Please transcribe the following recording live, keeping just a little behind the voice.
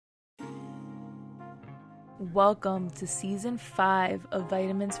Welcome to Season 5 of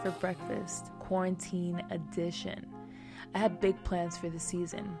Vitamins for Breakfast, Quarantine Edition. I had big plans for the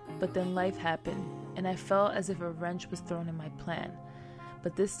season, but then life happened, and I felt as if a wrench was thrown in my plan.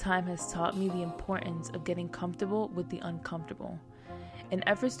 But this time has taught me the importance of getting comfortable with the uncomfortable. In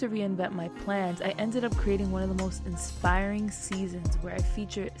efforts to reinvent my plans, I ended up creating one of the most inspiring seasons where I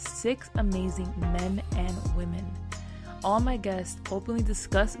feature 6 amazing men and women. All my guests openly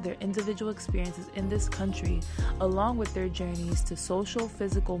discuss their individual experiences in this country, along with their journeys to social,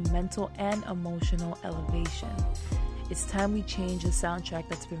 physical, mental, and emotional elevation. It's time we change the soundtrack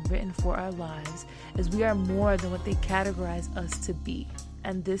that's been written for our lives, as we are more than what they categorize us to be,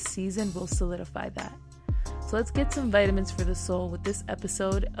 and this season will solidify that. So let's get some vitamins for the soul with this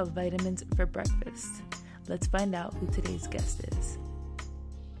episode of Vitamins for Breakfast. Let's find out who today's guest is.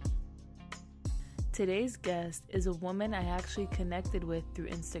 Today's guest is a woman I actually connected with through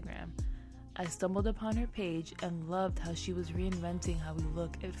Instagram. I stumbled upon her page and loved how she was reinventing how we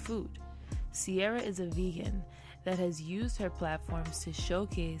look at food. Sierra is a vegan that has used her platforms to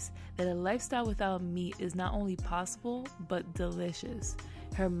showcase that a lifestyle without meat is not only possible, but delicious.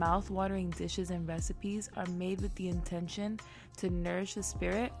 Her mouth-watering dishes and recipes are made with the intention to nourish the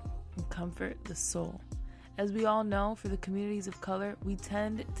spirit and comfort the soul. As we all know, for the communities of color, we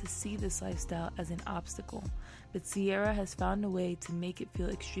tend to see this lifestyle as an obstacle, but Sierra has found a way to make it feel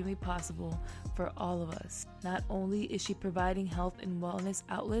extremely possible for all of us. Not only is she providing health and wellness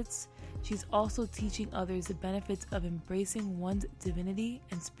outlets, she's also teaching others the benefits of embracing one's divinity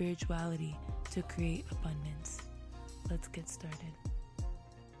and spirituality to create abundance. Let's get started.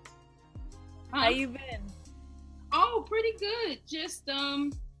 How you been? Oh, pretty good. Just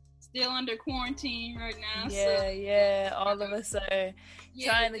still under quarantine right now. Yeah. All of us are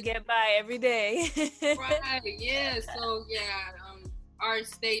trying to get by every day. Right. Yeah. So our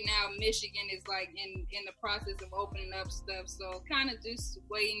state now, Michigan, is like in the process of opening up stuff. So kind of just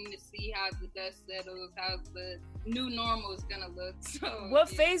waiting to see how the dust settles, how the new normal is gonna look. So what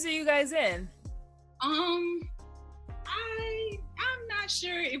phase are you guys in? I'm not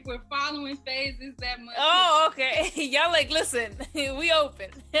sure if we're following phases that much. Oh, okay. Y'all like, listen, we open.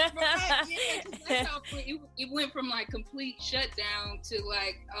 Right, yeah, that's how it went from like complete shutdown to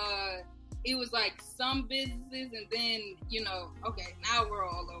like it was like some businesses, and then okay, now we're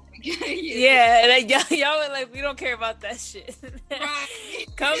all open. Yeah, like, y'all were like, we don't care about that shit. Right.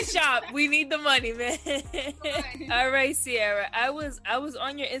 Come shop. We need the money, man. Right. All right, Sierra. I was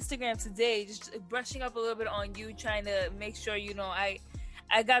on your Instagram today, just brushing up a little bit on you, trying to make sure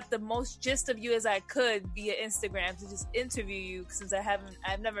I got the most gist of you as I could via Instagram to just interview you, since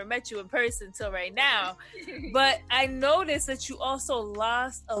I've never met you in person until right now. But I noticed that you also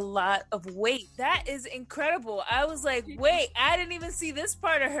lost a lot of weight. That is incredible. I was like, wait, I didn't even see this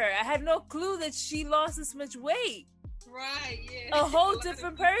part of her. I had no clue that she lost this much weight. Right, yeah. A whole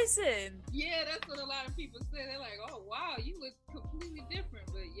different person. Yeah, that's what a lot of people say. They're like, oh wow, you look completely different.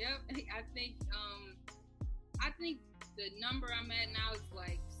 But yep, I think the number I'm at now is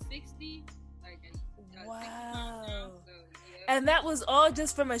like 60. Wow. So, yeah. And that was all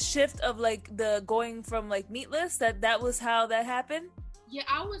just from a shift of like the going from like meatless, that was how that happened? Yeah,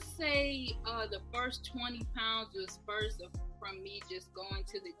 I would say the first 20 pounds was first from me just going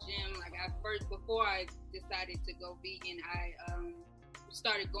to the gym. Like before I decided to go vegan, I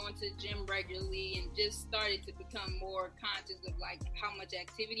started going to the gym regularly and just started to become more conscious of like how much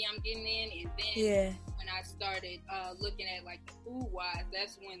activity I'm getting in. And then when I started looking at like the food wise,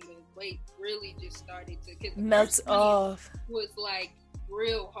 that's when the weight really just started to, because melts off. Was like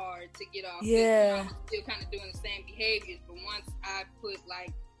real hard to get off. Yeah. I was still kind of doing the same behaviors, but once I put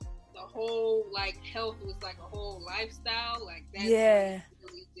like the whole like health was like a whole lifestyle, like that's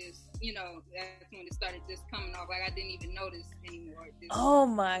really just that's when it started just coming off. Like I didn't even notice anymore. Oh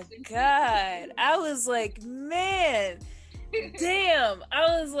my God. I was like, man, damn.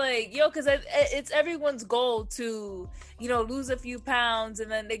 I was like, yo, because it's everyone's goal to lose a few pounds, and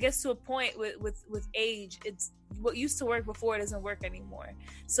then it gets to a point with age, it's what used to work before, it doesn't work anymore.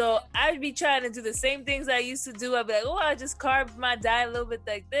 So I'd be trying to do the same things I used to do. I'd be like, I just carb my diet a little bit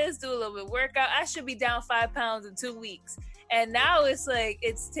like this, do a little bit of workout. I should be down 5 pounds in 2 weeks. And now it's like,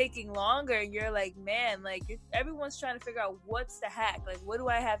 it's taking longer, and you're like, man, like everyone's trying to figure out what's the hack. Like, what do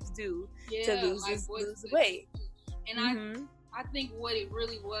I have to do to lose the weight? And I think what it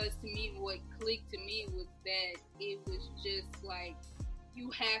really was to me, what clicked to me was that it was just like, you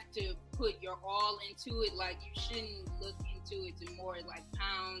have to put your all into it. Like, you shouldn't look into it to more like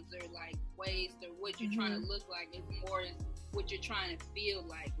pounds or like waist or what you're trying to look like. It's more what you're trying to feel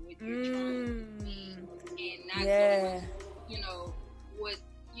like, what you're trying to be, and not so much,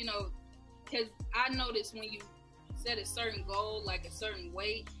 because because I noticed when you set a certain goal, like a certain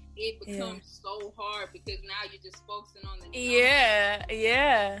weight, it becomes so hard because now you're just focusing on the number.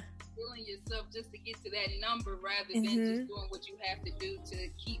 Yeah. Feeling yourself just to get to that number rather than just doing what you have to do to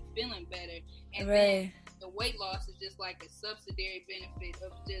keep feeling better. And then the weight loss is just like a subsidiary benefit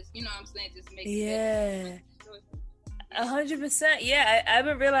of just, you know what I'm saying, just making better. 100%. Yeah, I've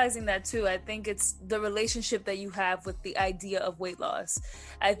been realizing that too. I think it's the relationship that you have with the idea of weight loss.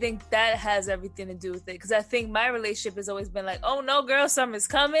 I think that has everything to do with it. Because I think my relationship has always been like, oh no, girl, summer's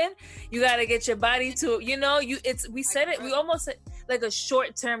coming. You got to get your body to, we said it, we almost like a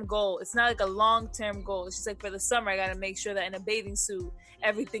short-term goal. It's not like a long-term goal. It's just like for the summer, I got to make sure that in a bathing suit,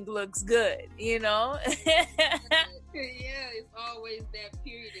 everything looks good, Yeah, it's always that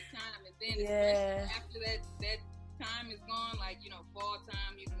period of time. And then especially after that time is gone, like, fall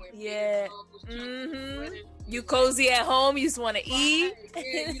time, you can wear sweaters, you cozy at home, you just want to eat.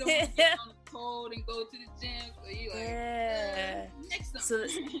 You don't want to get on the cold and go to the gym, so you like next summer.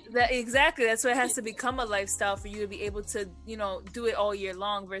 So that's why it has to become a lifestyle for you to be able to do it all year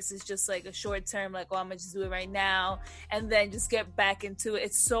long versus just like a short term, like, oh, I'm gonna just do it right now and then just get back into it.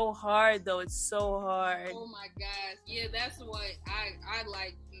 It's so hard though. It's so hard. Oh my gosh. Yeah, that's what I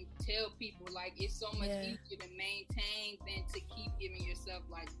like tell people, like, it's so much easier to maintain than to keep giving yourself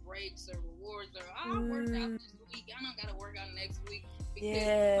like breaks or rewards or I worked out this week, I don't gotta work out next week, because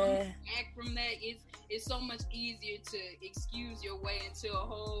coming back from that, it's so much easier to excuse your way into a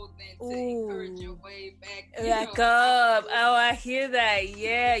hole than to encourage your way back up. Oh, I hear that.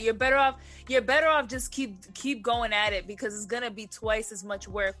 Yeah, you're better off just keep going at it, because it's gonna be twice as much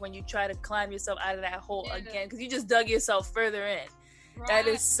work when you try to climb yourself out of that hole again, because you just dug yourself further in. Right. That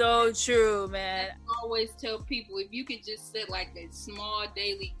is so true, man. I always tell people, if you could just set like a small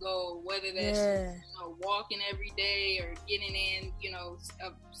daily goal, whether that's walking every day or getting in,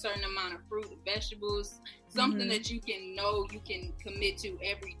 a certain amount of fruit and vegetables, something that you can commit to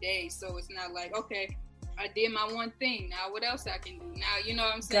every day. So it's not like, okay, I did my one thing. Now what else I can do? Now, you know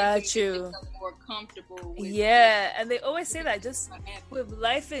what I'm saying? Got you. More comfortable with and they always say that just with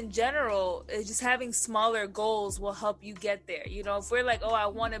life in general, just having smaller goals will help you get there. If we're like, oh, I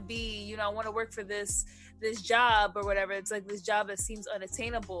want to be, I want to work for this job or whatever, it's like this job that seems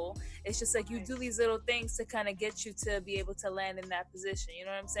unattainable. It's just like you do these little things to kind of get you to be able to land in that position. You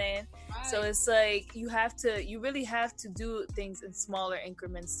know what I'm saying? Right. So it's like you really have to do things in smaller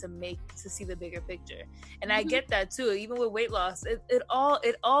increments to see the bigger picture. And I get that too. Even with weight loss, it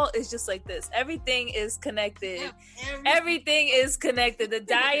all is just like this. Everything is connected. Yeah, everything is connected. The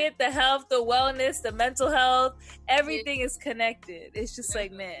diet, the health, the wellness, the mental health, everything is connected. It's just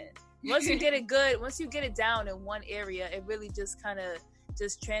like, man, once you get it down in one area, it really just kind of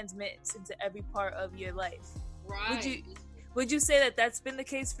just transmits into every part of your life. Right. Would you say that that's been the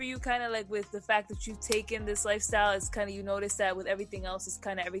case for you, kind of like with the fact that you've taken this lifestyle, it's kind of, you notice that with everything else, it's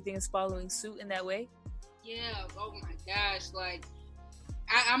kind of everything is following suit in that way? Yeah. Oh my gosh. Like,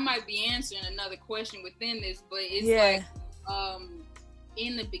 I might be answering another question within this, but it's like,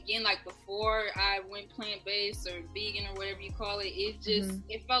 in the beginning, like before I went plant-based or vegan or whatever you call it, it just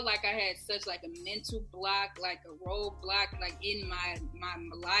it felt like I had such like a mental block, like a roadblock, like in my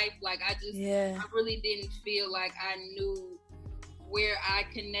life. Like I really didn't feel like I knew where I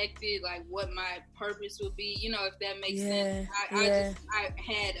connected, like what my purpose would be, if that makes sense. I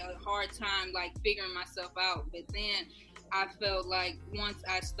had a hard time like figuring myself out, but then I felt like once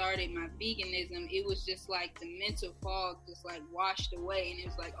I started my veganism, it was just like the mental fog just like washed away, and it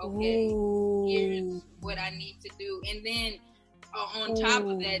was like, okay, here's what I need to do. And then on top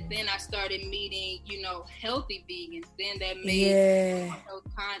of that, then I started meeting, healthy vegans. Then that made me more health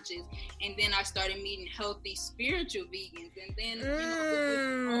conscious. And then I started meeting healthy spiritual vegans. And then,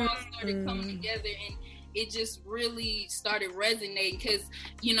 it all started coming together, and it just really started resonating because,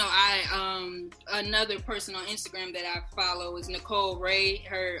 I another person on Instagram that I follow is Nicole Ray.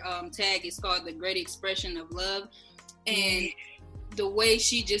 Her tag is called The Great Expression of Love. And the way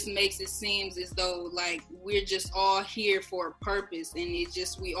she just makes it seems as though like we're just all here for a purpose, and it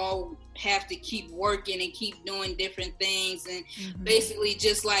just, we all have to keep working and keep doing different things, and basically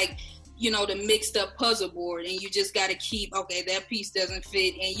just like, the mixed up puzzle board, and you just got to keep, okay, that piece doesn't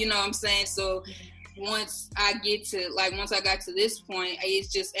fit, and you know what I'm saying? So once I got to this point,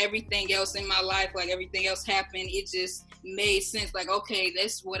 it's just everything else in my life, like everything else happened, it just made sense. Like, okay,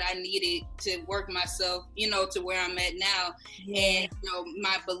 that's what I needed to work myself, to where I'm at now. And,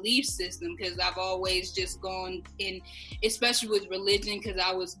 my belief system, because I've always just gone in, especially with religion, because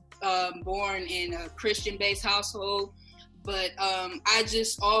I was born in a Christian-based household. But I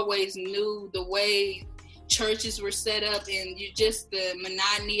just always knew the way churches were set up, and you just the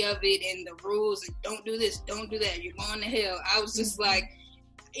monotony of it and the rules and don't do this, don't do that, you're going to hell. I was just like,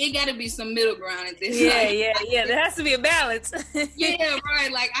 it got to be some middle ground at this. Yeah. There has to be a balance. Yeah,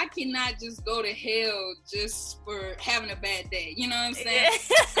 right. Like, I cannot just go to hell just for having a bad day. You know what I'm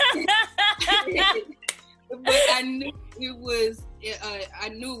saying? Yeah. But I knew it was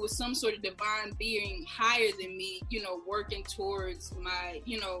some sort of divine being higher than me, you know, working towards my,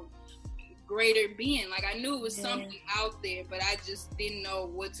 you know, greater being. Like, I knew it was something out there, but I just didn't know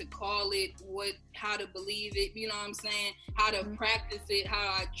what to call it, how to believe it, you know what I'm saying, how to practice it, how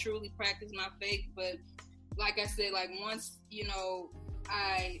I truly practice my faith. But like I said, like, once, you know,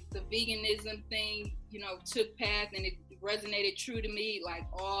 the veganism thing, you know, took path and it resonated true to me, like,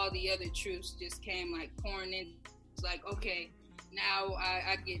 all the other truths just came like pouring in. It's like, okay, now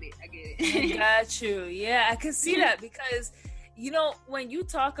I get it. Got you. Yeah, I can see that, because you know, when you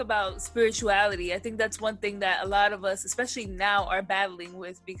talk about spirituality, I think that's one thing that a lot of us, especially now, are battling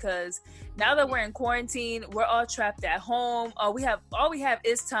with, because now that we're in quarantine, we're all trapped at home. All we have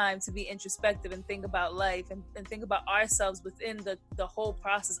is time to be introspective and think about life and think about ourselves within the whole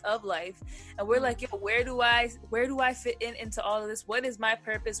process of life. And we're like, yo, where do I fit into all of this? What is my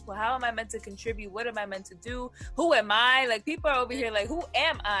purpose? Well, how am I meant to contribute? What am I meant to do? Who am I? Like, people are over here like, who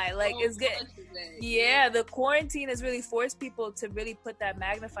am I? Like, it's good. Yeah, the quarantine has really forced people to really put that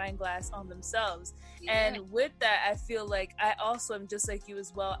magnifying glass on themselves. And with that, I feel like I also am just like you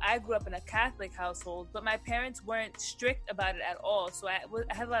as well. I grew up in a Catholic household, but my parents weren't strict about it at all. So I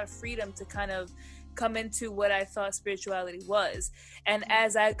had a lot of freedom to kind of come into what I thought spirituality was. And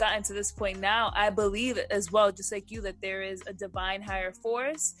as I've gotten to this point now, I believe as well, just like you, that there is a divine higher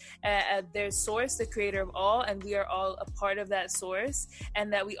force, there's source, the creator of all, and we are all a part of that source,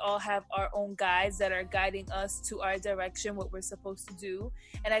 and that we all have our own guides that are guiding us to our direction, what we're supposed to do.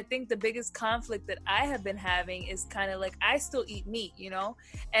 And I think the biggest conflict that I have been having is kind of like, I still eat meat, you know,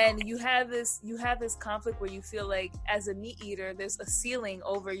 and you have this conflict where you feel like, as a meat eater, there's a ceiling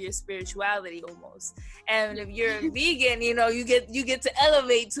over your spirituality almost. And if you're a vegan, you know, you get to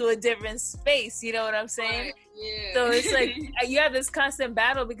elevate to a different space, you know what I'm saying? Right. Yeah. So it's like you have this constant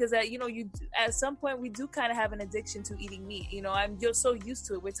battle, because you know, you at some point we do kind of have an addiction to eating meat. You know, I'm just so used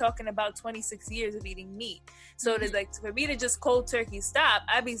to it. We're talking about 26 years of eating meat. So it's like, for me to just cold turkey stop,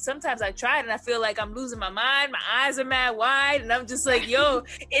 sometimes I try it and I feel like I'm losing my mind. My eyes are mad wide and I'm just like, yo,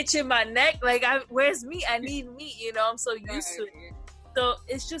 itching my neck. Like, where's meat? I need meat, you know, I'm so used to it. So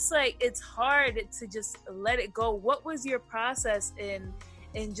it's just like, it's hard to just let it go. What was your process in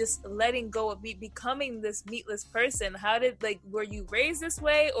just letting go of meat, becoming this meatless person? How did, like, were you raised this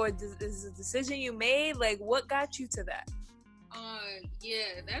way, or is this a decision you made? Like, what got you to that?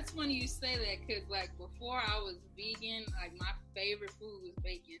 Yeah, that's funny you say that, because, like, before I was vegan, like, my favorite food was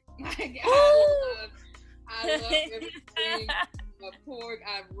bacon. Like, I love everything. Pork,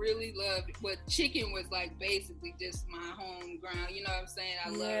 I really loved it. But chicken was, like, basically just my home ground. You know what I'm saying? I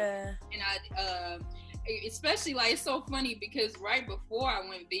love it. And especially, like, it's so funny, because right before I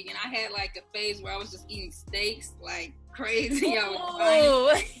went vegan, I had, like, a phase where I was just eating steaks like crazy. I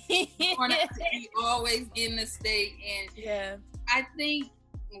was buying, always getting a steak. And I think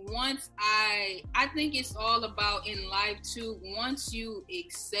I think it's all about, in life too, once you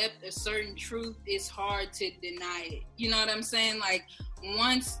accept a certain truth, it's hard to deny it. You know what I'm saying? Like,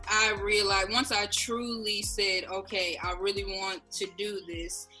 once I truly said, okay, I really want to do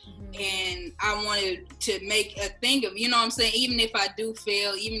this, and I wanted to make a thing of, you know what I'm saying? Even if I do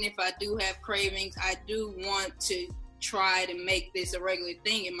fail, even if I do have cravings, I do want to try to make this a regular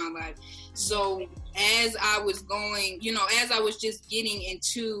thing in my life. So as I was going, you know, as I was just getting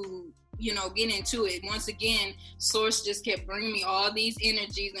into it, once again, Source just kept bringing me all these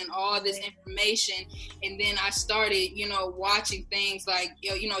energies and all this information. And then I started, you know, watching things like,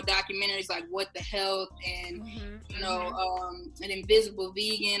 you know, documentaries like What the Health and, you know, An Invisible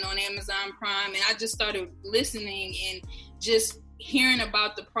Vegan on Amazon Prime. And I just started listening and just hearing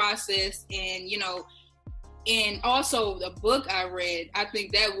about the process. And, you know, and also the book I read, I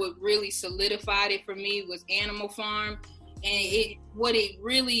think that what really solidified it for me was Animal Farm. And what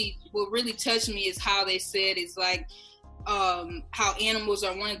really touched me is how they said it's like, how animals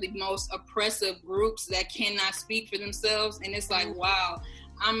are one of the most oppressive groups that cannot speak for themselves. And it's like, wow,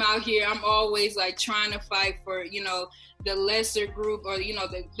 I'm out here, I'm always like trying to fight for, you know, the lesser group, or, you know,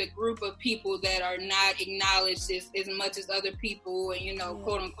 the group of people that are not acknowledged as much as other people, and, you know,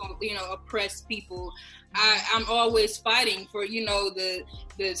 quote unquote, you know, oppressed people. I'm always fighting for, you know, the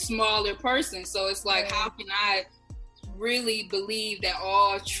smaller person. So it's like, how can I really believe that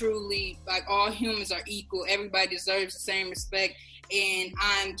all humans are equal, everybody deserves the same respect, and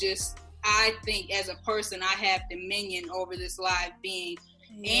I'm just I think as a person, I have dominion over this live being.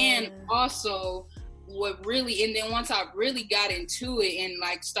 Yeah. And also and then once I really got into it and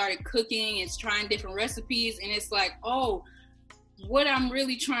like started cooking and trying different recipes, and it's like, oh, what I'm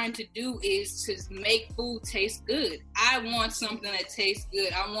really trying to do is to make food taste good. I want something that tastes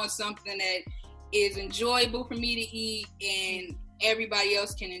good. I want something that is enjoyable for me to eat and everybody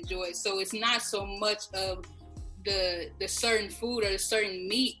else can enjoy it. So it's not so much of the certain food or the certain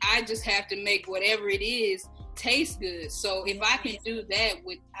meat. I just have to make whatever it is taste good. So if I can do that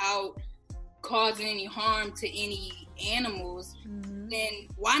without causing any harm to any animals, then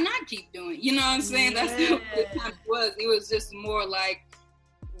why not keep doing it? You know what I'm saying? That's what the time was. It was just more like,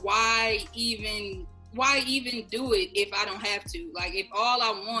 why even do it if I don't have to? Like, if all I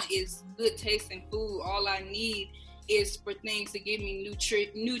want is good tasting food, all I need is for things to give me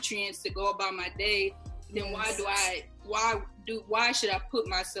nutrients to go about my day, then why should I put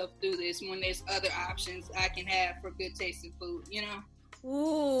myself through this when there's other options I can have for good tasting food, you know?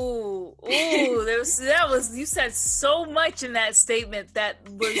 Ooh, that was you said so much in that statement that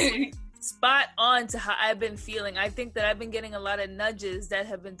was spot on to how I've been feeling. I think that I've been getting a lot of nudges that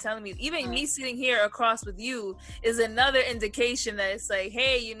have been telling me, even me sitting here across with you is another indication that it's like,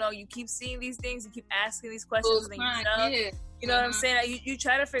 hey, you know, you keep seeing these things, you keep asking these questions, and you know what I'm saying? You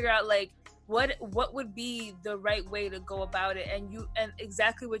try to figure out like what would be the right way to go about it, and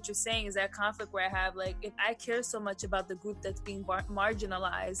exactly what you're saying is that conflict where I have, like, if I care so much about the group that's being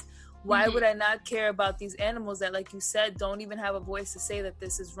marginalized, why would I not care about these animals that, like you said, don't even have a voice to say that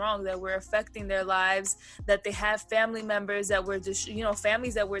this is wrong, that we're affecting their lives, that they have family members that we're just, you know,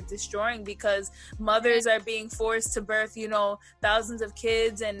 families that we're destroying because mothers are being forced to birth, you know, thousands of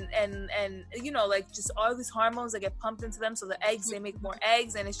kids and you know, like, just all these hormones that get pumped into them so the eggs, they make more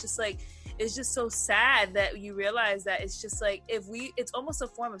eggs, and it's just like, it's just so sad that you realize that it's just like, it's almost a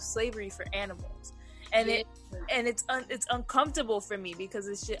form of slavery for animals. And it's uncomfortable for me because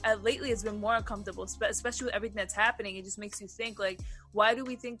it's just, lately it's been more uncomfortable, especially with everything that's happening. It just makes you think, like, why do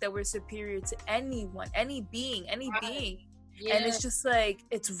we think that we're superior to anyone, any being? Yeah. And it's just like,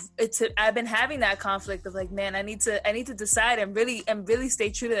 I've been having that conflict of like, man, I need to decide and really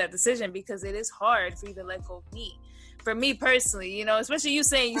stay true to that decision, because it is hard for you to let go of me. For me personally, you know, especially you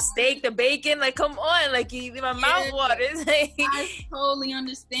saying you steak the bacon, like, come on, like, my mouth waters. I totally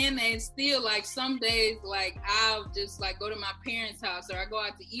understand that. And still, like, some days, like, I'll just like go to my parents' house or I go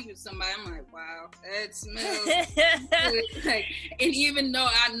out to eat with somebody. I'm like, wow, that smells good. Like, and even though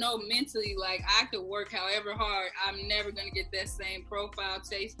I know mentally, like, I could work however hard, I'm never gonna get that same profile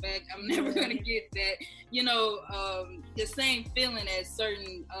taste back. I'm never gonna get that, you know, the same feeling as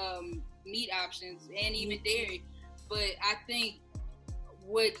certain meat options and even dairy. But I think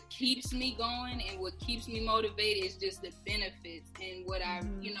what keeps me going and what keeps me motivated is just the benefits and what I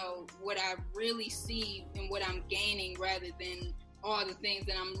really see and what I'm gaining, rather than all the things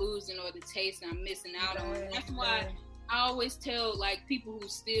that I'm losing or the taste I'm missing out on. That's why I always tell, like, people who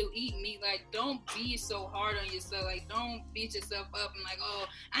still eat meat, like, don't be so hard on yourself. Like, don't beat yourself up and like, oh,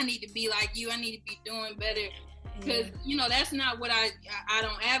 I need to be like you. I need to be doing better. Because, you know, that's not what I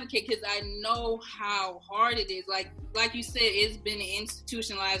don't advocate, because I know how hard it is. Like you said, it's been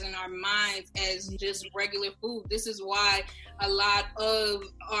institutionalized in our minds as just regular food. This is why a lot of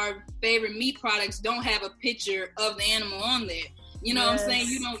our favorite meat products don't have a picture of the animal on there. You know what I'm saying?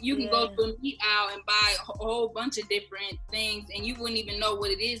 You can go to a meat aisle and buy a whole bunch of different things, and you wouldn't even know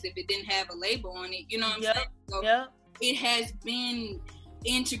what it is if it didn't have a label on it. You know what I'm saying? So it has been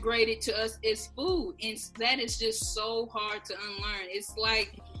integrated to us as food, and that is just so hard to unlearn. It's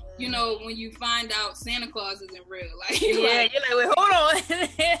like, you know, when you find out Santa Claus isn't real, like, you're like, wait, hold on.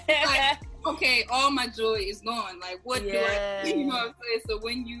 Like, okay, all my joy is gone. Like, what do I, you know what I'm saying? So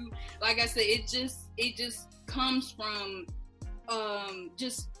when you, like I said, it just comes from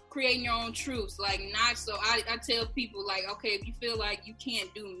just creating your own truths. Like, not so I tell people, like, okay, if you feel like you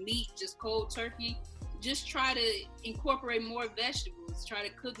can't do meat, just cold turkey, just try to incorporate more vegetables. Try to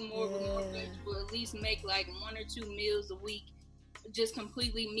cook more with more vegetables. At least make like 1 or 2 meals a week, just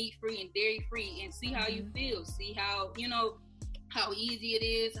completely meat-free and dairy-free, and see how you feel. See how, you know, how easy it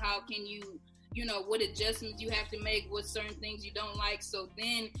is. How can you, you know, what adjustments you have to make, what certain things you don't like. So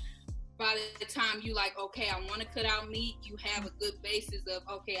then by the time you like, okay, I want to cut out meat, you have a good basis of,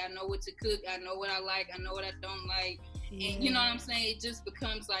 okay, I know what to cook. I know what I like. I know what I don't like. And you know what I'm saying? It just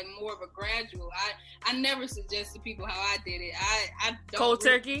becomes like more of a gradual. I never suggest to people how I did it. I don't cold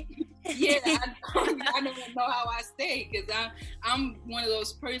turkey. I don't know how I stay, because I'm one of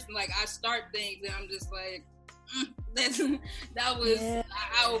those person, like, I start things and I'm just like, that was,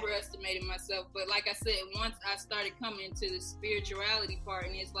 I overestimated myself. But like I said, once I started coming into the spirituality part,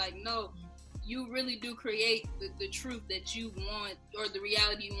 and it's like, no, you really do create the truth that you want, or the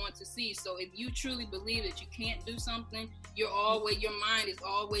reality you want to see. So if you truly believe that you can't do something, your mind is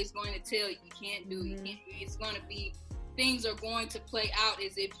always going to tell you can't do it. It's going to be, things are going to play out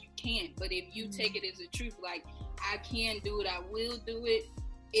as if you can't. But if you take it as a truth, like, I can do it, I will do it,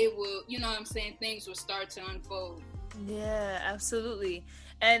 it will, you know what I'm saying, things will start to unfold. Yeah, absolutely.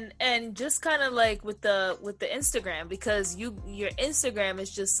 And just kind of like with the Instagram, because your Instagram is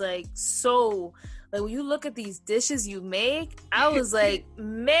just like, so like, when you look at these dishes you make, I was like,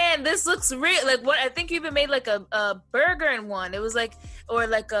 man, this looks real. Like, what, I think you even made like a burger in one. It was like, or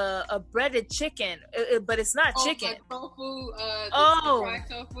like a breaded chicken, but it's not chicken. Like tofu, fried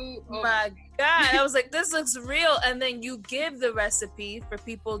tofu. My God, I was like, this looks real. And then you give the recipe for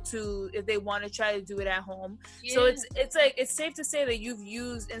people to, if they want to try to do it at home. Yeah. So it's like, it's safe to say that you've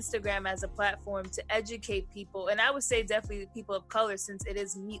used Instagram as a platform to educate people, and I would say definitely people of color, since it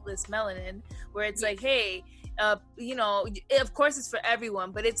is Meatless Melanin, where it's like, hey, you know, of course it's for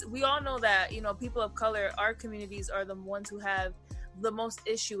everyone, but we all know that, you know, people of color, our communities are the ones who have the most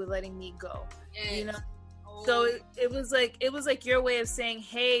issue with letting meat go. Yes. You know, so it was like your way of saying,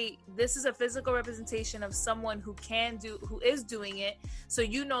 hey, this is a physical representation of someone who is doing it, so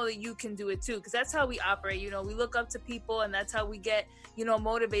you know that you can do it too, because that's how we operate. You know, we look up to people, and that's how we get, you know,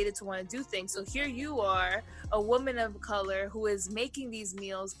 motivated to want to do things. So here you are, a woman of color who is making these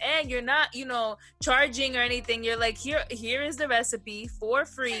meals, and you're not, you know, charging or anything. You're like, here is the recipe for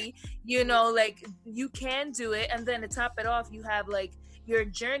free, you know, like, you can do it. And then to top it off, you have like your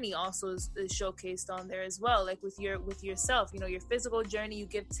journey also is showcased on there as well, like with yourself, you know, your physical journey. You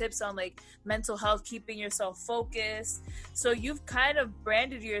give tips on like mental health, keeping yourself focused. So you've kind of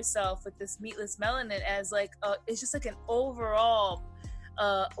branded yourself with this Meatless Melanin as like it's just like an overall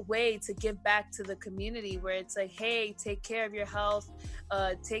way to give back to the community, where it's like, hey, take care of your health,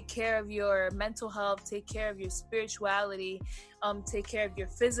 take care of your mental health, take care of your spirituality, take care of your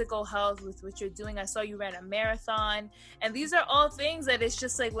physical health with what you're doing. I saw you ran a marathon, and these are all things that it's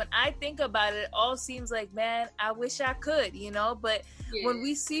just like, when I think about it, it all seems like, man, I wish I could, you know, but when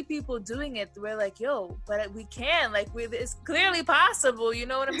we see people doing it, we're like, yo, but we can, like, it's clearly possible, you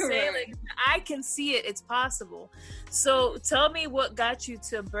know what I'm saying? Like, I can see it, it's possible. So tell me what got you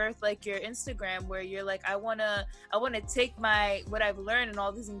to birth like your Instagram, where you're like, I want to take what I've learned and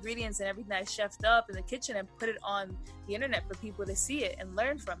all these ingredients and everything I chefed up in the kitchen and put it on the internet for people to see it and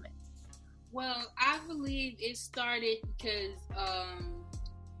learn from it. Well, I believe it started because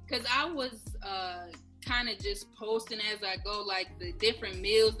I was kind of just posting as I go, like the different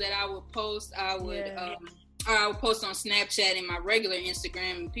meals that I would post. I would post on Snapchat and my regular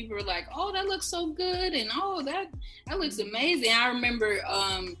Instagram, and people were like, oh, that looks so good, and oh, that looks amazing. I remember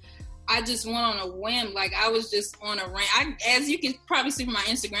I just went on a whim, like I was just on a rant. As you can probably see from my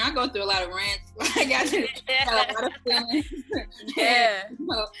Instagram, I go through a lot of rants. Like I just have a lot of feelings. Yeah.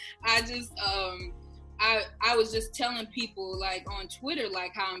 So I just I was just telling people, like on Twitter,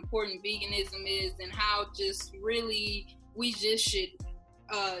 like how important veganism is, and how just really we just should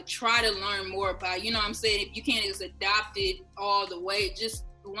try to learn more about it. You know what I'm saying? If you can't just adopt it all the way, just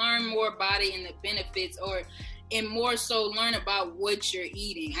learn more about it and the benefits, and more so learn about what you're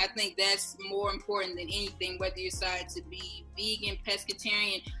eating. I think that's more important than anything, whether you decide to be vegan,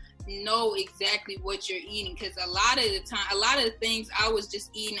 pescatarian, know exactly what you're eating. Because a lot of the things I was just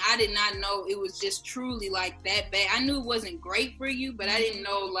eating, I did not know it was just truly like that bad. I knew it wasn't great for you, but I didn't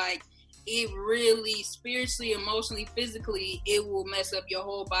know like it really spiritually, emotionally, physically, it will mess up your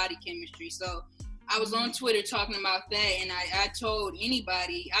whole body chemistry. So I was on Twitter talking about that, and I told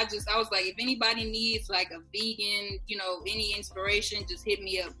anybody, I was like, if anybody needs like a vegan, you know, any inspiration, just hit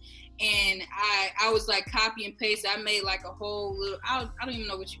me up. And I was like copy and paste. I made like a whole little, I don't even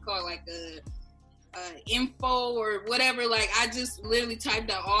know what you call it, like a info or whatever. Like I just literally typed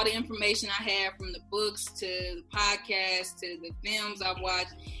out all the information I had, from the books to the podcast to the films I've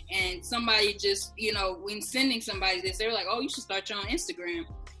watched. And somebody just, you know, when sending somebody this, they were like, oh, you should start your own Instagram.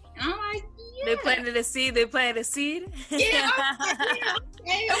 And I'm like, yeah. They planted a seed. Yeah,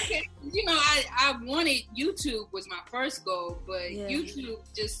 okay. You know, I wanted, YouTube was my first goal, but YouTube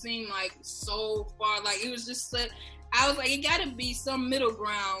just seemed like so far. Like it was just I was like, it got to be some middle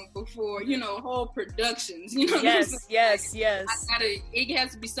ground before, you know, whole productions. You know, yes. It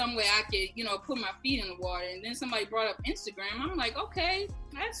has to be some way I could, you know, put my feet in the water. And then somebody brought up Instagram. I'm like, okay,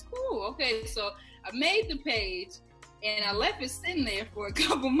 that's cool. Okay, so I made the page. And I left it sitting there for a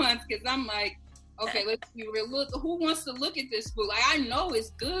couple months because I'm like, okay, let's be real. Look, who wants to look at this food? Like, I know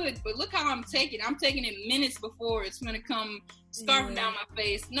it's good, but look how I'm taking it. I'm taking it minutes before it's going to come scarfing down my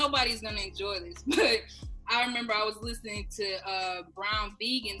face. Nobody's going to enjoy this. But I remember I was listening to Brown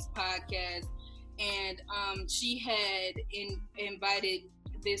Vegan's podcast, and she had invited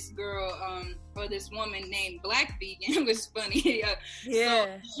this girl or this woman named Black Vegan. It was funny. So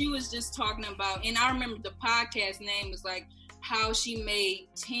she was just talking about, and I remember the podcast name was like, how she made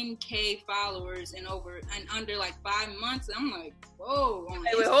 10K followers in under like 5 months. And I'm like, whoa.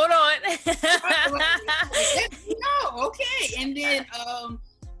 Wait, hold on. No, okay. And then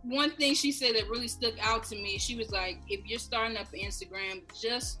one thing she said that really stuck out to me, she was like, if you're starting up Instagram,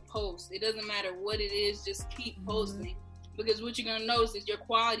 just post. It doesn't matter what it is, just keep posting. Because what you're going to notice is your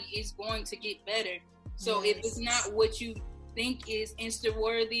quality is going to get better. So if it's not what you think is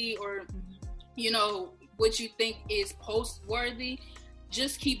Insta-worthy or, you know, what you think is post-worthy,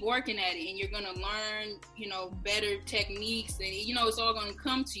 just keep working at it, and you're going to learn, you know, better techniques, and, you know, it's all going to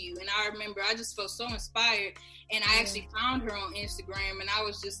come to you. And I remember I just felt so inspired, and I actually found her on Instagram, and I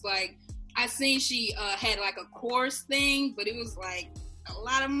was just like, I seen she had like a course thing, but it was like a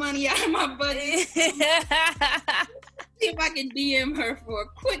lot of money out of my budget. See if I can DM her for a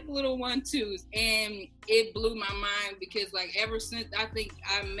quick little 1-2s, and it blew my mind because, like, ever since I think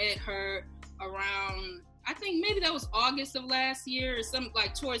I met her around, I think maybe that was August of last year or something,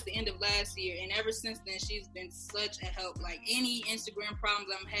 like towards the end of last year, and ever since then she's been such a help. Like, any Instagram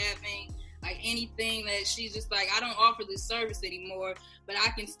problems I'm having, like anything that she's just like, I don't offer this service anymore, but I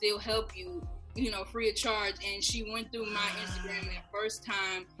can still help you, you know, free of charge. And she went through my Instagram that first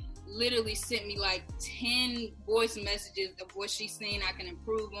time, literally sent me like 10 voice messages of what she's seen I can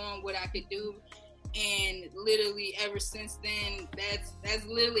improve on, what I could do. And literally ever since then, that's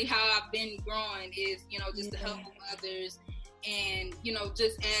literally how I've been growing, is, you know, just to help others, and, you know,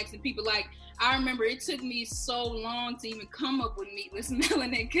 just asking people. Like, I remember it took me so long to even come up with Meatless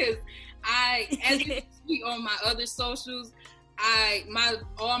Melanin, because as you see on my other socials,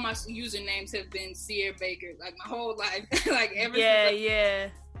 all my usernames have been Sierra Baker, like my whole life. Like,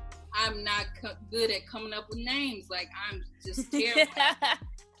 since I'm not good at coming up with names. Like, I'm just terrible.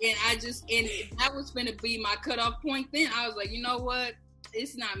 And that was going to be my cutoff point then. I was like, you know what?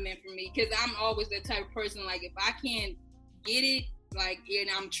 It's not meant for me. Because I'm always that type of person. Like, if I can't get it, like, and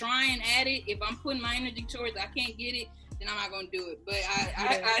I'm trying at it, if I'm putting my energy towards I can't get it, then I'm not going to do it. But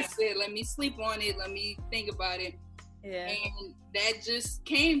I said, let me sleep on it. Let me think about it. Yeah. And that just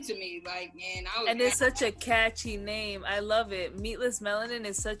came to me, like, and I was. And it's such a catchy name. I love it. Meatless Melanin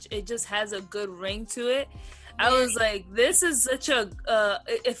is it just has a good ring to it. I was like, this is such a,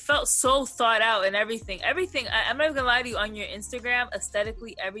 it felt so thought out, and everything, I'm not gonna lie to you, on your Instagram,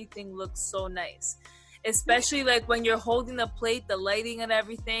 aesthetically, everything looks so nice. Especially like when you're holding the plate, the lighting and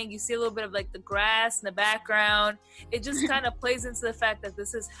everything, you see a little bit of like the grass in the background. It just kind of plays into the fact that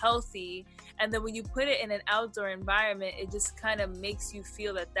this is healthy. And then when you put it in an outdoor environment, it just kind of makes you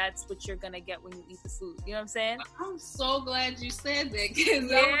feel that that's what you're going to get when you eat the food. You know what I'm saying? I'm so glad you said that. Cause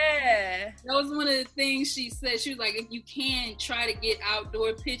that was one of the things she said. She was like, if you can, try to get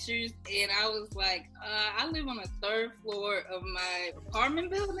outdoor pictures. And I was like, I live on the 3rd floor of my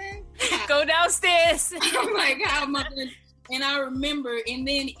apartment building. Go downstairs. I'm like, how am I going to? And I remember, and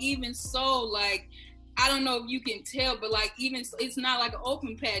then even so, like, I don't know if you can tell, but like, even it's not like an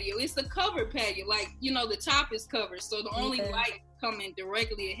open patio, it's a covered patio. Like, you know, the top is covered, so the only light coming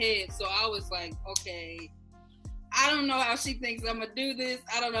directly ahead. So I was like, okay, I don't know how she thinks I'm gonna do this.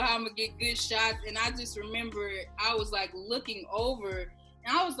 I don't know how I'm gonna get good shots. And I just remember I was like looking over,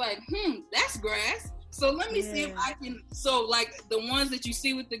 and I was like, that's grass. So let me see if I can. So like the ones that you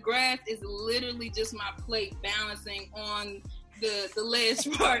see with the grass is literally just my plate balancing on the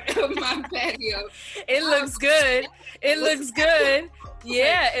ledge part of my patio. It looks good. It looks good.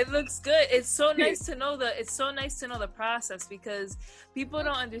 Yeah, it looks good. It's so nice to know the process, because people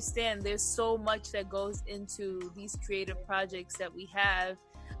don't understand there's so much that goes into these creative projects that we have.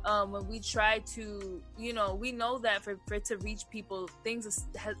 When we try to, you know, we know that for it to reach people, things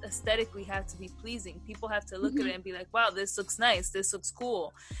aesthetically have to be pleasing. People have to look at it and be like, wow, this looks nice, this looks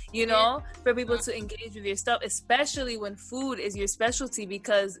cool, you know, for people to engage with your stuff, especially when food is your specialty,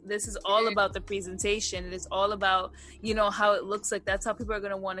 because this is all about the presentation. It is all about, you know, how it looks like. That's how people are going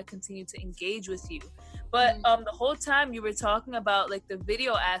to want to continue to engage with you. But the whole time you were talking about like the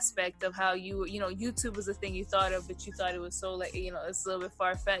video aspect of how you know, YouTube was a thing you thought of, but you thought it was so like, you know, it's a little bit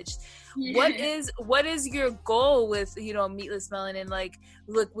far-fetched. What is your goal with, you know, Meatless Melanin? Like,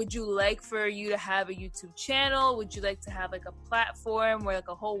 look, would you like for you to have a YouTube channel? Would you like to have like a platform where like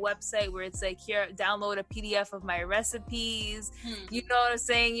a whole website where it's like, here, download a PDF of my recipes? You know what I'm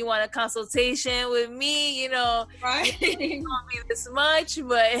saying? You want a consultation with me, you know, right? It won't be this much,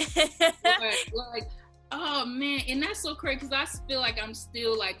 but like, oh man, and that's so crazy because I feel like I'm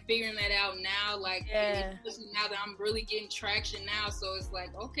still like figuring that out now, like especially now that I'm really getting traction now. So it's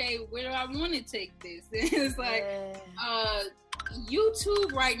like, okay, where do I want to take this? It's like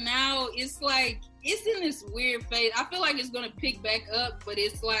YouTube right now, it's like it's in this weird phase. I feel like it's gonna pick back up, but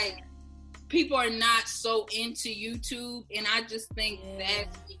it's like people are not so into YouTube, and I just think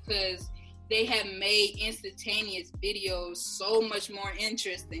that's because they have made instantaneous videos so much more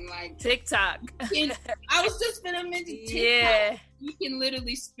interesting. Like TikTok. I was just finna mention TikTok. Yeah. You can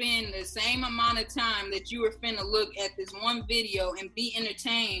literally spend the same amount of time that you were finna look at this one video and be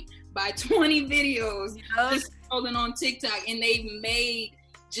entertained by 20 videos just scrolling on TikTok, and they've made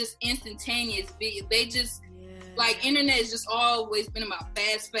just instantaneous videos. They just like internet has just always been about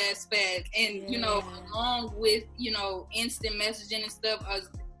fast, and you know, along with, you know, instant messaging and stuff,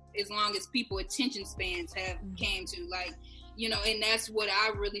 as long as people attention spans have came to, like, you know, and that's what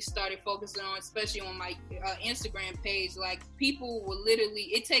I really started focusing on, especially on my Instagram page. Like, people will literally,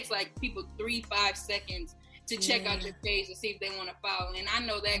 it takes like people 3-5 seconds to check out your page to see if they want to follow, and I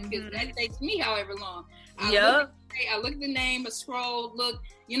know that because that takes me however long. I look at the name, I scroll, look,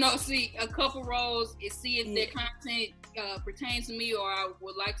 you know, see a couple rows, and see if their content pertains to me or I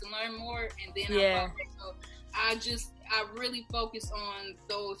would like to learn more, and then I follow. So I really focus on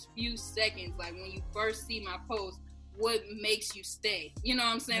those few seconds, like when you first see my post, what makes you stay? You know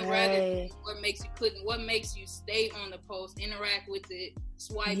what I'm saying? Rather than what makes you click, what makes you stay on the post, interact with it,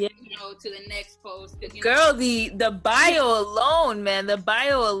 swipe, you know, to the next post. Girl, the bio alone, man, the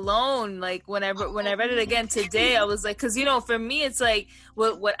bio alone, like when I read it again today, I was like, because, you know, for me, it's like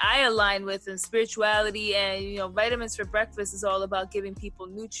what I align with in spirituality, and, you know, Vitamins for Breakfast is all about giving people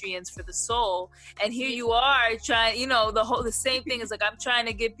nutrients for the soul. And here you are trying, you know, the same thing is like, I'm trying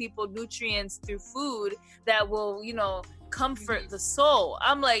to give people nutrients through food that will, you know, comfort the soul.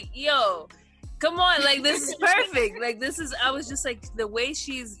 I'm like, yo, come on, like, this is perfect. Like, this is, I was just like, the way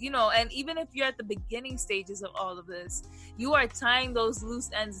she's, you know, and even if you're at the beginning stages of all of this, you are tying those loose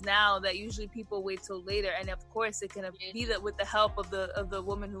ends now that usually people wait till later. And of course, it can be that with the help of the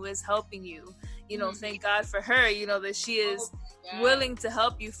woman who is helping you, you know, thank God for her, you know, that she is willing to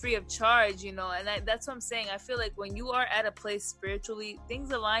help you free of charge, you know. And that's what I'm saying. I feel like when you are at a place spiritually,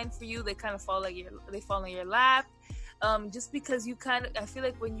 things align for you. They kind of fall in your lap. Just because you I feel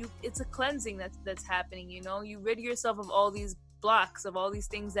like when it's a cleansing that's happening, you know, you rid yourself of all these blocks, of all these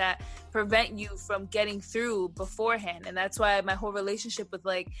things that prevent you from getting through beforehand. And that's why my whole relationship with,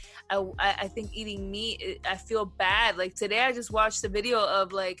 like, I think eating meat, I feel bad. Like today I just watched a video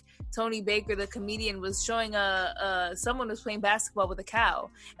of like Tony Baker, the comedian, was showing someone was playing basketball with a cow,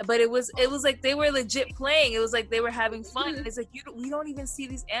 but it was like they were legit playing. It was like they were having fun. And it's like we don't even see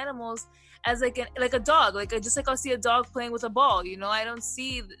these animals as like a dog, like just like I'll see a dog playing with a ball, you know. I don't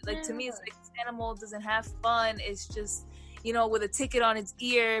see, like, to me it's like this animal doesn't have fun. It's just, you know, with a ticket on its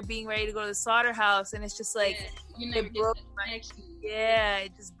ear, being ready to go to the slaughterhouse, and it's just like it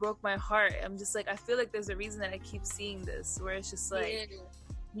just broke my heart. I'm just like, I feel like there's a reason that I keep seeing this, where it's just like,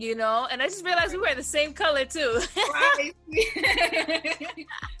 you know. And I just realized we were the same color too. Right.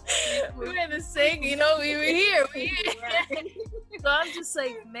 We were the same, you know. We were here. So I'm just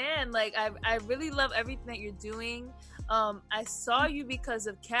like, man, like I really love everything that you're doing. I saw you because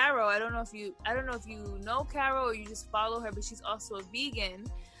of Caro. I don't know if you know Caro or you just follow her, but she's also a vegan.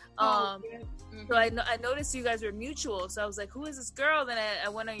 So I noticed you guys were mutual. So I was like, who is this girl? Then I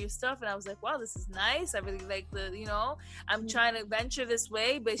went on your stuff and I was like, wow, this is nice. I really like I'm trying to venture this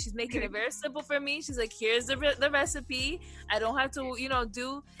way, but she's making it very simple for me. She's like, here's the recipe. I don't have to, you know,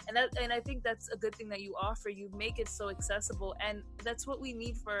 do, and I think that's a good thing that you offer. You make it so accessible, and that's what we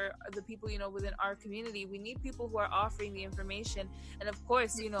need for the people, you know, within our community. We need people who are offering the information, and of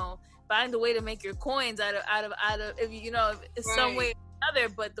course, you know, find a way to make your coins out of if you know, some way. Other,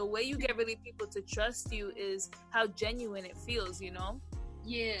 but the way you get really people to trust you is how genuine it feels, you know.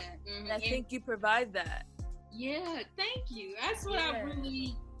 And I think you provide that. Thank you. That's what I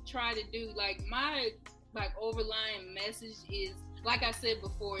really try to do. Like, my overlying message is, like I said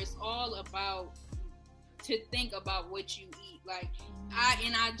before, it's all about to think about what you eat. Like,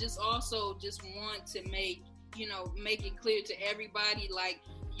 I just also just want to make it clear to everybody, like,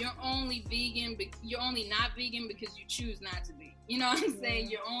 you're only vegan, you're only not vegan because you choose not to be. You know what I'm saying?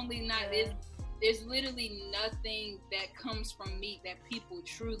 You're only not. There's literally nothing that comes from meat that people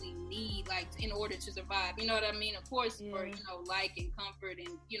truly need, like, in order to survive. You know what I mean? Of course, for, you know, like and comfort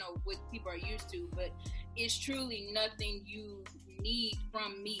and, you know, what people are used to, but it's truly nothing you need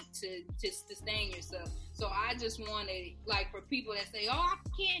from meat to sustain yourself. So I just want to, like, for people that say, oh, I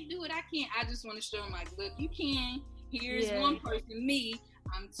can't do it, I just want to show them, like, look, you can. Here's one person, me.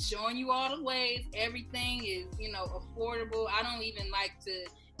 I'm showing you all the ways. Everything is, you know, affordable. I don't even like to,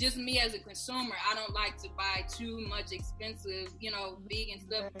 just me as a consumer, I don't like to buy too much expensive, you know, vegan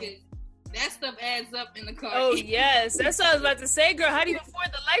stuff, because that stuff adds up in the cart. Oh, yes. That's what I was about to say, girl. How do you afford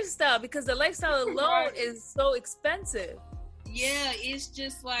the lifestyle? Because the lifestyle alone is so expensive. Yeah, it's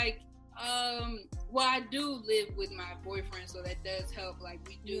just like, well, I do live with my boyfriend, so that does help. Like,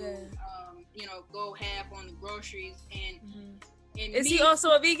 we do, you know, go half on the groceries. And is he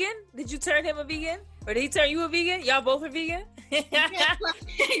also a vegan? Did you turn him a vegan? Or did he turn you a vegan? Y'all both are vegan?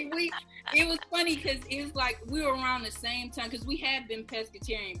 It was funny because it was like we were around the same time, because we had been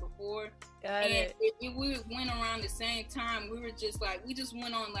pescatarian before. We went around the same time. We were just like, we just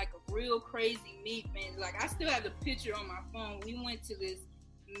went on like a real crazy meat binge. Like, I still have the picture on my phone. We went to this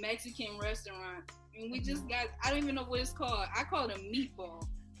Mexican restaurant and we just got, I don't even know what it's called. I call it a meatball,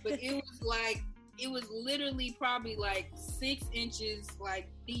 but it was like, it was literally probably like 6 inches like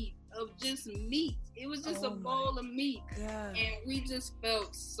deep of just meat. It was just a bowl of meat. God. And we just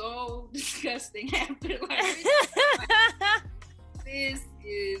felt so disgusting after. Like, this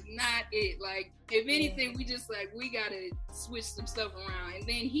is not it. Like, if anything, we just like, we gotta switch some stuff around. And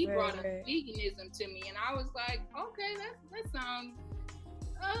then he brought up veganism to me, and I was like, okay, that sounds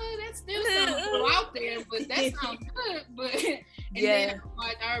that still sounds out there, but that sounds good. But then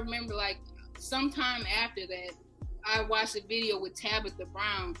I remember, like, sometime after that, I watched a video with Tabitha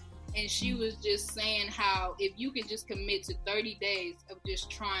Brown, and she was just saying how if you can just commit to 30 days of just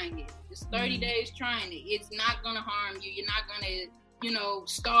trying it, just 30 days trying it, it's not going to harm you. You're not going to, you know,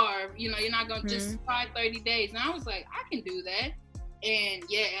 starve. You know, you're not going to just try 30 days. And I was like, I can do that. And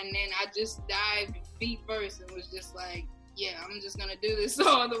and then I just dived feet first and was just like, I'm just going to do this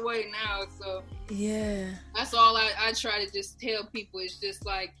all the way now. So that's all I try to just tell people, is just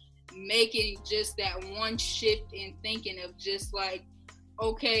like making just that one shift in thinking of just like,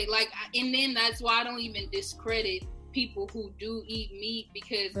 okay, like, and then that's why I don't even discredit people who do eat meat,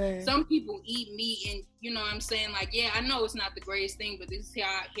 because some people eat meat and, you know what I'm saying, like, I know it's not the greatest thing, but this is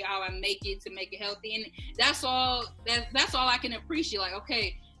how I make it to make it healthy. And that's all I can appreciate. Like,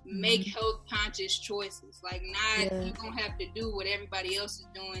 okay, make health conscious choices. Like, not you don't have to do what everybody else is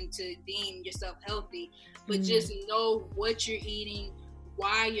doing to deem yourself healthy, but just know what you're eating,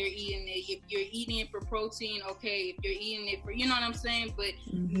 why you're eating it. If you're eating it for protein, okay. If you're eating it for, you know what I'm saying, but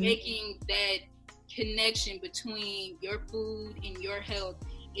making that connection between your food and your health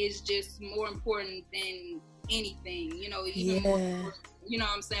is just more important than anything, you know, even more important, you know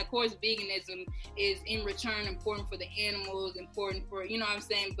what I'm saying. Of course, veganism is in return important for the animals, important for, you know what I'm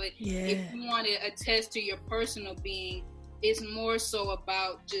saying, but if you want to attest to your personal being, it's more so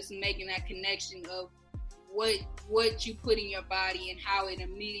about just making that connection of what you put in your body and how it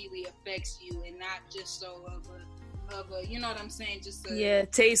immediately affects you, and not just so of a you know what I'm saying, just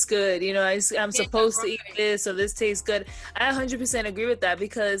tastes good, you know, I'm supposed to eat this, so this tastes good. I 100% agree with that,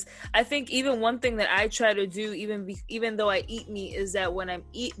 because I think even one thing that I try to do, even though I eat meat, is that when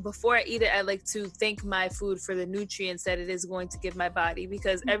before I eat it, I like to thank my food for the nutrients that it is going to give my body,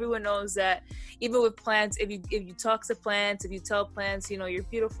 because everyone knows that even with plants, if you talk to plants, if you tell plants, you know, you're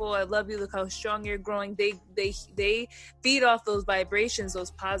beautiful, I love you, look how strong you're growing, they feed off those vibrations,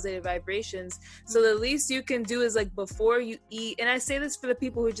 those positive vibrations. So the least you can do is, like, before you eat, and I say this for the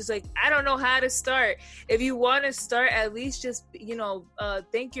people who are just like, I don't know how to start. If you want to start, at least just, you know,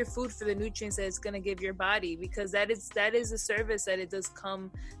 thank your food for the nutrients that it's going to give your body, because that is a service that it does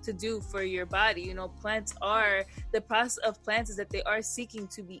come to do for your body. You know, plants are, the process of plants is that they are seeking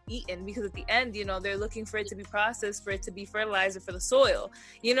to be eaten, because at the end, you know, they're looking for it to be processed, for it to be fertilizer for the soil.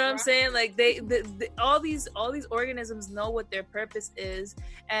 You know what I'm saying? Like, all these organisms know what their purpose is,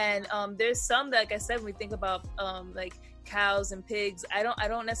 and there's some that, like I said, when we think about like cows and pigs, I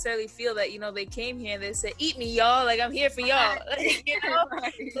don't necessarily feel that, you know, they came here and they said, eat me, y'all, like, I'm here for y'all. Like, you know, so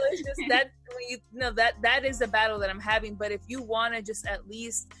it's just that, when you know, that is the battle that I'm having. But if you want to just at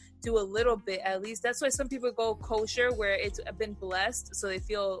least do a little bit at least. That's why some people go kosher, where it's been blessed, so they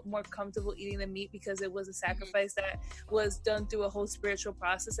feel more comfortable eating the meat because it was a sacrifice that was done through a whole spiritual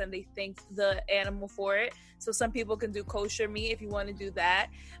process, and they thank the animal for it. So some people can do kosher meat if you want to do that.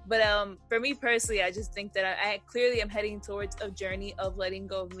 But for me personally, I just think that I clearly am heading towards a journey of letting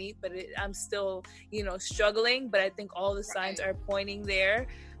go of meat, but I'm still, struggling. But I think all the signs are pointing there.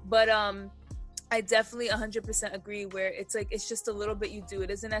 But I definitely 100% agree, where it's like, it's just a little bit you do. It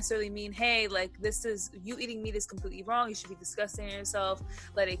doesn't necessarily mean, hey, like, you eating meat is completely wrong. You should be disgusting yourself.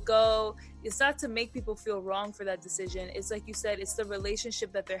 Let it go. It's not to make people feel wrong for that decision. It's like you said, it's the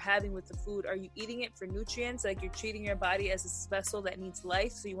relationship that they're having with the food. Are you eating it for nutrients? Like, you're treating your body as a vessel that needs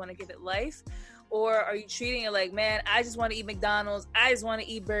life, so you want to give it life? Or are you treating it like, man, I just want to eat McDonald's. I just want to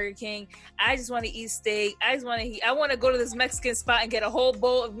eat Burger King. I just want to eat steak. I want to go to this Mexican spot and get a whole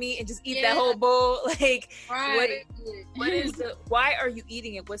bowl of meat and just eat that whole bowl. Like, right. Why are you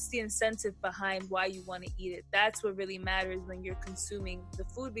eating it? What's the incentive behind why you want to eat it? That's what really matters when you're consuming the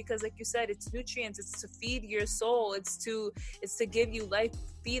food, because like you said, it's nutrients. It's to feed your soul. It's to give you life,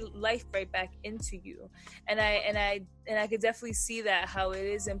 feed life right back into you. And I could definitely see that, how it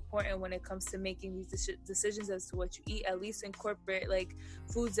is important when it comes to making these decisions as to what you eat. At least incorporate like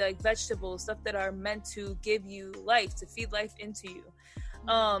foods like vegetables, stuff that are meant to give you life, to feed life into you.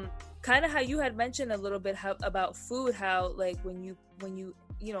 Kind of how you had mentioned a little bit about food, how like when you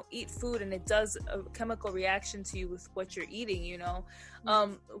eat food and it does a chemical reaction to you with what you're eating,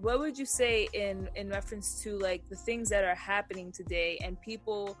 what would you say in reference to like the things that are happening today, and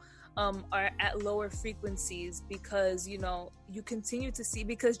people are at lower frequencies because you continue to see,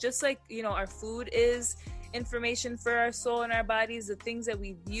 because just like our food is information for our soul and our bodies, the things that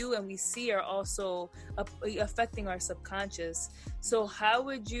we view and we see are also affecting our subconscious. So how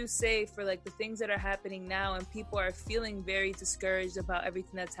would you say, for like the things that are happening now and people are feeling very discouraged about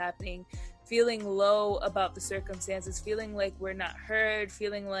everything that's happening, feeling low about the circumstances, feeling like we're not heard,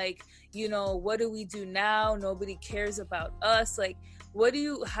 feeling like, what do we do now? Nobody cares about us. Like,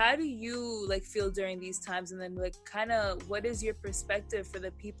 how do you like feel during these times? And then like kind of what is your perspective for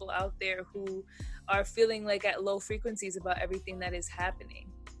the people out there who are feeling like at low frequencies about everything that is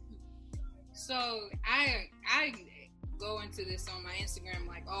happening? So I go into this on my Instagram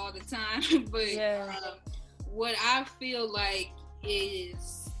like all the time, but what I feel like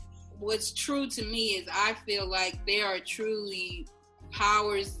is what's true to me is I feel like there are truly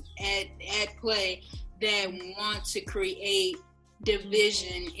powers at play that want to create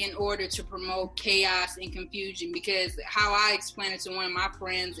division in order to promote chaos and confusion. Because how I explain it to one of my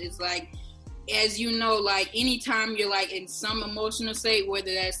friends is like, as you know, like anytime you're like in some emotional state,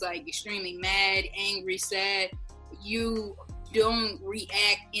 whether that's like extremely mad, angry, sad, you don't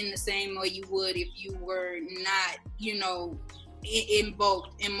react in the same way you would if you were not,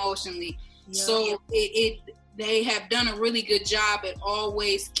 invoked emotionally. Yeah. So they have done a really good job at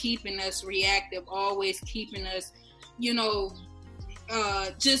always keeping us reactive, always keeping us,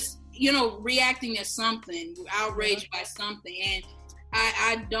 reacting to something, outraged by something.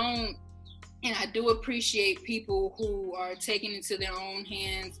 And I do appreciate people who are taking it into their own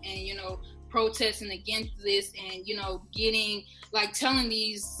hands and, protesting against this and, getting like telling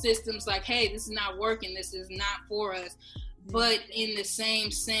these systems like, hey, this is not working. This is not for us. But in the same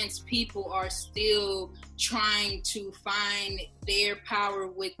sense, people are still trying to find their power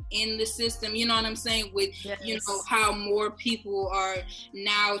within the system. You know what I'm saying? With, how more people are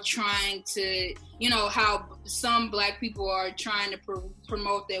now trying to, how some Black people are trying to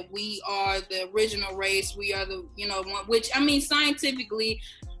promote that we are the original race. We are the, one, which, I mean, scientifically,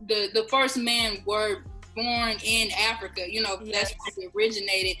 the first men were born in Africa. That's where they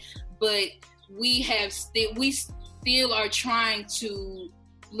originated. But we still are trying to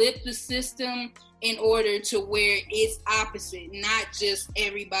flip the system in order to where it's opposite, not just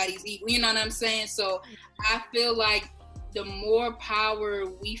everybody's equal. You know what I'm saying? So I feel like the more power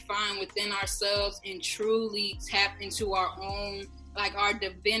we find within ourselves and truly tap into our own, like our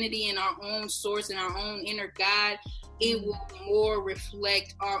divinity and our own source and our own inner God, it will more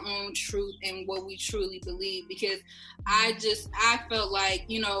reflect our own truth and what we truly believe. Because I felt like,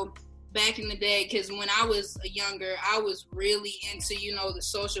 back in the day, because when I was younger, I was really into, the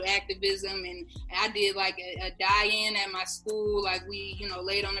social activism, and I did like a die-in at my school. Like we,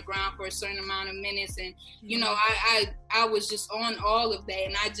 laid on the ground for a certain amount of minutes, and I was just on all of that,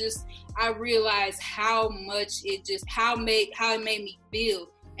 and I realized how much how it made me feel,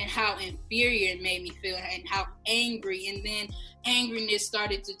 and how inferior it made me feel, and how angry, and then angriness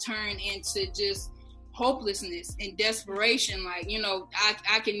started to turn into just hopelessness and desperation. Like,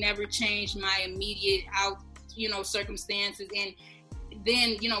 I can never change my immediate circumstances, and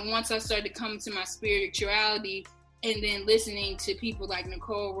then, you know, once I started to come to my spirituality, and then listening to people like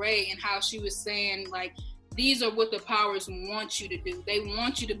Nicole Ray and how she was saying, like, these are what the powers want you to do. They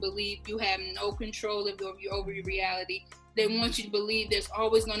want you to believe you have no control over your reality. They want you to believe there's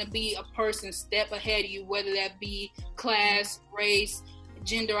always going to be a person step ahead of you, whether that be class, race,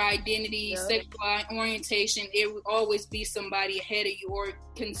 gender identity, sexual orientation. It would always be somebody ahead of you or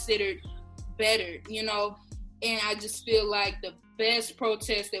considered better, you know. And I just feel like the best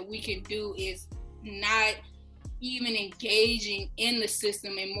protest that we can do is not even engaging in the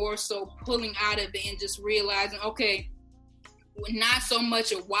system, and more so pulling out of it and just realizing, okay, not so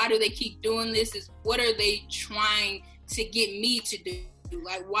much of why do they keep doing this, is what are they trying to get me to do?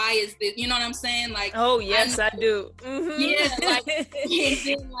 Like, why is this, you know what I'm saying? Like, oh yes, I do. Mm-hmm. Yeah, like, and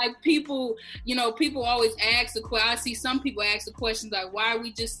then, like, people, you know, people always ask the question. I see some people ask the questions like, why are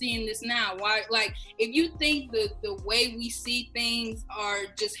we just seeing this now? Why, like, if you think the way we see things are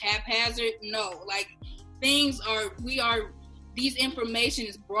just haphazard, no, like, these information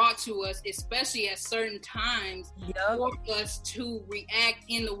is brought to us, especially at certain times, for us to react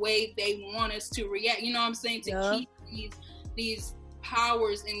in the way they want us to react. You know what I'm saying? To keep these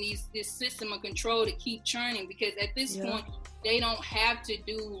powers and this system of control to keep churning, because at this point, they don't have to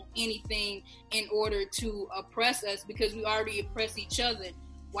do anything in order to oppress us, because we already oppress each other.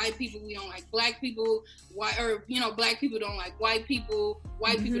 White people, we don't like black people. Black people don't like white people.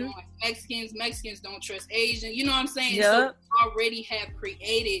 White people don't like Mexicans. Mexicans don't trust Asian. You know what I'm saying? So we already have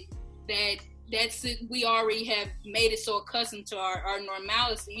created that. That's it. We already have made it so accustomed to our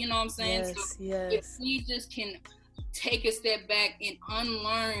normalcy. You know what I'm saying? If we just can take a step back and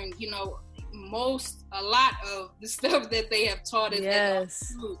unlearn, you know, a lot of the stuff that they have taught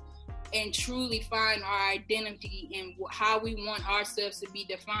us, and truly find our identity and how we want ourselves to be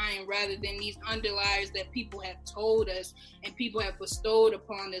defined, rather than these underliers that people have told us and people have bestowed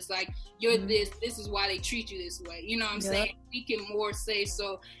upon us. Like, you're this is why they treat you this way. You know what I'm saying? We can more say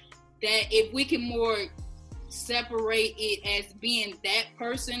so that if we can more separate it as being that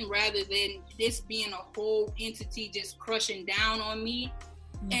person, rather than this being a whole entity just crushing down on me,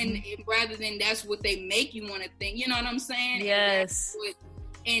 and rather than that's what they make you want to think. You know what I'm saying? Yes.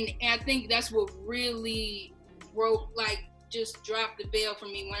 And I think that's what really just dropped the veil for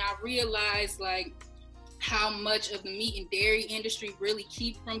me, when I realized, like, how much of the meat and dairy industry really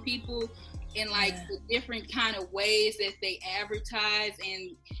keep from people, and like the different kind of ways that they advertise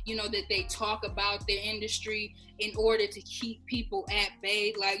and, you know, that they talk about their industry in order to keep people at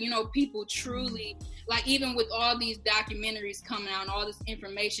bay. Like, you know, people truly, like, even with all these documentaries coming out and all this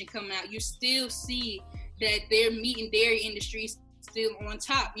information coming out, you still see that their meat and dairy industries still on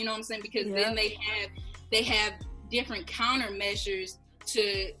top, you know what I'm saying? Because then they have different countermeasures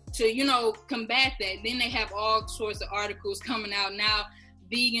to you know, combat that. Then they have all sorts of articles coming out now.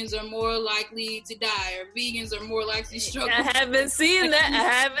 Vegans are more likely to die, or vegans are more likely to struggle. I haven't seen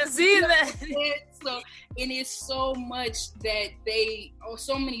that. So, and it's so much that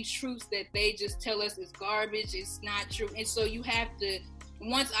so many truths that they just tell us is garbage. It's not true. And so you have to,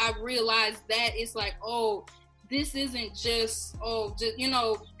 once I realized that, it's like, oh, this isn't just you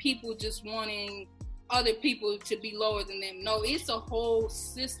know, people just wanting other people to be lower than them. No, it's a whole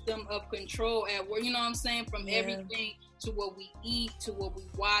system of control at work. You know what I'm saying? From everything to what we eat, to what we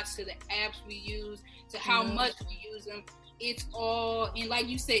watch, to the apps we use, to how much we use them. It's all, and like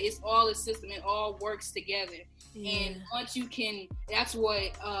you said, it's all a system. It all works together. And once you can, that's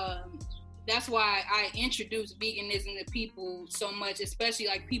why I introduce veganism to people so much, especially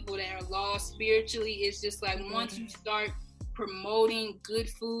like people that are lost spiritually. It's just like, once you start promoting good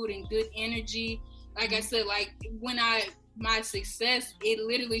food and good energy, like I said, like, when my success, it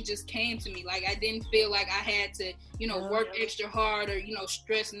literally just came to me. Like, I didn't feel like I had to, you know, work extra hard, or, you know,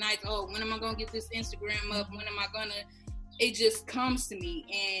 stress nights. Oh, when am I going to get this Instagram up? When am I going to, it just comes to me.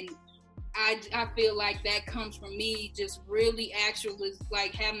 And I feel like that comes from me just really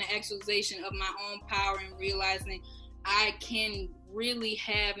like having the actualization of my own power, and realizing I can really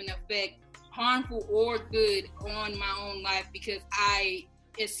have an effect, harmful or good, on my own life, because I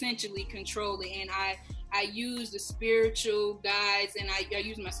essentially control it. And I use the spiritual guides, and I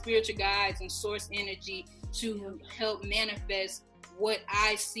use my spiritual guides and source energy to help manifest what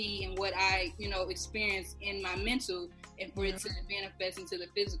I see and what I, you know, experience in my mental, and for it to manifest into the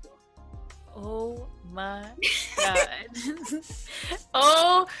physical. Oh my God.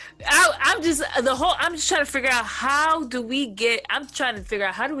 I'm just trying to figure out how do we get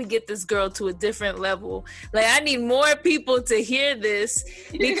this girl to a different level. Like, I need more people to hear this,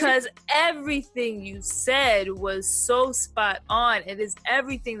 because everything you said was so spot on. It is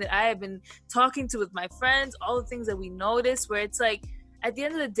everything that I have been talking to with my friends, all the things that we noticed, where it's like, at the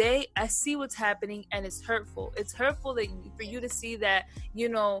end of the day, I see what's happening, and it's hurtful. It's hurtful that for you to see that, you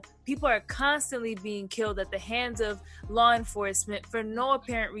know, people are constantly being killed at the hands of law enforcement for no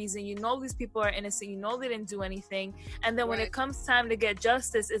apparent reason. You know, these people are innocent. You know, they didn't do anything. And then when it comes time to get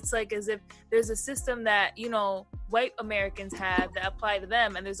justice, it's like as if there's a system that, you know, white Americans have that apply to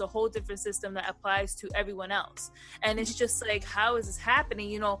them, and there's a whole different system that applies to everyone else. And it's just like, how is this happening?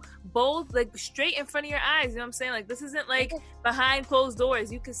 You know, both like straight in front of your eyes. You know what I'm saying? Like, this isn't like behind closed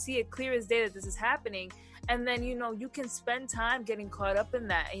doors. You can see it clear as day that this is happening. And then, you know, you can spend time getting caught up in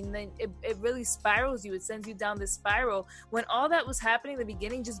that, and then it really spirals you. It sends you down this spiral. When all that was happening in the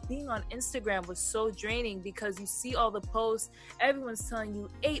beginning, just being on Instagram was so draining, because you see all the posts, everyone's telling you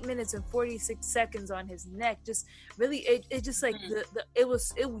 8 minutes and 46 seconds on his neck. Just really, it just like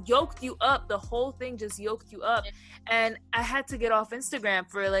it yoked you up. The whole thing just yoked you up. And I had to get off Instagram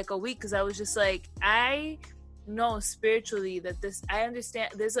for like a week, because I was just like, I know spiritually that this, I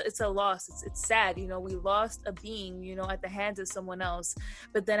understand it's a loss. It's sad, you know, we lost a being, you know, at the hands of someone else.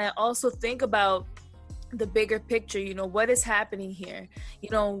 But then I also think about the bigger picture, you know, what is happening here? You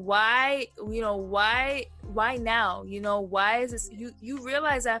know, why now? You know, why is this? You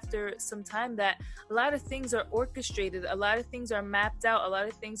realize after some time that a lot of things are orchestrated, a lot of things are mapped out, a lot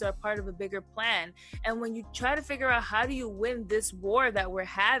of things are part of a bigger plan. And when you try to figure out how do you win this war that we're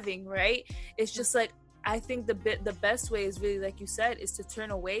having, right? It's just like, I think the best way is really, like you said, is to turn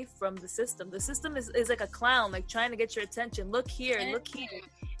away from the system. The system is like a clown, like trying to get your attention. Look here, look here.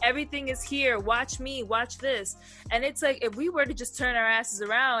 Everything is here. Watch me, watch this. And it's like, if we were to just turn our asses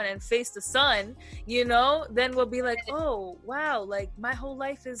around and face the sun, you know, then we'll be like, oh, wow, like my whole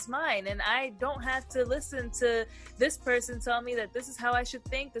life is mine. And I don't have to listen to this person tell me that this is how I should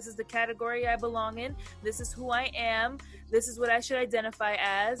think. This is the category I belong in. This is who I am. This is what I should identify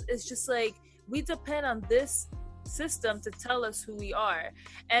as. It's just like, we depend on this system to tell us who we are,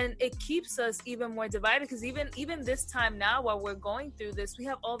 and it keeps us even more divided, because even this time now, while we're going through this, we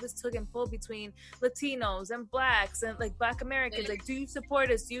have all this tug and pull between Latinos and blacks and like Black Americans. Like, do you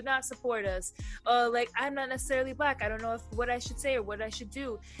support us? Do you not support us? Like, I'm not necessarily black. I don't know what I should say or what I should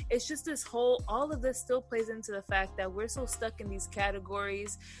do. It's just this whole, all of this still plays into the fact that we're so stuck in these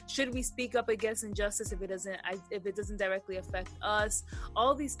categories. Should we speak up against injustice if it doesn't directly affect us?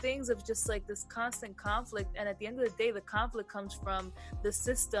 All these things of just like this constant conflict. And at the end of the day, the conflict comes from the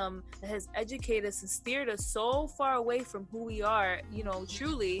system that has educated us and steered us so far away from who we are, you know,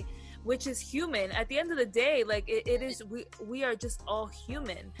 truly, which is human. At the end of the day, like it is, we are just all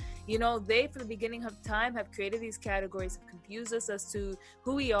human. You know, they, from the beginning of time, have created these categories, have confused us as to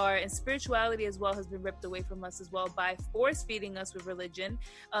who we are, and spirituality as well has been ripped away from us as well by force feeding us with religion,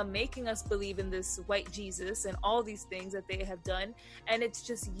 making us believe in this white Jesus and all these things that they have done. And it's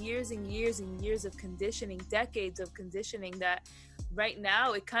just years and years and years of conditioning, decades of conditioning, that right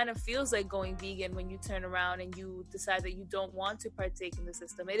now it kind of feels like going vegan when you turn around and you decide that you don't want to partake in the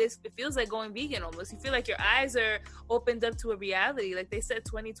system. It feels like going vegan almost. You feel like your eyes are opened up to a reality. Like they said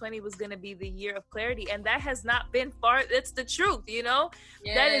 2020 was going to be the year of clarity, and that has not been far. It's the truth, you know.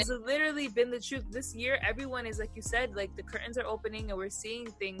 That has literally been the truth. This year everyone is, like you said, like the curtains are opening and we're seeing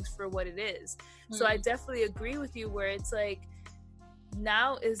things for what it is. So I definitely agree with you where it's like,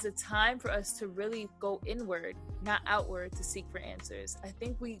 now is the time for us to really go inward, not outward, to seek for answers. I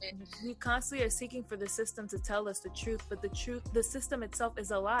think we constantly are seeking for the system to tell us the truth, but the system itself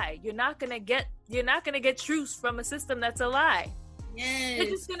is a lie. You're not gonna get truth from a system that's a lie. Yes. They're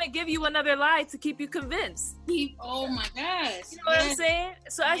just gonna give you another lie to keep you convinced. Oh my gosh. You know what I'm saying?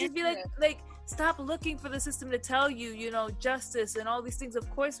 So I just be like, stop looking for the system to tell you, you know, justice and all these things. Of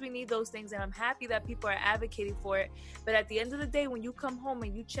course we need those things, and I'm happy that people are advocating for it. But at the end of the day, when you come home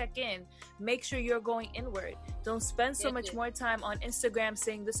and you check in, make sure you're going inward. Don't spend so much more time on Instagram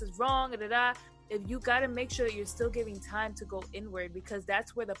saying this is wrong, If you got to make sure that you're still giving time to go inward, because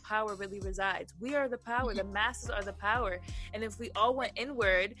that's where the power really resides. We are the power. The masses are the power. And if we all went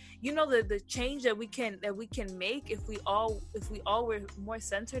inward, you know, the change that we can make if we all were more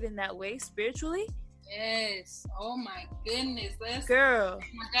centered in that way spiritually. Yes. Oh my goodness. Girl. Oh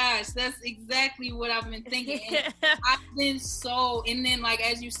my gosh. That's exactly what I've been thinking. And I've been so, and then like,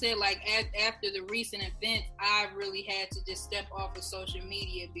 as you said, like after the recent events, I really had to just step off of social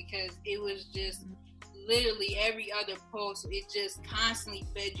media, because it was just literally every other post, it just constantly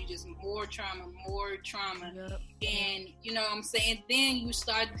fed you just more trauma. Yep. And you know what I'm saying? Then you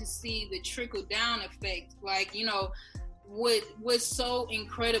start to see the trickle down effect. Like, you know, what's so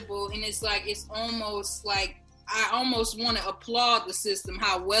incredible, and it's like, it's almost like I almost want to applaud the system,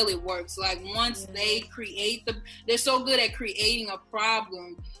 how well it works. Like once they create they're so good at creating a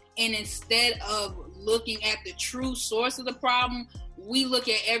problem, and instead of looking at the true source of the problem, we look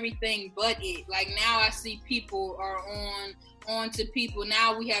at everything but it. Like now I see people are on to people.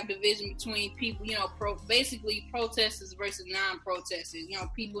 Now we have division between people, you know, basically protesters versus non-protesters, you know,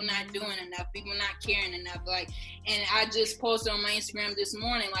 people not doing enough, people not caring enough. Like, and I just posted on my Instagram this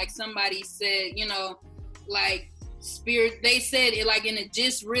morning, like somebody said, you know, like spirit, they said it like in a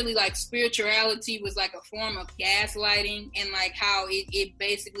just really like spirituality was like a form of gaslighting, and like how it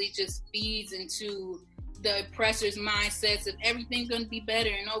basically just feeds into the oppressor's mindsets of everything's going to be better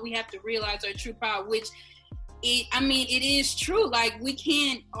and all we have to realize our true power, which it is true. Like, we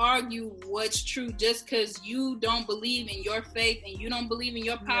can't argue what's true. Just because you don't believe in your faith and you don't believe in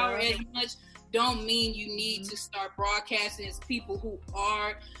your power as much, don't mean you need to start broadcasting as people who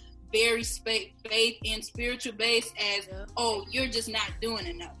are very faith and spiritual based as, oh, you're just not doing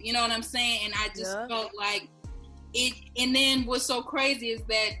enough. You know what I'm saying? And I just felt like it. And then what's so crazy is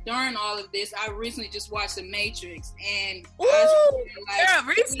that during all of this, I recently just watched The Matrix, and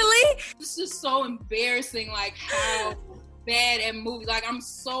recently, this is so embarrassing. Like how bad at movies. Like I'm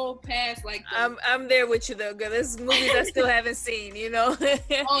so past. Like I'm there with you though, girl. There's movies I still haven't seen. You know,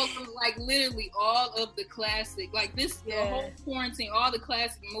 like literally all of the classic. Like this, the whole quarantine, all the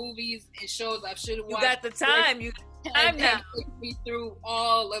classic movies and shows I should have watched. You got the time. You time now. Me through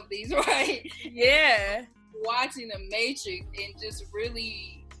all of these, right? Yeah. Watching The Matrix and just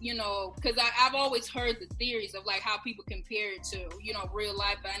really, you know, because I've always heard the theories of like how people compare it to, you know, real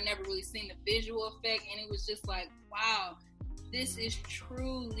life, but I never really seen the visual effect, and it was just like, wow, this is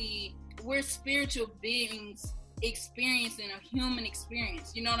truly, we're spiritual beings experiencing a human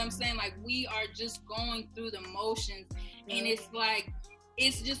experience. You know what I'm saying? Like we are just going through the motions, and it's like,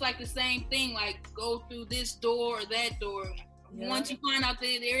 it's just like the same thing, like go through this door or that door. Yeah. Once you find out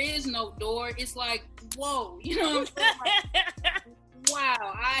that there is no door, it's like, whoa, you know what I'm saying? Like,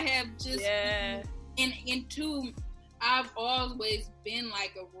 wow, I have just, and two, I've always been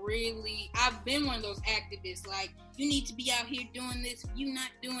like I've been one of those activists, like, you need to be out here doing this, you not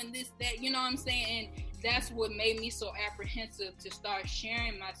doing this, that, you know what I'm saying? And that's what made me so apprehensive to start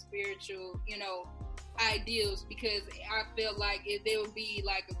sharing my spiritual, you know, ideals, because I felt like if there would be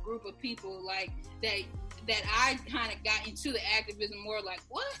like a group of people like that I kind of got into the activism more like,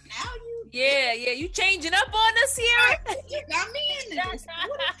 what? Now you? Yeah, you changing up on us here? Got me in this.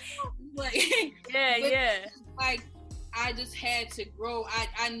 Like, I just had to grow.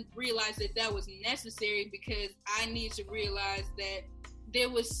 I realized that was necessary because I need to realize that there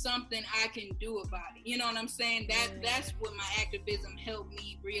was something I can do about it. You know what I'm saying? That's what my activism helped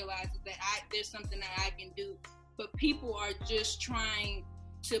me realize, is that there's something that I can do. But people are just trying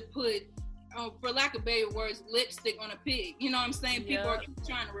to put, for lack of better words, lipstick on a pig. You know what I'm saying? People are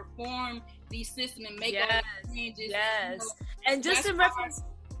trying to reform these systems and make all the changes. Yes. And just in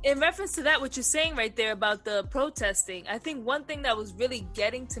reference to that, what you're saying right there about the protesting, I think one thing that was really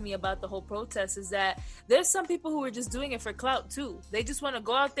getting to me about the whole protest is that there's some people who are just doing it for clout too. They just want to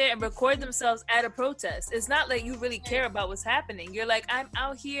go out there and record themselves at a protest. It's not like you really care about what's happening. You're like, I'm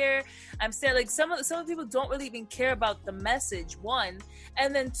out here, I'm saying, like, some of the people don't really even care about the message, one.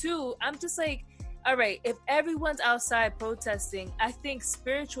 And then two, I'm just like, all right, if everyone's outside protesting, I think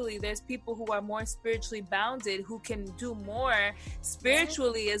spiritually there's people who are more spiritually bounded who can do more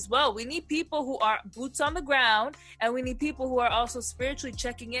spiritually as well. We need people who are boots on the ground, and we need people who are also spiritually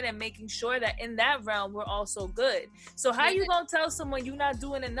checking in and making sure that in that realm we're also good. So how you gonna tell someone you're not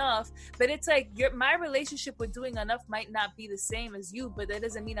doing enough? But it's like, my relationship with doing enough might not be the same as you, but that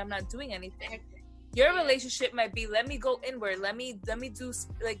doesn't mean I'm not doing anything. Your relationship might be, let me go inward, let me do,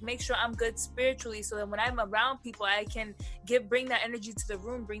 like, make sure I'm good spiritually, so that when I'm around people, I can bring that energy to the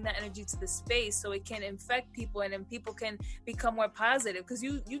room, bring that energy to the space, so it can infect people, and then people can become more positive. Because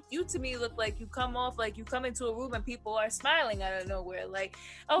you to me look like you come off like you come into a room and people are smiling out of nowhere, like,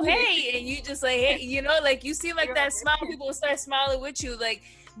 oh hey, and you just like, hey, you know, like, you seem like that smile, people will start smiling with you. Like,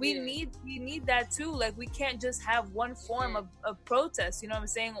 we need that too. Like, we can't just have one form of protest, you know what I'm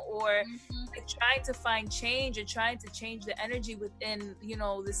saying, or like trying to find change or trying to change the energy within, you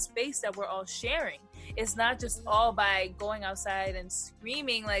know, the space that we're all sharing. It's not just all by going outside and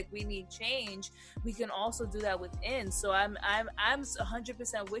screaming like we need change. We can also do that within. So I'm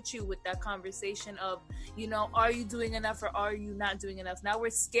 100% with you with that conversation of, you know, are you doing enough or are you not doing enough? Now we're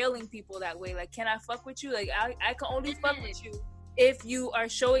scaling people that way. Like, can I fuck with you? Like, I can only fuck with you if you are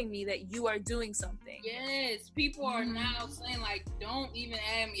showing me that you are doing something. Yes, people are now saying, like, don't even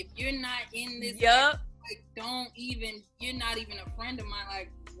add me if you're not in this. Yep. Like, you're not even a friend of mine.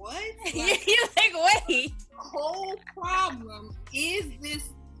 Like, what? Like, you're like, wait. The whole problem is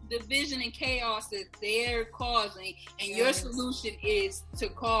division and chaos that they're causing, and your solution is to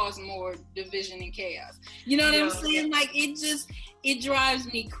cause more division and chaos. You know what I'm saying? Like, it drives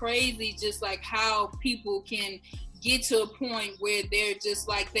me crazy, just like how people can get to a point where they're just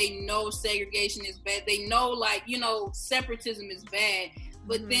like, they know segregation is bad. They know, like, you know, separatism is bad,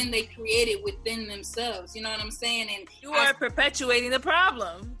 but then they create it within themselves. You know what I'm saying? And you are perpetuating the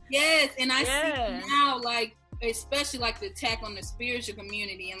problem. Yes, and I see now, like, especially like the attack on the spiritual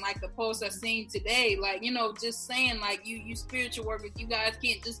community, and like the posts I've seen today, like, you know, just saying like, you spiritual workers, you guys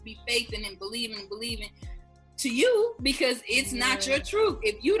can't just be faithing and believing to you, because it's not your truth.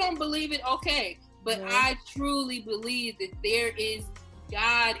 If you don't believe it, okay. But I truly believe that there is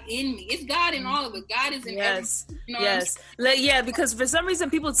God in me. It's God in all of it. God is in everything. You know because for some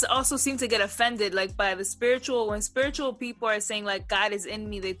reason people also seem to get offended, like, by the spiritual. When spiritual people are saying like God is in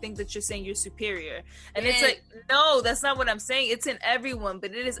me, they think that you're saying you're superior, and it's like, no, that's not what I'm saying. It's in everyone,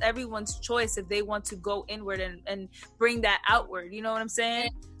 but it is everyone's choice if they want to go inward and bring that outward. You know what I'm saying?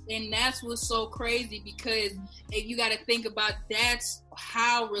 And that's what's so crazy, because if you got to think about, that's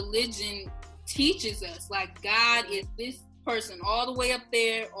how religion teaches us. Like, God is this person all the way up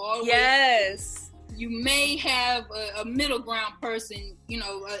there, all the way up. You may have a middle ground person, you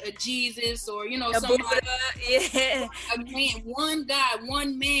know, a Jesus, or, you know, somebody, a man, one guy,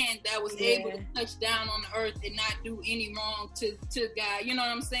 one man that was able to touch down on the earth and not do any wrong to God. You know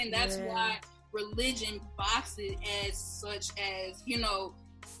what I'm saying? That's why religion boxes as such as, you know,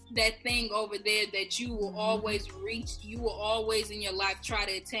 that thing over there that you will always reach, you will always in your life try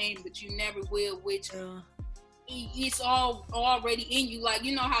to attain, but you never will, which it's all already in you. Like,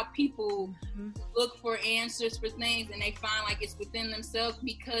 you know how people look for answers for things and they find like it's within themselves,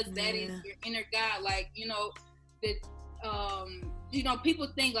 because that is your inner God. Like, you know, that you know, people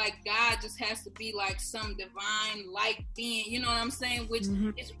think like God just has to be like some divine light being, you know what I'm saying, which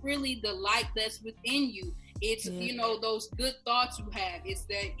is really the light that's within you. It's, you know, those good thoughts you have. It's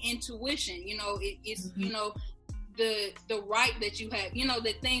that intuition, you know, it's, you know, the right that you have, you know,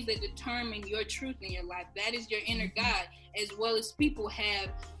 the things that determine your truth in your life. That is your inner God, as well as people have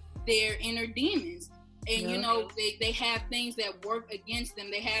their inner demons. And, you know, they have things that work against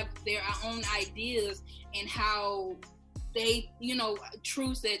them. They have their own ideas and how they, you know,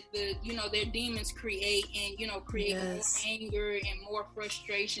 truths that the, you know, their demons create, and, you know, create more anger and more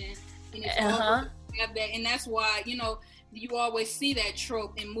frustration. And it's all have that, and that's why, you know, you always see that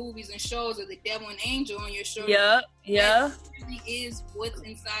trope in movies and shows of the devil and angel on your shoulder. That really is what's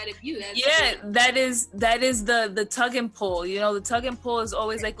inside of you. That is the tug and pull. You know, the tug and pull is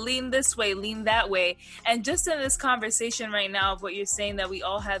always like, lean this way, lean that way. And just in this conversation right now of what you're saying, that we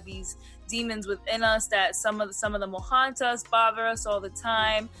all have these demons within us, that some of them will haunt us, bother us all the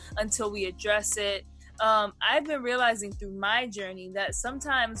time until we address it. I've been realizing through my journey that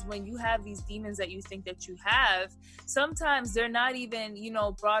sometimes when you have these demons that you think that you have, sometimes they're not even, you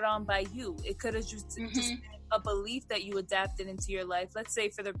know, brought on by you. It could have just been a belief that you adapted into your life. Let's say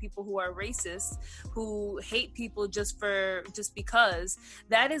for the people who are racist, who hate people just because,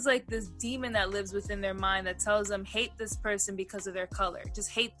 that is like this demon that lives within their mind that tells them, hate this person because of their color. Just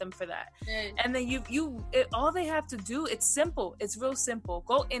hate them for that. And then all they have to do, it's simple. It's real simple.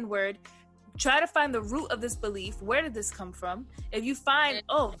 Go inward. Try to find the root of this belief. Where did this come from? If you find,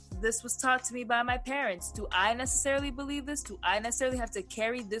 oh, this was taught to me by my parents. Do I necessarily believe this? Do I necessarily have to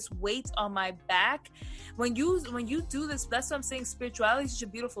carry this weight on my back? When you do this, that's what I'm saying. Spirituality is such a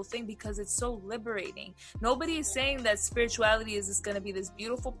beautiful thing because it's so liberating. Nobody is saying that spirituality is just going to be this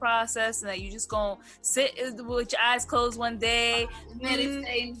beautiful process and that you just going to sit with your eyes closed one day.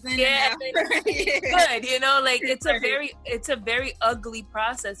 Meditating. Good. You know, like it's a very ugly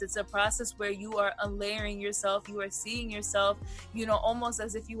process. It's a process where you are unlayering yourself. You are seeing yourself, you know, almost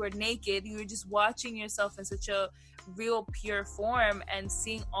as if you were naked. You were just watching yourself in such a real pure form and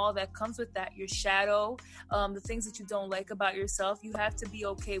seeing all that comes with that, your shadow, the things that you don't like about yourself. You have to be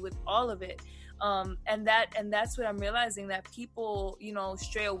okay with all of it. And that's what I'm realizing, that people, you know,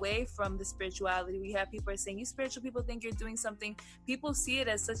 stray away from the spirituality. We have people are saying, you spiritual people think you're doing something. People see it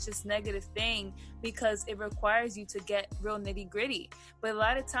as such this negative thing because it requires you to get real nitty gritty. But a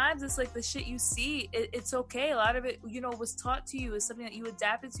lot of times it's like the shit you see, it's okay. A lot of it, you know, was taught to you, is something that you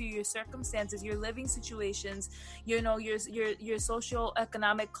adapted to your circumstances, your living situations, you know, your social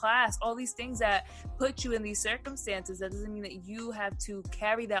economic class, all these things that put you in these circumstances. That doesn't mean that you have to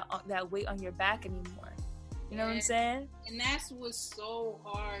carry that weight on your back anymore. You know what I'm saying? And that's what's so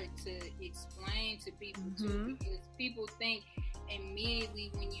hard to explain to people too, because people think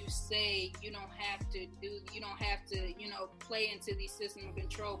immediately when you say you don't have to, you know, play into these system of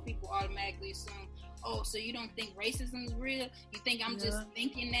control, people automatically assume, oh, so you don't think racism is real? You think I'm just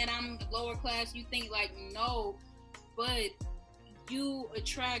thinking that I'm lower class? You think like, no, but you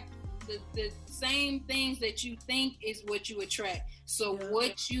attract the same things that you think is what you attract. So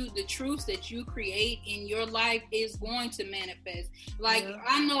the truths that you create in your life is going to manifest. Like,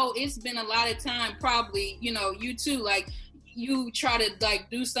 I know it's been a lot of time, probably, you know, you too, like, you try to like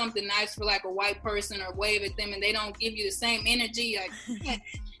do something nice for like a white person or wave at them and they don't give you the same energy, like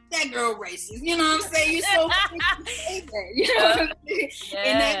that girl racist, you know what I'm saying? You're so you know what I'm saying?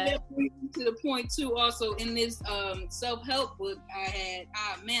 And that brings me to the point too, also in this self-help book I had,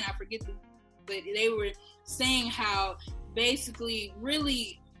 I forget but they were saying how basically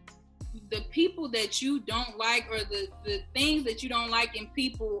really the people that you don't like or the things that you don't like in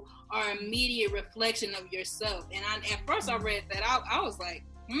people are immediate reflection of yourself. And at first I read that, I was like,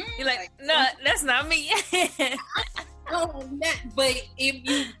 you're like, no, that's not me. But if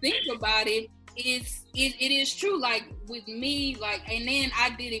you think about it, it is true. Like with me, like, and then I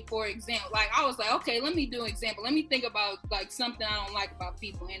did it for example. Like I was like, okay, let me do an example. Let me think about like something I don't like about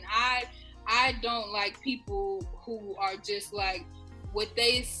people. And I don't like people who are just like, what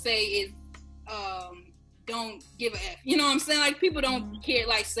they say is, don't give a F. You know what I'm saying? Like people don't care,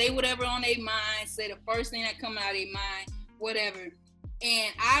 like say whatever on their mind, say the first thing that comes out of their mind, whatever.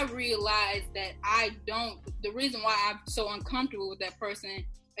 And I realized that the reason why I'm so uncomfortable with that person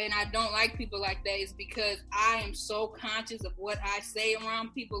and I don't like people like that is because I am so conscious of what I say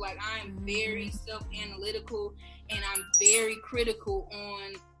around people. Like I am very self-analytical and I'm very critical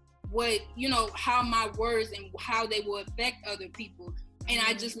on what, you know, how my words and how they will affect other people. And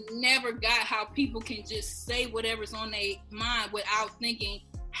I just never got how people can just say whatever's on their mind without thinking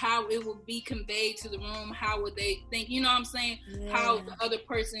how it will be conveyed to the room, how would they think, you know what I'm saying? How the other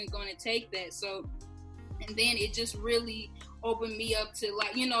person is going to take that. So, and then it just really opened me up to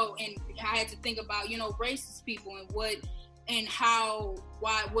like, you know, and I had to think about, you know, racist people and what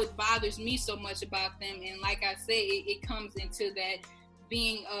bothers me so much about them. And like I say, it comes into that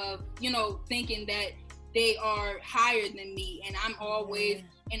being of, you know, thinking that they are higher than me, and I'm always,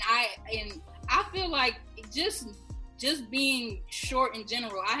 and I feel like just being short in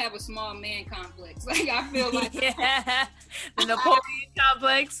general, I have a small man complex. Like I feel like the Napoleon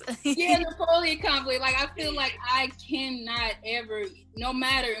complex. Napoleon complex. Like I feel like I cannot ever, no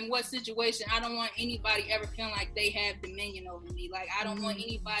matter in what situation, I don't want anybody ever feeling like they have dominion over me. Like I don't want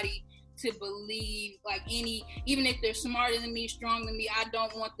anybody to believe like even if they're smarter than me, stronger than me, I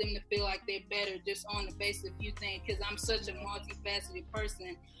don't want them to feel like they're better just on the basis of a few things, because I'm such a multifaceted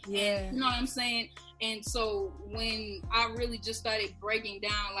person. And, you know what I'm saying? And so when I really just started breaking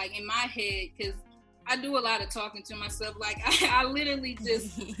down like in my head, because I do a lot of talking to myself, like I literally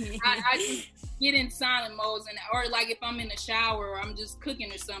just I just get in silent modes, and or like if I'm in the shower or I'm just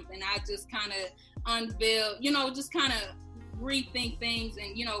cooking or something, I just kind of unveil, you know, just kind of rethink things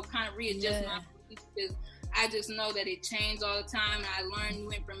and, you know, kind of readjust my beliefs, because I just know that it changes all the time and I learn new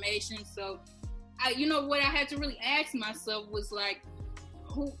information. So you know what I had to really ask myself was like,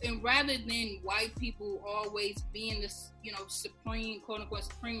 who, and rather than white people always being this, you know, supreme, quote unquote,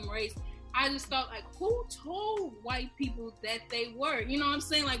 supreme race, I just thought like, who told white people that they were, you know what I'm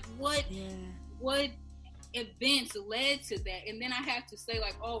saying? Like what events led to that? And then I have to say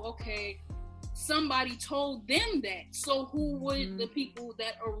like, oh, okay, somebody told them that. So who were the people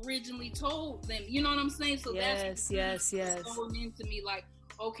that originally told them? You know what I'm saying? So that's going into me like,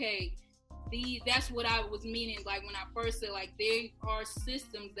 okay, that's what I was meaning. Like when I first said like there are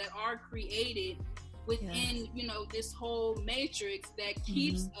systems that are created within, you know, this whole matrix that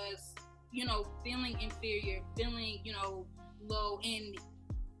keeps us, you know, feeling inferior, feeling, you know, low, and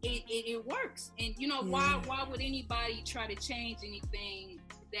it works. And you know, why would anybody try to change anything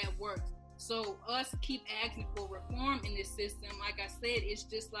that works? So us keep asking for reform in this system, like I said, it's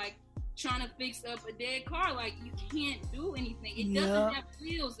just like trying to fix up a dead car. Like you can't do anything. It doesn't have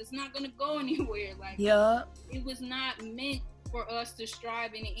wheels. It's not going to go anywhere. Like it was not meant for us to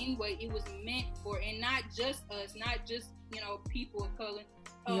strive in any way. It was meant for, and not just us, not just, you know, people of color,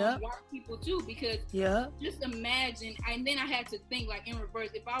 white people too, because just imagine, and then I had to think like in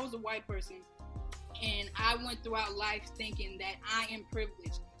reverse, if I was a white person and I went throughout life thinking that I am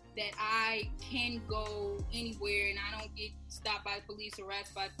privileged, that I can go anywhere and I don't get stopped by the police,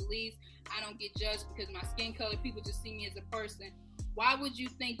 harassed by the police, I don't get judged because of my skin color, people just see me as a person. Why would you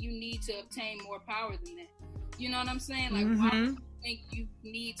think you need to obtain more power than that? You know what I'm saying? Like, why would you think you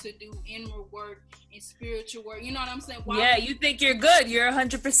need to do inward work and spiritual work? You know what I'm saying? Why you think you're good, you're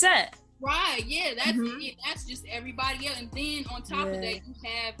 100%. Right, that's it. That's just everybody else. And then on top of that, you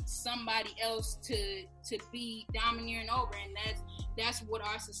have somebody else to be domineering over, and that's what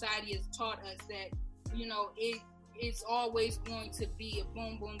our society has taught us, that you know, it's always going to be a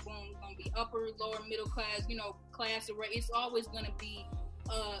boom, boom, boom, going to be upper, lower, middle class, you know, class array. It's always going to be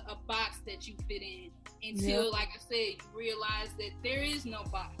a box that you fit in until, like I said, you realize that there is no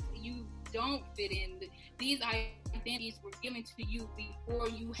box. You don't fit in. These identities were given to you before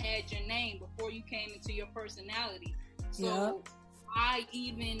you had your name, before you came into your personality. So why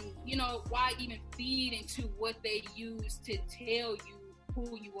even feed into what they use to tell you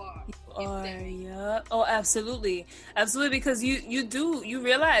who you are? Oh, absolutely, because you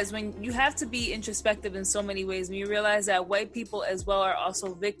realize when you have to be introspective in so many ways, when you realize that white people as well are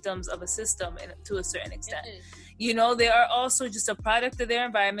also victims of a system to a certain extent. You know, they are also just a product of their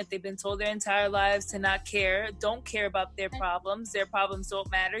environment. They've been told their entire lives to not care, don't care about their problems. Their problems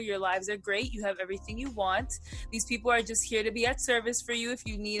don't matter. Your lives are great. You have everything you want. These people are just here to be at service for you if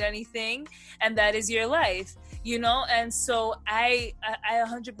you need anything, and that is your life, you know? And so I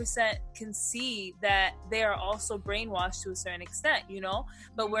 100% can see that they are also brainwashed to a certain extent, you know?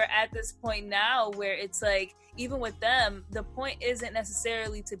 But we're at this point now where it's like, even with them, the point isn't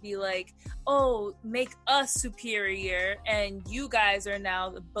necessarily to be like, oh, make us superior and you guys are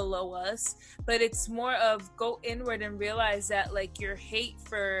now below us, but it's more of go inward and realize that like your hate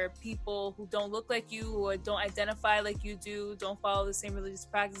for people who don't look like you or don't identify like you do, don't follow the same religious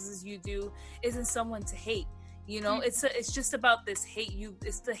practices you do, isn't someone to hate. You know, it's just about this hate.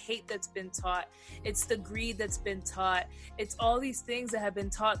 It's the hate that's been taught. It's the greed that's been taught. It's all these things that have been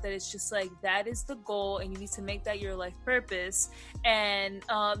taught that it's just like, that is the goal and you need to make that your life purpose. And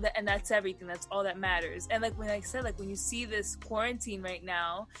that's everything. That's all that matters. And like I said, like when you see this quarantine right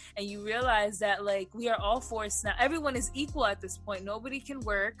now and you realize that like we are all forced now, everyone is equal at this point. Nobody can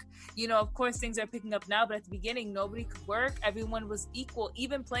work. You know, of course things are picking up now, but at the beginning, nobody could work. Everyone was equal,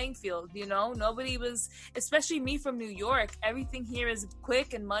 even playing field, you know, nobody was, especially me from New York, everything here is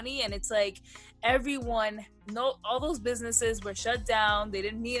quick and money, and it's like all those businesses were shut down. They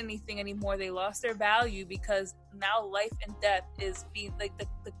didn't need anything anymore. They lost their value because now life and death is being like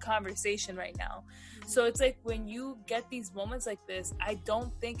the conversation right now. So it's like when you get these moments like this, I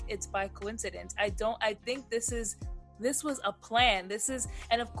don't think it's by coincidence. I think this was a plan.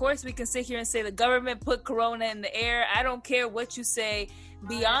 And of course we can sit here and say the government put corona in the air. I don't care what you say.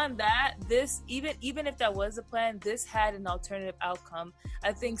 Beyond that, this, even if that was a plan, this had an alternative outcome.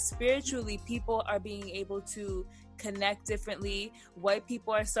 I think spiritually people are being able to connect differently. White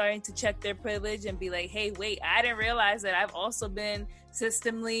people are starting to check their privilege and be like, hey, wait, I didn't realize that I've also been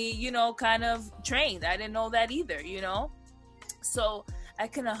systemically, you know, kind of trained. I didn't know that either, you know? So I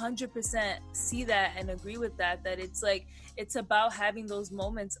can 100% see that and agree with that it's like, it's about having those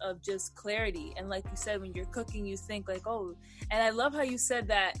moments of just clarity. And like you said, when you're cooking, you think like, oh, and I love how you said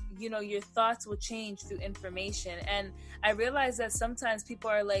that, you know, your thoughts will change through information. And I realize that sometimes people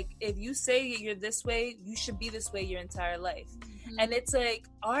are like, if you say you're this way, you should be this way your entire life. Mm-hmm. And it's like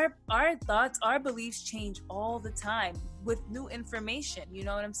our thoughts, our beliefs change all the time with new information. You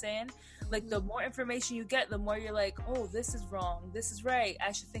know what I'm saying? Like the more information you get, the more you're like, oh, this is wrong, this is right,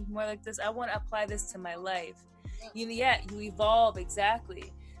 I should think more like this, I want to apply this to my life. You evolve.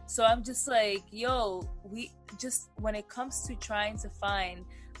 Exactly. So I'm just like, yo, we just, when it comes to trying to find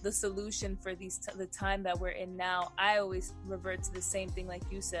the solution for the time that we're in now, I always revert to the same thing like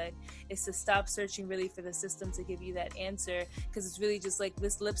you said, is to stop searching really for the system to give you that answer, because it's really just like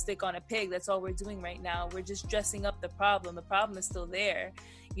this lipstick on a pig. That's all we're doing right now. We're just dressing up the problem. The problem is still there.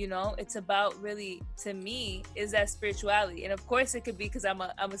 You know, it's about really, to me, is that spirituality. And of course it could be because I'm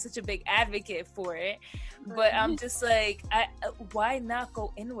such a big advocate for it, but I'm just like, why not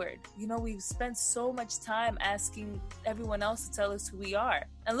go inward? You know, we've spent so much time asking everyone else to tell us who we are,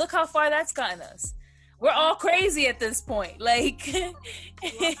 and look how far that's gotten us. We're all crazy at this point. Like,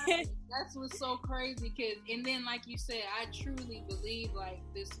 right. That's what's so crazy. And then, like you said, I truly believe like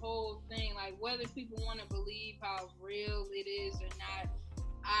this whole thing, like whether people want to believe how real it is or not,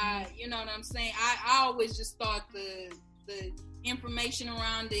 you know what I'm saying? I always just thought the information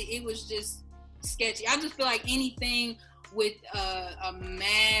around it was just sketchy. I just feel like anything with a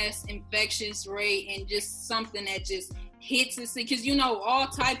mass infectious rate and just something that just hits us, because you know all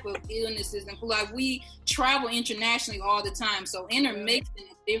type of illnesses, and like we travel internationally all the time, so intermixing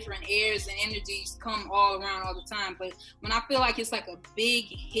different airs and energies come all around all the time. But when I feel like it's like a big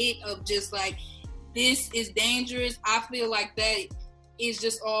hit of just like this is dangerous, I feel like that is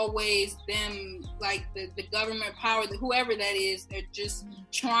just always them, like the government power, whoever that is, they're just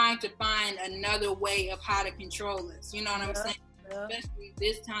trying to find another way of how to control us. You know what I'm saying? Yeah. Especially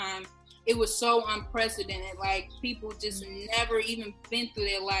this time, it was so unprecedented. Like people just never even been through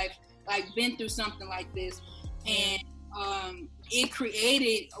their life, like been through something like this. And it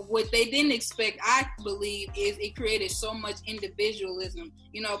created what they didn't expect, I believe, is it created so much individualism.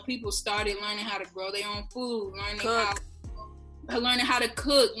 You know, people started learning how to grow their own food, learning how to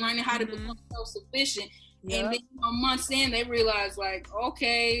cook, learning how to become self-sufficient. Yep. And then, months in, they realized, like,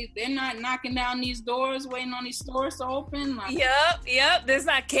 okay, they're not knocking down these doors, waiting on these stores to open. Like, yep. There's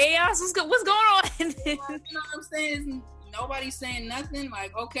not chaos. What's going on? You know what I'm saying? Nobody's saying nothing.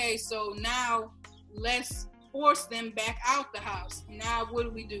 Like, okay, so now let's force them back out the house. Now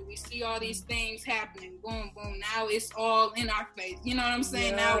what do? We see all these things happening. Boom, boom. Now it's all in our face. You know what I'm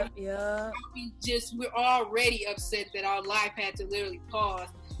saying? We're already upset that our life had to literally pause.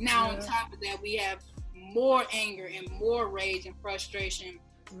 Now on top of that, we have more anger and more rage and frustration.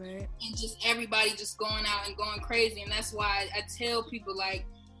 Right. And just everybody just going out and going crazy. And that's why I tell people, like,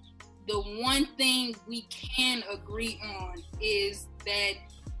 the one thing we can agree on is that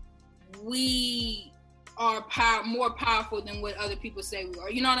we are more powerful than what other people say we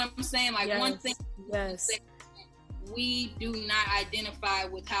are. You know what I'm saying? Like, one thing we do not identify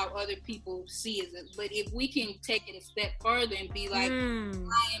with how other people see us. But if we can take it a step further and be like,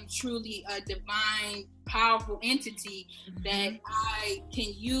 I am truly a divine, powerful entity that I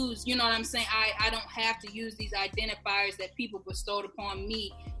can use, you know what I'm saying? I don't have to use these identifiers that people bestowed upon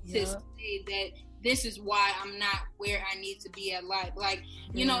me to say that this is why I'm not where I need to be at life. Like,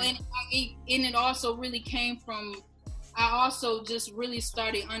 you know, and it also really came from, I also just really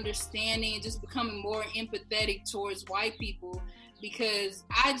started understanding and just becoming more empathetic towards white people, because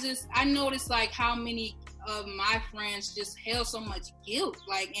I noticed, like, how many of my friends just held so much guilt,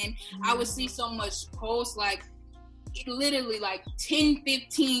 like, and I would see so much posts, like, literally like 10,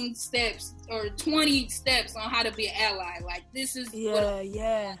 15 steps or 20 steps on how to be an ally. Like, this is what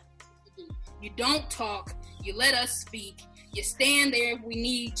you don't talk, you let us speak, you stand there if we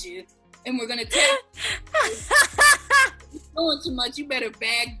need you, and we're gonna tell you you're doing too much, you better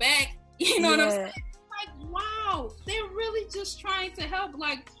bag back. You know what I'm saying? Like, wow, they're really just trying to help.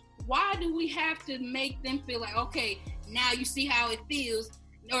 Like, why do we have to make them feel like, okay, now you see how it feels,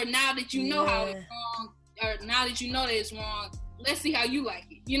 or now that you know how it's wrong, or now that you know that it's wrong, let's see how you like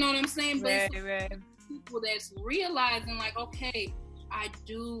it. You know what I'm saying? But people that's realizing, like, okay, I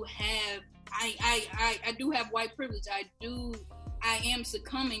do have white privilege. I am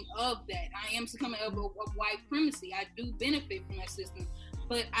succumbing of that. I am succumbing of white primacy. I do benefit from that system,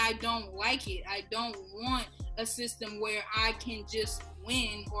 but I don't like it. I don't want a system where I can just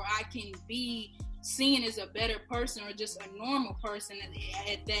win, or I can be seen as a better person, or just a normal person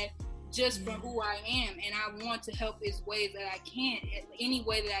at that, just for who I am. And I want to help as ways that I can, any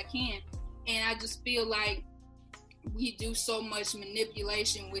way that I can. And I just feel like we do so much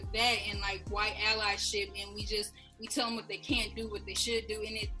manipulation with that, and like white allyship, and we tell them what they can't do, what they should do,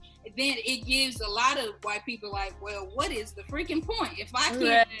 and then it gives a lot of white people like, well, what is the freaking point? If I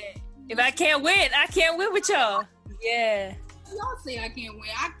can't win, I can't win with y'all. Yeah. Y'all say I can't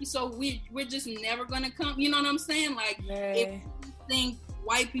win. So we're just never gonna come. You know what I'm saying? Like, if we think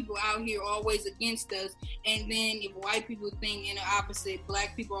white people out here are always against us, and then if white people think in the opposite,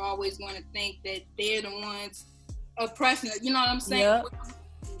 black people are always going to think that they're the ones oppressing us. You know what I'm saying? Yep.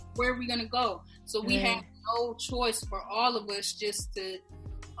 Where are we gonna go? So we have no choice for all of us just to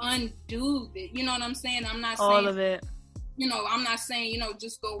undo it. You know what I'm saying? I'm not saying all of it. You know, I'm not saying, you know,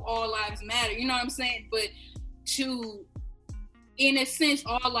 just go all lives matter. You know what I'm saying? But in a sense,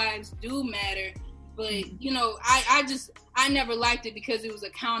 all lives do matter. But, you know, I never liked it because it was a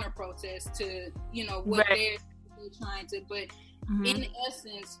counter protest to, you know, what they're trying to. But in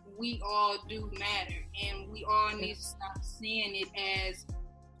essence, we all do matter, and we all need to stop seeing it as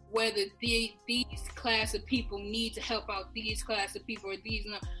whether these class of people need to help out these class of people, or these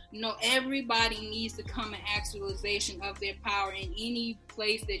no, everybody needs to come in actualization of their power in any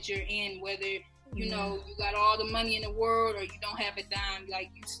place that you're in, whether you know you got all the money in the world or you don't have a dime. Like,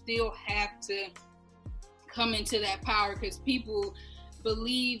 you still have to come into that power, because people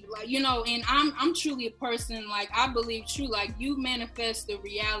believe, like, you know, and I'm truly a person, like, I believe true, like, you manifest the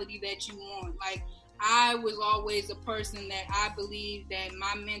reality that you want. Like, I was always a person that I believe that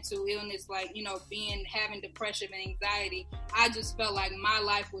my mental illness, like, you know, having depression and anxiety, I just felt like my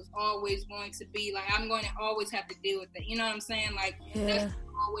life was always going to be like, I'm going to always have to deal with it. You know what I'm saying? Like, that's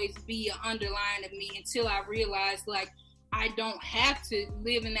always be an underlying of me, until I realized, like, I don't have to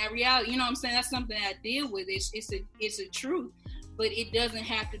live in that reality. You know what I'm saying? That's something that I deal with. It's a truth, but it doesn't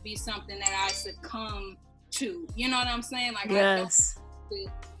have to be something that I succumb to. You know what I'm saying? Like, I don't have to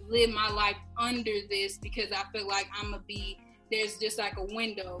live my life under this, because I feel like I'm gonna be there's just like a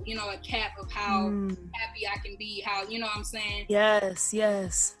window, you know, a cap of how happy I can be, how, you know what I'm saying?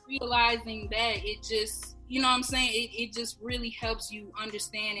 Yes. Realizing that, it just, you know what I'm saying? It just really helps you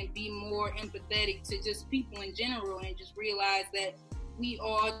understand and be more empathetic to just people in general, and just realize that we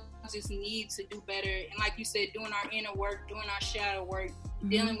all just need to do better. And like you said, doing our inner work, doing our shadow work,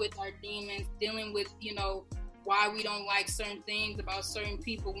 dealing with our demons, dealing with, you know, why we don't like certain things about certain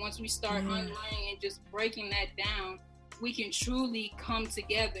people. Once we start unlearning and just breaking that down, we can truly come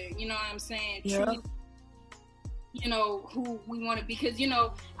together, you know what I'm saying? Yep. Truly, you know, who we want to be. Because, you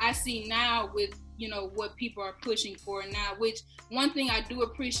know, I see now with, you know, what people are pushing for now, which one thing I do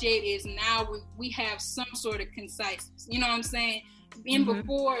appreciate is now we have some sort of conciseness, you know what I'm saying? And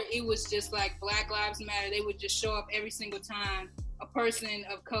before, it was just like Black Lives Matter. They would just show up every single time a person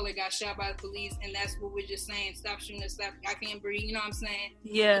of color got shot by the police, and that's what we're just saying, stop shooting us, stop, I can't breathe, you know what I'm saying?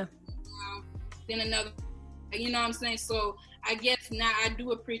 Yeah. Then another, you know what I'm saying? So I guess now I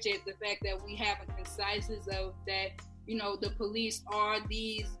do appreciate the fact that we have a conciseness of that, you know, the police are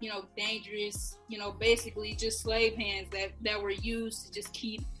these, you know, dangerous, you know, basically just slave hands that were used to just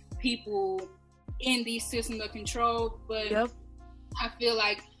keep people in these systems of control. But I feel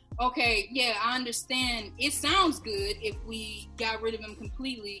like, okay, yeah, I understand. It sounds good if we got rid of them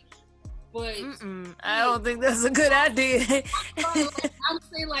completely, but I don't think that's a good idea. I would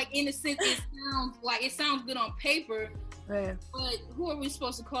say, like, in a sense, it sounds good on paper, right? But who are we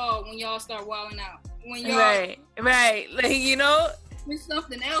supposed to call when y'all start wilding out? When y'all right, like, you know, when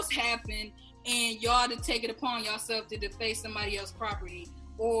something else happened and y'all to take it upon yourself to deface somebody else's property,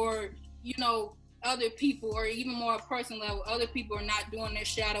 or, you know, other people, or even more personal level, other people are not doing their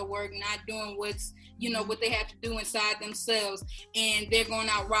shadow work, not doing what's, you know, what they have to do inside themselves, and they're going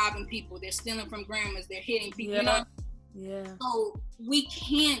out robbing people, they're stealing from grandmas, they're hitting people, you know? Yeah. So we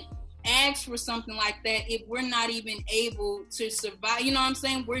can't ask for something like that if we're not even able to survive, you know what I'm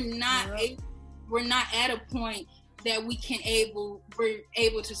saying? We're not at a point that we're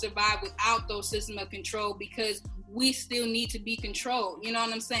able to survive without those systems of control, because we still need to be controlled. You know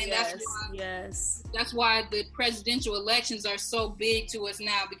what I'm saying? That's why the presidential elections are so big to us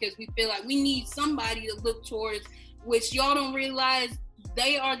now, because we feel like we need somebody to look towards, which y'all don't realize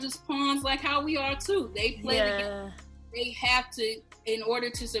they are just pawns like how we are too. They play the game. They have to, in order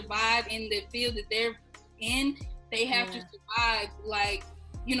to survive in the field that they're in, they have to survive like,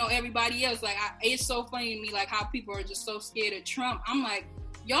 you know, everybody else. Like, it's so funny to me, like, how people are just so scared of Trump. I'm like,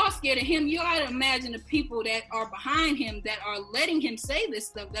 y'all scared of him. You gotta imagine the people that are behind him, that are letting him say this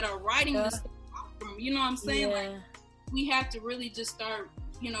stuff, that are writing this stuff out from him. You know what I'm saying? Like, we have to really just start,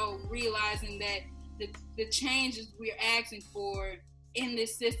 you know, realizing that the changes we're asking for in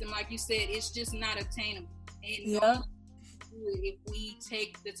this system, like you said, it's just not attainable. And if we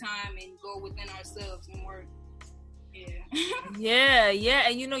take the time and go within ourselves and work. Yeah.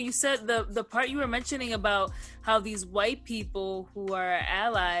 And you know, you said the part you were mentioning about how these white people who are our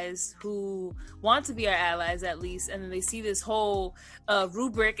allies, who want to be our allies at least, and then they see this whole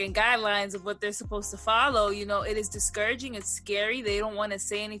rubric and guidelines of what they're supposed to follow, you know, it is discouraging. It's scary. They don't want to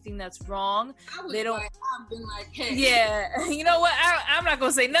say anything that's wrong. They don't. I've been like, hey. Yeah, you know what? I'm not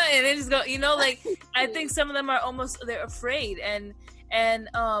gonna say nothing. They just go, you know, like, I think some of them are they're afraid, and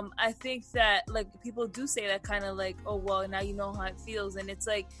I think that, like, people do say that kind of like, oh, well, now you know how it feels. And it's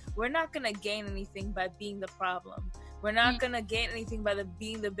like, we're not going to gain anything by being the problem. We're not going to gain anything by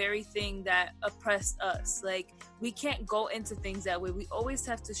being the very thing that oppressed us. Like, we can't go into things that way. We always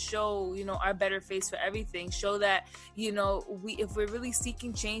have to show, you know, our better face for everything. Show that, you know, if we're really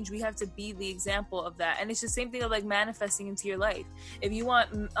seeking change, we have to be the example of that. And it's the same thing of, like, manifesting into your life. If you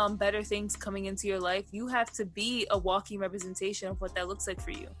want better things coming into your life, you have to be a walking representation of what that looks like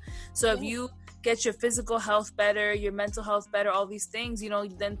for you. So if you get your physical health better, your mental health better, all these things, you know,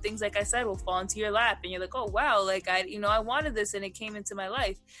 then things, like I said, will fall into your lap, and you're like, oh wow, like, I wanted this and it came into my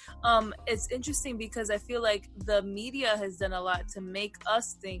life. It's interesting because I feel like the media has done a lot to make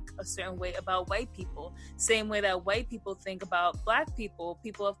us think a certain way about white people, same way that white people think about black people,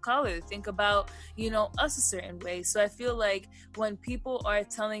 people of color, think about, you know, us a certain way. So I feel like when people are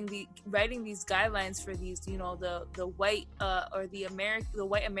writing these guidelines for these, you know, the white or the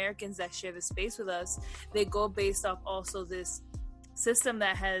white Americans that share the space with us, they go based off also this system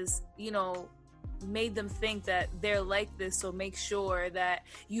that has, you know, made them think that they're like this, so make sure that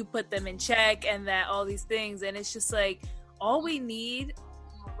you put them in check and that all these things. And it's just like, all we need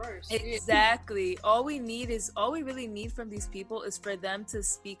all we really need from these people is for them to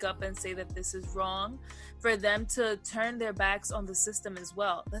speak up and say that this is wrong, for them to turn their backs on the system as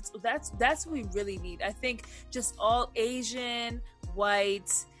well. That's what we really need. I think just all Asian,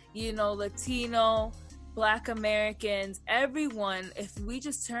 white, you know, Latino, Black Americans, everyone, if we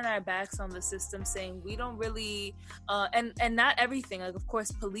just turn our backs on the system, saying we don't really, and not everything, like of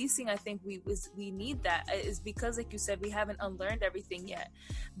course policing, I think we need that, is because like you said, we haven't unlearned everything yet,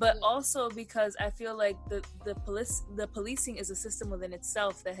 but also because I feel like the policing is a system within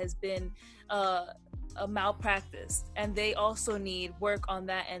itself that has been a malpractice, and they also need work on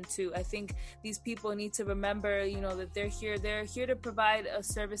that end too. I think these people need to remember, that they're here to provide a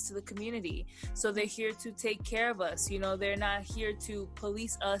service to the community, so they're here to take care of us. They're not here to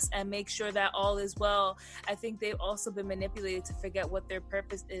police us and make sure that all is well. I think they've also been manipulated to forget what their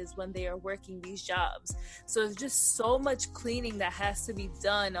purpose is when they are working these jobs. So there's just so much cleaning that has to be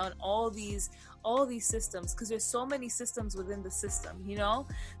done on all these systems, because there's so many systems within the system,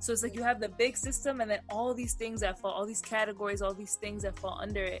 so it's like you have the big system and then all these things that fall, all these categories, all these things that fall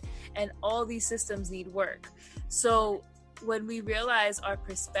under it, and all these systems need work. So when we realize our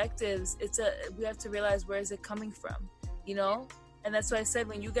perspectives, we have to realize, where is it coming from, and that's why I said,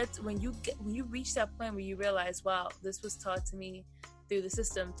 when you reach that point where you realize, wow, this was taught to me through the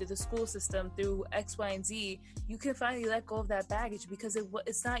system, through the school system, through X, Y, and Z, you can finally let go of that baggage, because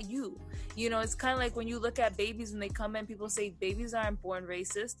it's not you. It's kind of like when you look at babies when they come in, people say babies aren't born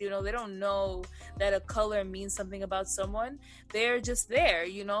racist. They don't know that a color means something about someone. They're just there,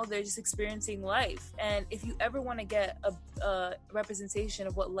 they're just experiencing life. And if you ever want to get a representation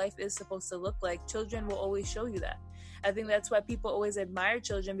of what life is supposed to look like, children will always show you that. I think that's why people always admire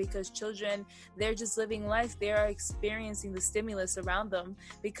children, because children, they're just living life. They are experiencing the stimulus around them,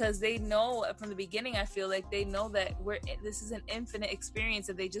 because they know from the beginning, I feel like they know that this is an infinite experience,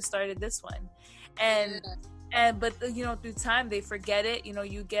 and they just started this one. But through time, they forget it.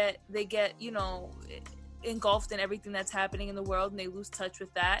 They get engulfed in everything that's happening in the world, and they lose touch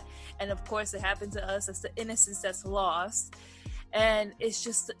with that. And of course, it happened to us. That's the innocence that's lost. And it's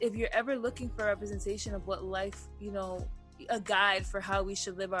just, if you're ever looking for representation of what life, a guide for how we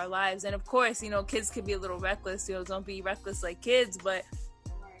should live our lives. And of course, kids could be a little reckless, don't be reckless like kids, but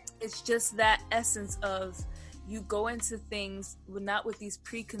it's just that essence of, you go into things not with these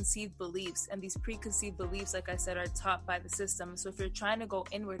preconceived beliefs, and these preconceived beliefs, like I said, are taught by the system. So if you're trying to go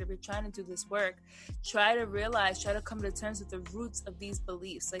inward, if you're trying to do this work, try to come to terms with the roots of these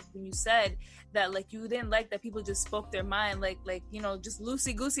beliefs. Like when you said that, like, you didn't like that people just spoke their mind, like just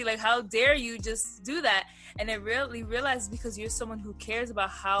loosey-goosey, like, how dare you just do that? And it really realizes, because you're someone who cares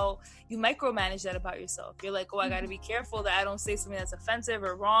about how you micromanage that about yourself. You're like, I got to be careful that I don't say something that's offensive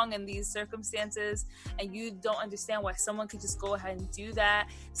or wrong in these circumstances, and you don't understand why someone could just go ahead and do that.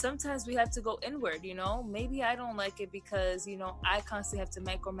 Sometimes we have to go inward, maybe I don't like it because I constantly have to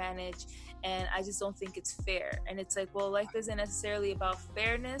micromanage, and I just don't think it's fair. And it's like, well, life isn't necessarily about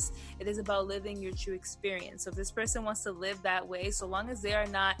fairness, it is about living your true experience. So if this person wants to live that way, so long as they are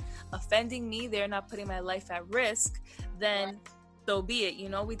not offending me, they're not putting my life at risk, then so be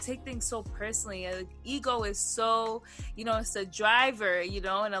it. We take things so personally. Ego is so, it's a driver, in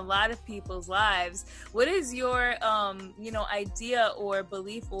a lot of people's lives. What is your, idea or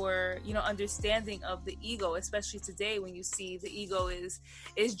belief or, understanding of the ego, especially today when you see the ego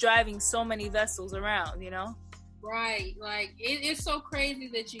is driving so many vessels around, Right. Like, it's so crazy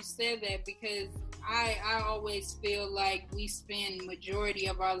that you said that, because I always feel like we spend majority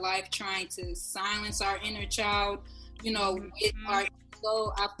of our life trying to silence our inner child. With our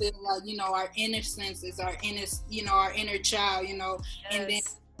ego, I feel like, our innocence is our inner child, yes. And then when it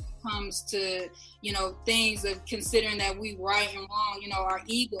comes to, things of considering that we right and wrong, our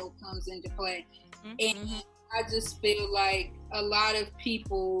ego comes into play. And I just feel like a lot of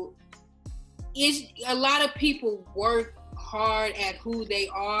people work hard at who they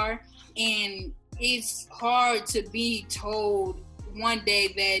are, and it's hard to be told one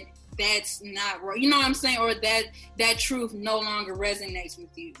day that that's not right, what I'm saying, or that truth no longer resonates with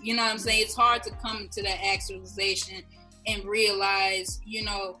you, what I'm saying. It's hard to come to that actualization and realize,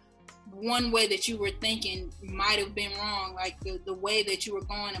 one way that you were thinking might have been wrong, like the way that you were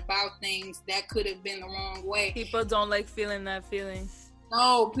going about things, that could have been the wrong way. People don't like feeling that feeling.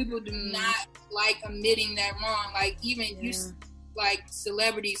 No, people do not like admitting that wrong. Like, even you, like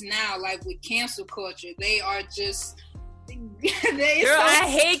celebrities now, like with cancel culture, they are just I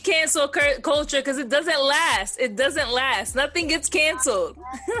hate cancel culture, because it doesn't last. Nothing gets canceled.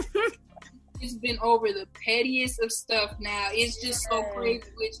 It's been over the pettiest of stuff now. It's just so crazy,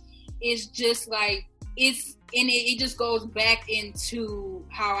 which is just like, it just goes back into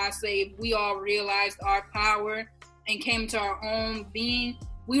how I say, if we all realized our power and came to our own being,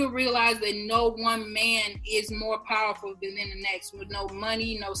 we would realize that no one man is more powerful than the next, with no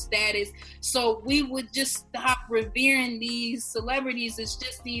money, no status. So we would just stop revering these celebrities as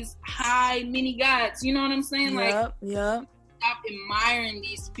just these high mini gods. You know what I'm saying? Yep. Stop admiring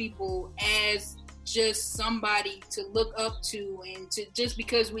these people as just somebody to look up to, and to just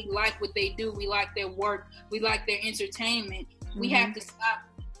because we like what they do, we like their work, we like their entertainment. We have to stop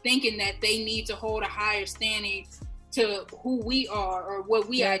thinking that they need to hold a higher standing to who we are or what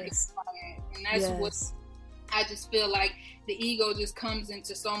we identify as. And that's what I just feel like the ego just comes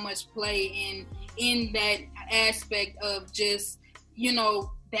into so much play in that aspect of just, you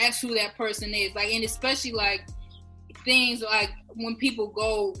know, that's who that person is. Like, and especially like things like when people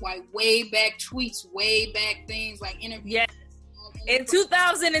go like way back tweets, way back things like interviews. Yes. In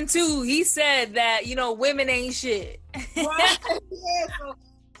 2002, he said that, you know, women ain't shit. Right. Yeah, so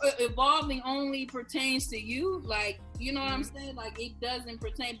evolving only pertains to you, like, you know what I'm saying? Like, it doesn't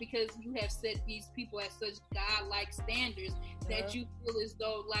pertain because you have set these people at such godlike standards that you feel as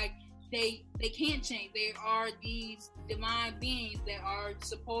though like they can't change. They are these divine beings that are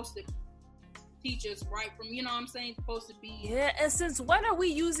supposed to teach us right from, you know what I'm saying, supposed to be. Yeah, and since when are we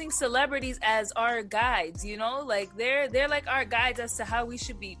using celebrities as our guides, you know? Like, they're like our guides as to how we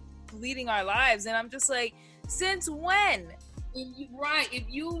should be leading our lives. And I'm just like, since when? If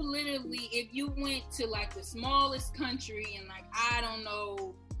you went to like the smallest country and like, I don't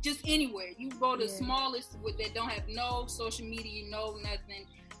know, just anywhere, you go to the smallest that don't have no social media, no nothing,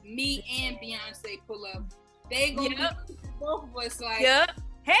 me and Beyonce pull up, they gonna be both of us like,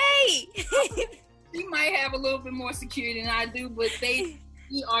 hey. She might have a little bit more security than I do, but we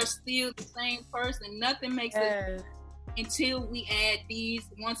are still the same person. Nothing makes us until we add these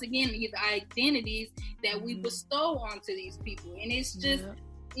identities that we bestow onto these people. And it's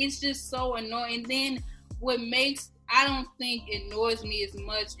just so annoying. And then I don't think it annoys me as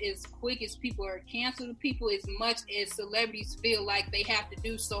much as quick as people are canceling people, as much as celebrities feel like they have to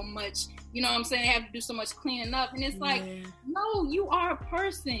do so much, you know what I'm saying? They have to do so much cleaning up. And it's like, no, you are a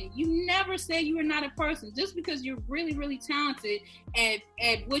person. You never say you are not a person. Just because you're really, really talented at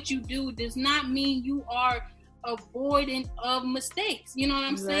what you do does not mean you are avoidant of mistakes. You know what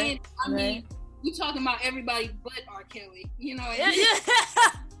I'm saying? I mean, we talking about everybody but R. Kelly, you know?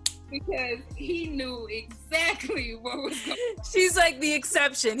 Because he knew exactly what was going on. She's like the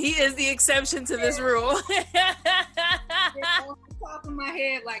exception. He is the exception to this rule. Off the top of my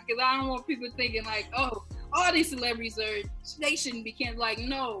head, like, because I don't want people thinking like, oh, all these celebrities they shouldn't be canceled. Like,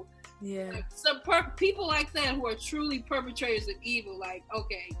 no. Yeah. Like, some people like that who are truly perpetrators of evil, like,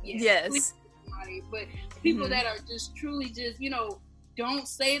 okay, yes. But people that are just truly just, you know, don't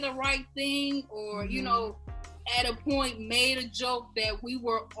say the right thing, or, you know, at a point made a joke that we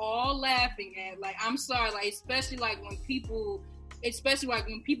were all laughing at. Like, I'm sorry, like, especially when people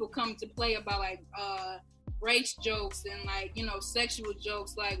come to play about like race jokes and like, you know, sexual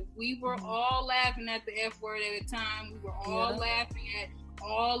jokes. Like, we were all laughing at the F word at a time. We were all laughing at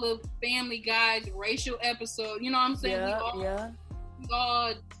all of Family Guy's racial episode. You know what I'm saying? We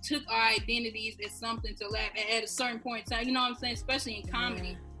all took our identities as something to laugh at a certain point in time. You know what I'm saying? Especially in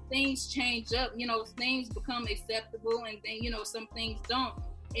comedy. Things change up, you know, things become acceptable, and then, you know, some things don't.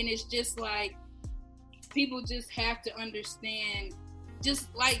 And it's just like, people just have to understand,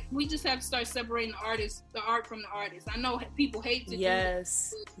 just like, we just have to start separating the art from the artist. I know people hate to do that.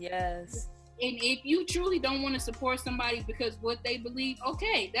 Yes. And if you truly don't want to support somebody because what they believe,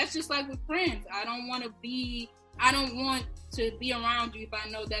 okay, that's just like with friends. I don't want to be around you if I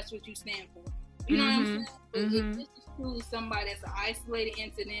know that's what you stand for. You know what I'm saying? But if this is truly somebody that's an isolated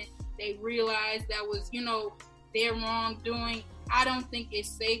incident, they realize that was, you know, their wrongdoing, I don't think it's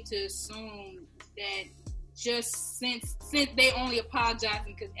safe to assume that just since they only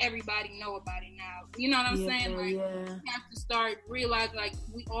apologizing because everybody know about it now. You know what I'm saying? Like, we have to start realizing, like,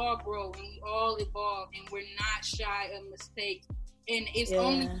 we all grow and we all evolve, and we're not shy of mistakes. And it's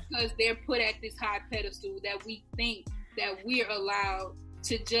only because they're put at this high pedestal that we think that we're allowed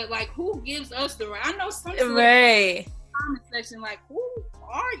to judge. Like, who gives us the right? I know some comment section, like, who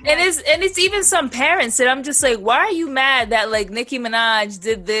are you? And it's even some parents that I'm just like, why are you mad that like Nicki Minaj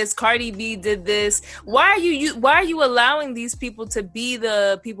did this, Cardi B did this? Why are you allowing these people to be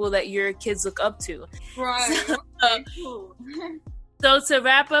the people that your kids look up to? Right. Okay, cool. So to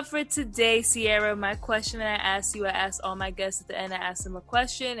wrap up for today, Sierra, my question that I asked all my guests at the end, I asked them a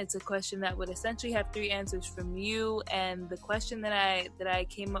question. It's a question that would essentially have 3 answers from you. And the question that I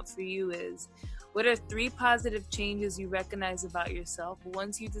came up for you is, what are 3 positive changes you recognize about yourself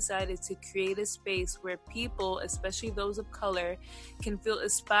once you decided to create a space where people, especially those of color, can feel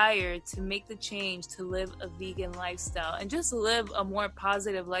inspired to make the change to live a vegan lifestyle and just live a more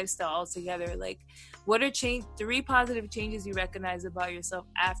positive lifestyle altogether? Like, what are 3 positive changes you recognize about yourself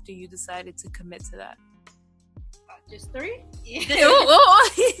after you decided to commit to that? Just 3? Yeah.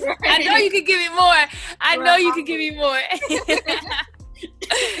 I know you can give me more. I know you can give me more.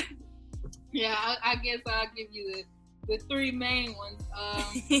 Yeah, I guess I'll give you the 3 main ones.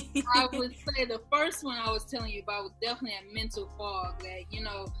 I would say the first one I was telling you about was definitely a mental fog that, you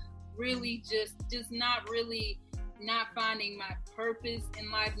know, really just not finding my purpose in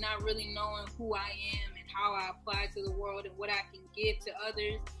life, not really knowing who I am and how I apply to the world and what I can give to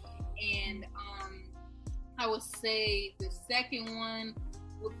others. And I would say the second one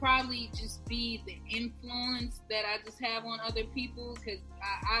would probably just be the influence that I just have on other people, because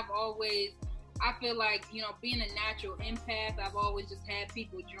I feel like, you know, being a natural empath, I've always just had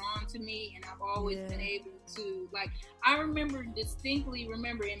people drawn to me, and I've always been able to, like, I distinctly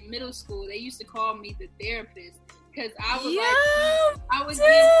remember in middle school, they used to call me the therapist, because I would give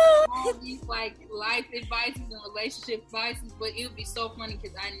all these, like, life advices and relationship advices, but it would be so funny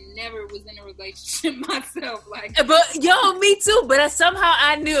because I never was in a relationship myself. Like, but me too. But somehow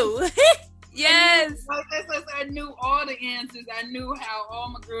I knew. Yes. I knew all the answers. I knew how all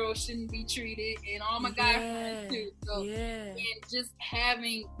my girls shouldn't be treated, and all my guy friends too. So, and just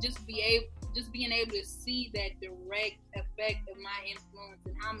being able to see that direct effect of my influence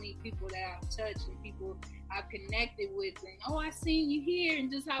and how many people that I've touched and people I've connected with, and I seen you here,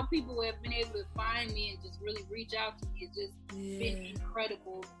 and just how people have been able to find me and just really reach out to me. It's just been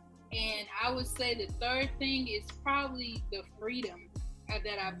incredible. And I would say the third thing is probably the freedom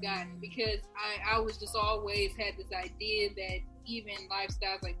that I've gotten, because I was just always had this idea that even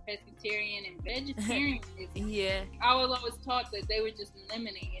lifestyles like pescatarian and vegetarianism, I was always taught that they were just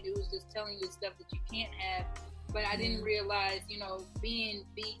limiting, and it was just telling you stuff that you can't have. But I didn't realize, you know, being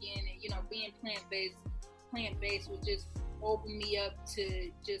vegan and, you know, being plant-based would just open me up to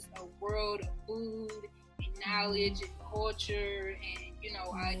just a world of food and knowledge and culture and, you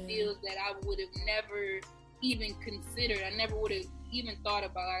know, ideals that I would have never even considered. I never would have even thought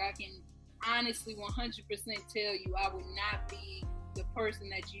about. Like, I can honestly 100% tell you I would not be the person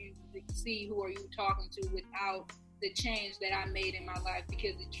that you see who are you talking to without the change that I made in my life,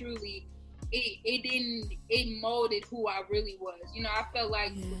 because it truly it molded who I really was. You know, I felt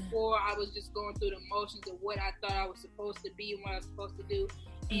like before I was just going through the motions of what I thought I was supposed to be and what I was supposed to do.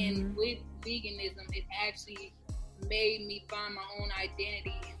 And with veganism, it actually made me find my own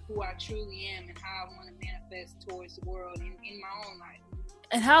identity and who I truly am and how I want to manifest towards the world in my own life.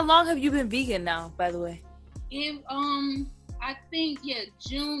 And how long have you been vegan now, by the way? I think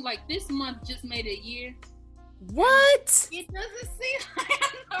June, like this month just made a year. What? It doesn't seem like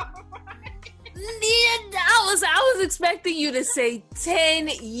I know, right? I was expecting you to say 10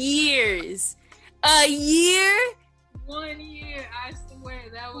 years. A year? 1 year, I swear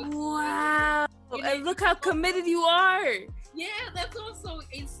that was wow. And look how committed you are. Yeah, that's also,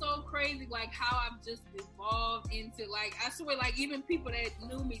 it's so crazy, like how I've just evolved into, like, I swear, like even people that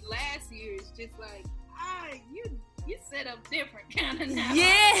knew me last year is just like, you set up different kind of now.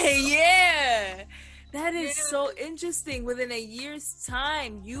 Yeah. That is so interesting. Within a year's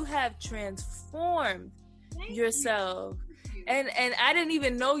time, you have transformed yourself. And I didn't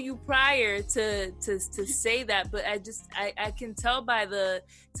even know you prior to say that, but I can tell by the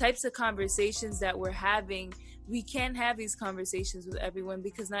types of conversations that we're having. We can't have these conversations with everyone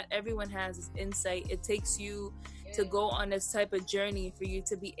because not everyone has this insight. It takes you to go on this type of journey for you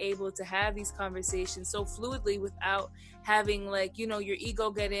to be able to have these conversations so fluidly without having, like, you know, your ego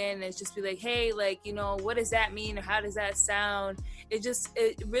get in and just be like, hey, like, you know, what does that mean or how does that sound? It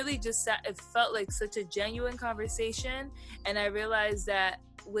felt like such a genuine conversation. And I realized that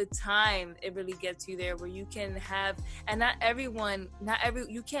with time, it really gets you there where you can have, and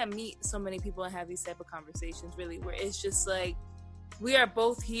you can't meet so many people and have these type of conversations really, where it's just like, we are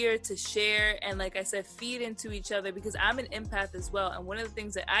both here to share and, like I said, feed into each other, because I'm an empath as well. And one of the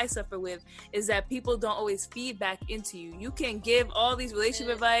things that I suffer with is that people don't always feed back into you. You can give all these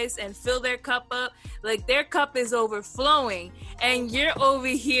relationship advice and fill their cup up, like their cup is overflowing and you're over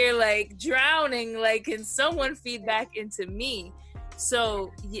here like drowning, like, can someone feed back into me?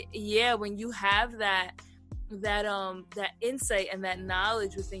 So when you have that insight and that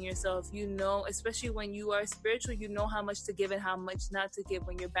knowledge within yourself, you know, especially when you are spiritual, you know how much to give and how much not to give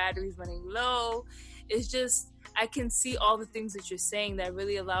when your battery's running low. It's just, I can see all the things that you're saying that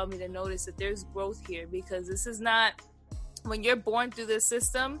really allow me to notice that there's growth here, because this is not, when you're born through this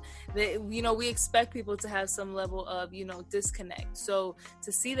system, that, you know, we expect people to have some level of, you know, disconnect. So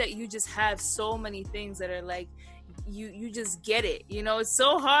to see that you just have so many things that are like, you just get it, you know, it's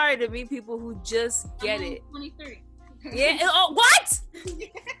so hard to meet people who just get it. 23. Yeah. Oh, what?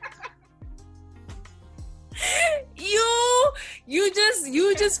 You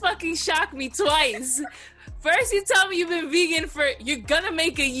just fucking shocked me twice. First, you tell me you've been vegan you're gonna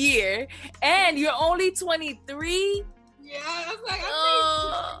make a year, and you're only 23. Yeah, I was like,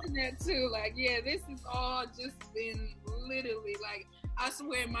 I think that too. Like, yeah, this has all just been literally like, I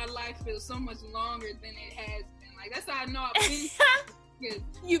swear my life feels so much longer than it has been. Like, that's how I know I've been here.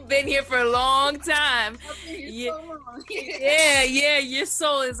 You've been here for a long time. Yeah. So long. Yeah, your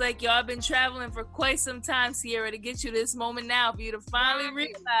soul is like, yo, I've been traveling for quite some time, Sierra, to get you this moment now for you to finally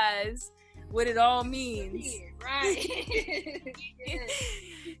realize what it all means. Right.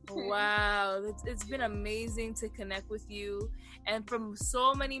 Wow, it's been amazing to connect with you. And from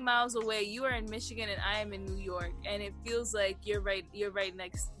so many miles away, you are in Michigan and I am in New York, and it feels like you're right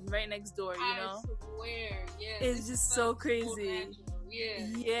next door. You know, I swear, yeah. It's just so crazy.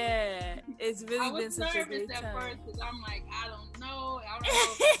 Yeah, it's really been such a great time. I was nervous at first because I'm like, I don't know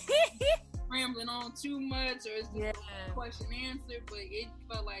if I'm rambling on too much or it's just a question answer, but it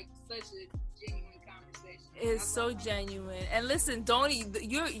felt like such a genuine conversation. It's so genuine. And listen,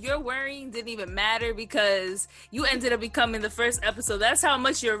 your worrying didn't even matter because you ended up becoming the first episode. That's how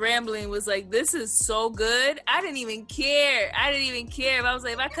much your rambling was like, this is so good. I didn't even care. If I was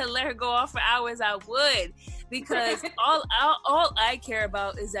like, if I could let her go off for hours, I would. Because all I care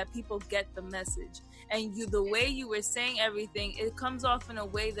about is that people get the message. And the way you were saying everything, it comes off in a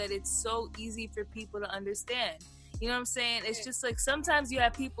way that it's so easy for people to understand. You know what I'm saying? It's just like sometimes you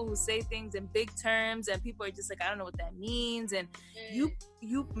have people who say things in big terms and people are just like, I don't know what that means. And you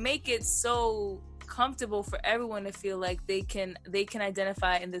make it so comfortable for everyone to feel like they can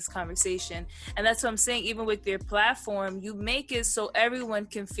identify in this conversation. And that's what I'm saying. Even with your platform, you make it so everyone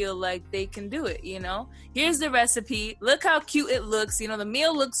can feel like they can do it. You know, here's the recipe, look how cute it looks, you know, the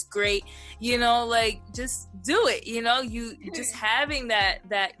meal looks great, you know, like just do it. You know, you just having that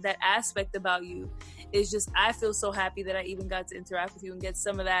aspect about you is just, I feel so happy that I even got to interact with you and get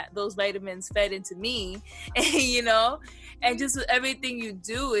some of those vitamins fed into me, and, you know, and just with everything you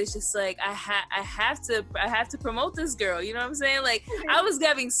do, it's just like, I have to promote this girl, you know what I'm saying? Like, I was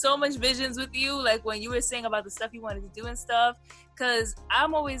having so much visions with you, like when you were saying about the stuff you wanted to do and stuff, because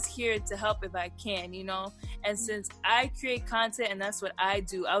I'm always here to help if I can, you know? And since I create content and that's what I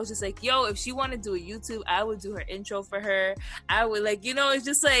do, I was just like, yo, if she wanted to do a YouTube, I would do her intro for her. I would, like, you know, it's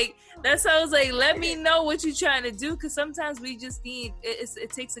just like, that's how I was like, let me know what you're trying to do, because sometimes we just need,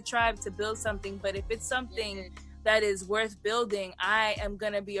 it takes a tribe to build something, but if it's something that is worth building, I am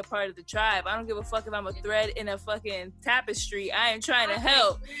gonna be a part of the tribe. I don't give a fuck if I'm a thread in a fucking tapestry. I am trying to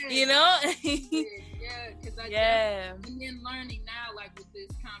help, you know? Because and then learning now, like with this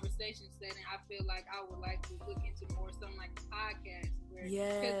conversation setting, I feel like I would like to look into more something like a podcast.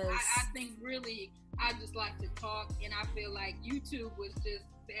 Because I think really, I just like to talk, and I feel like YouTube was just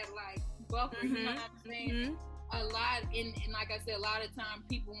that like buffer, you know what I'm saying? A lot, and like I said, a lot of times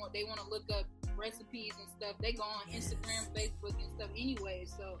people want to look up recipes and stuff. They go on Instagram, Facebook, and stuff anyway.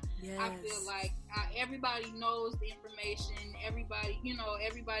 So I feel like everybody knows the information. Everybody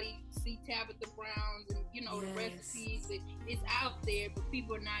see Tabitha Brown's and the recipes. It's out there, but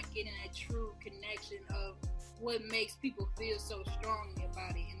people are not getting a true connection of what makes people feel so strongly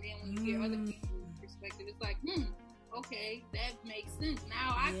about it. And then when you hear other people's perspective, it's like, okay, that makes sense.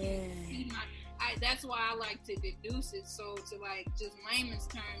 Now I can see that's why I like to deduce it. So to like just layman's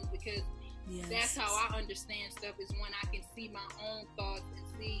terms, because that's how I understand stuff, is when I can see my own thoughts and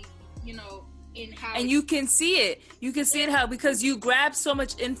see, in how. And you can see it. You can see it how, because you grab so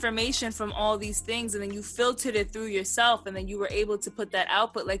much information from all these things and then you filtered it through yourself, and then you were able to put that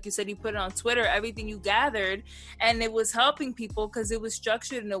output, like you said, you put it on Twitter, everything you gathered, and it was helping people because it was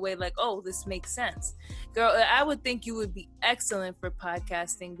structured in a way like, oh, this makes sense. Girl, I would think you would be excellent for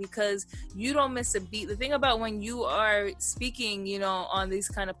podcasting because you don't miss a beat. The thing about when you are speaking, on these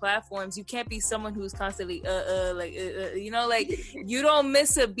kind of platforms, you can't be someone who's constantly you don't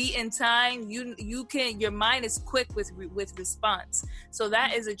miss a beat in time. You can, your mind is quick with response. So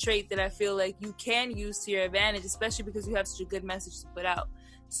that is a trait that I feel like you can use to your advantage, especially because you have such a good message to put out.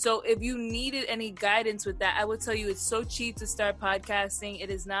 So if you needed any guidance with that, I would tell you it's so cheap to start podcasting. It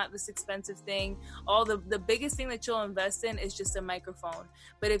is not this expensive thing. The biggest thing that you'll invest in is just a microphone.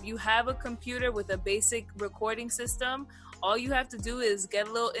 But if you have a computer with a basic recording system, all you have to do is get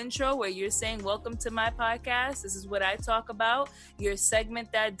a little intro where you're saying, welcome to my podcast. This is what I talk about. Your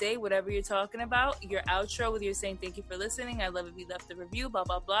segment that day, whatever you're talking about. Your outro with you're saying, thank you for listening. I love if you left a review, blah,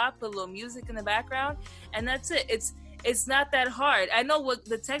 blah, blah. Put a little music in the background. And that's it. it's not that hard. I know what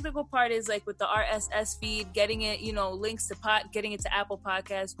the technical part is, like with the RSS feed, getting it, you know, links to getting it to Apple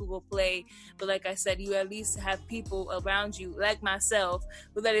Podcasts, Google Play. But like I said, you at least have people around you, like myself,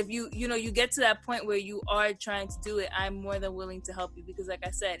 but that if you get to that point where you are trying to do it, I'm more than willing to help you, because like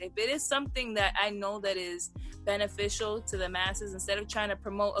I said, if it is something that I know that is beneficial to the masses, instead of trying to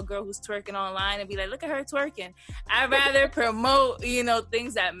promote a girl who's twerking online and be like, look at her twerking, I'd rather promote, you know,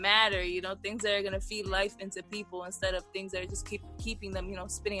 things that matter, you know, things that are going to feed life into people, instead of things that are just keeping them, you know,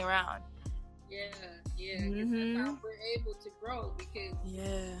 spinning around. Yeah. Mm-hmm. That's how we're able to grow, because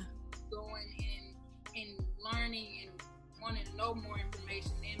going and learning and wanting to know more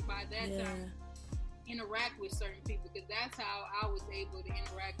information, and by that time interact with certain people, because that's how I was able to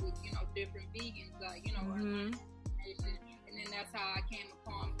interact with, you know, different vegans, you know, and then that's how I came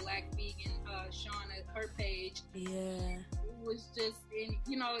upon Black Vegan Shauna, her page. It was just,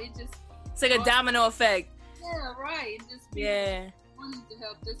 you know, it's like a domino effect. Yeah, right. And just wanting to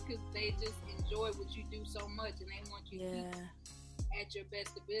help just because they just enjoy what you do so much, and they want you to be at your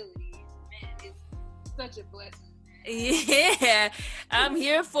best ability. Man, it's such a blessing. Yeah, I'm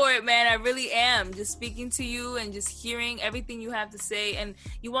here for it, man. I really am. Just speaking to you and just hearing everything you have to say. And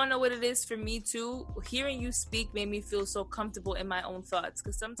you want to know what it is for me too? Hearing you speak made me feel so comfortable in my own thoughts,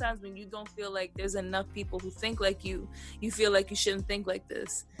 because sometimes when you don't feel like there's enough people who think like you feel like you shouldn't think like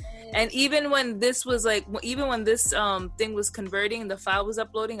this. And even when this thing was converting, the file was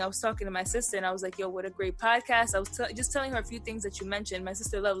uploading, I was talking to my sister and I was like, yo, what a great podcast. I was just telling her a few things that you mentioned. My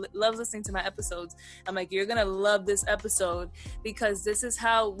sister loves listening to my episodes. I'm like, you're gonna love this episode, because this is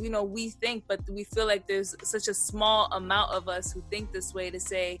how, you know, we think, but we feel like there's such a small amount of us who think this way, to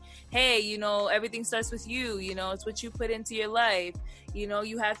say, hey, you know, everything starts with you, you know, it's what you put into your life, you know,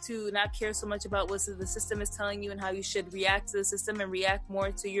 you have to not care so much about what the system is telling you and how you should react to the system, and react more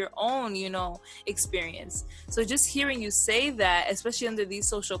to your own, you know, experience. So just hearing you say that, especially under these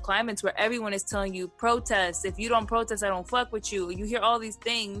social climates where everyone is telling you protest, if you don't protest, I don't fuck with you, you hear all these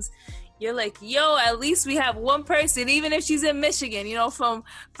things, you're like, yo, at least we have one person, even if she's in Michigan, you know, from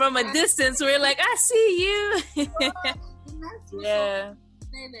a distance, we're like, I see you. Yeah.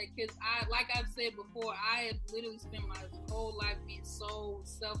 Say that because like I've said before, I have literally spent my whole life being so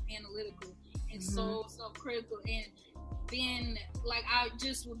self-analytical and so self-critical, and then like I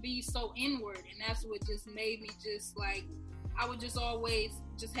just would be so inward, and that's what just made me just like, I would just always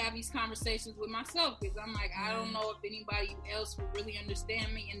just have these conversations with myself, because I'm like, I don't know if anybody else would really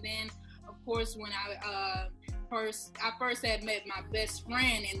understand me. And then of course when I first had met my best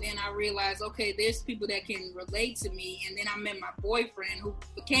friend, and then I realized, okay, there's people that can relate to me, and then I met my boyfriend who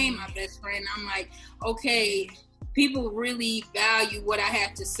became my best friend. I'm like, okay, people really value what I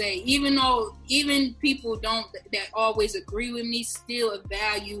have to say, even people that always agree with me still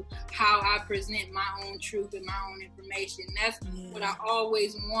value how I present my own truth and my own information. That's what I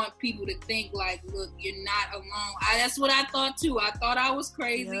always want people to think, like, look, you're not alone. That's what I thought too. I thought I was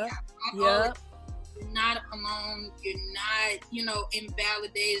crazy. You're not alone. You're not, you know,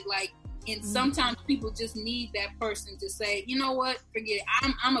 invalidated. Like, and sometimes people just need that person to say, you know what, forget it.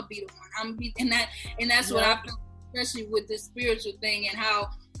 I'm gonna be the one. And that's what I feel, especially with this spiritual thing, and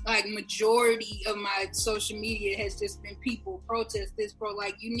how like majority of my social media has just been people protest this,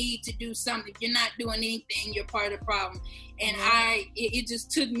 like, you need to do something. If you're not doing anything, you're part of the problem. And it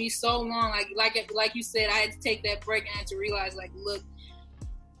just took me so long. Like you said, I had to take that break, and I had to realize, like, look,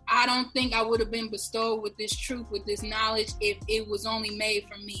 I don't think I would have been bestowed with this truth, with this knowledge, if it was only made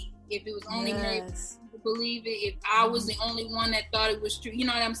for me. If it was only made for me to believe it, if I was the only one that thought it was true. You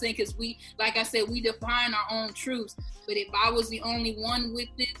know what I'm saying? Because we, like I said, we define our own truths. But if I was the only one with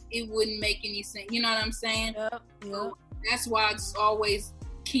it, it wouldn't make any sense. You know what I'm saying? So that's why I just always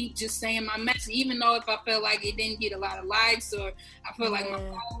keep just saying my message, even though if I felt like it didn't get a lot of likes, or I felt like my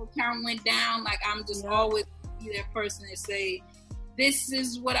follower count went down, like I'm just always be that person that say, this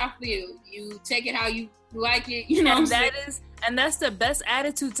is what I feel. You take it how you like it, you know. And that's the best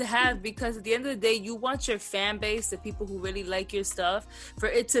attitude to have, because at the end of the day, you want your fan base, the people who really like your stuff, for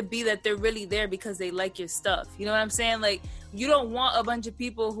it to be that they're really there because they like your stuff. You know what I'm saying? Like, you don't want a bunch of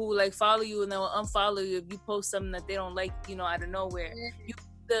people who like follow you and they'll unfollow you if you post something that they don't like, you know, out of nowhere.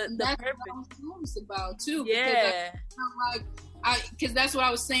 The that's purpose. what I was nervous about too. Because that's what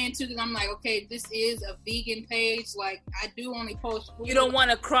I was saying too. Because I'm like, okay, this is a vegan page. Like, I do only post food. You don't want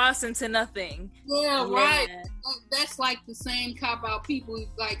to cross into nothing. Yeah, right. That's like the same cop out people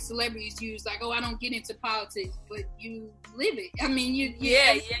like celebrities use. Like, oh, I don't get into politics, but you live it. I mean, you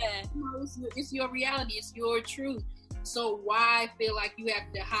know, it's your reality. It's your truth. So why feel like you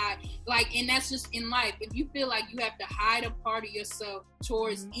have to hide? Like, and that's just in life. If you feel like you have to hide a part of yourself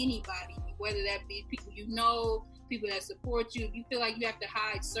towards anybody, whether that be people you know, people that support you. If you feel like you have to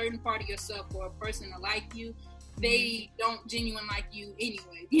hide certain part of yourself for a person to like you, they don't genuinely like you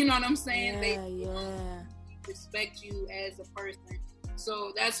anyway. You know what I'm saying? They respect you as a person.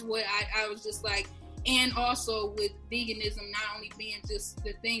 So that's what I was just like. And also with veganism, not only being just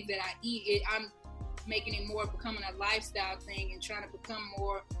the things that I eat, I'm making it more becoming a lifestyle thing and trying to become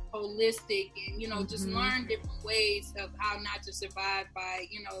more holistic and, you know, just learn different ways of how not to survive by,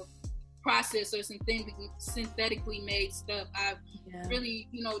 you know, processed or synthetically made stuff. I've really,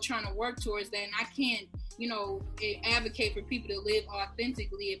 you know, trying to work towards that. And I can't, you know, advocate for people to live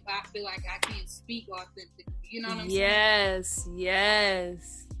authentically if I feel like I can't speak authentically. You know what I'm saying?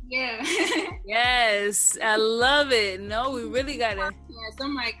 Yes. Yeah. Yes. I love it. No, we really gotta. Yes,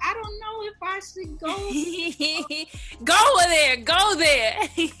 I'm like, I don't know if I should go. Go there.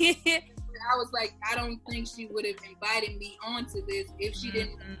 I was like, I don't think she would have invited me onto this if she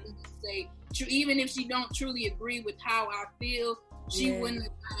didn't say, even if she don't truly agree with how I feel, she wouldn't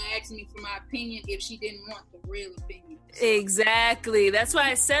have asked me for my opinion if she didn't want the real opinion. So. Exactly. That's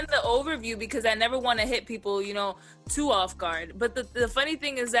why I send the overview, because I never want to hit people, you know, too off guard. But the funny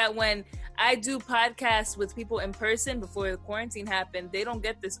thing is that when I do podcasts with people in person before the quarantine happened, they don't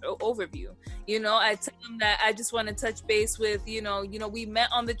get this overview. You know, I tell them that I just want to touch base with, you know, we met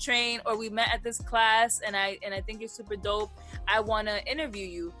on the train or we met at this class and I think you're super dope. I want to interview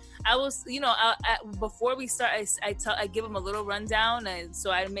you. I was, you know, before we start, I give them a little rundown, and so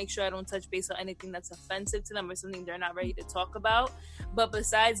I make sure I don't touch base on anything that's offensive to them or something they're not ready to talk about. But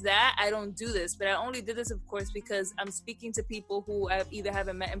besides that, I don't do this. But I only did this, of course, because I'm speaking to people who I either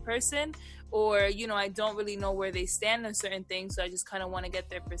haven't met in person or, you know, I don't really know where they stand on certain things. So I just kind of want to get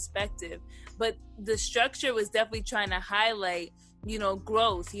their perspective. But the structure was definitely trying to highlight, you know,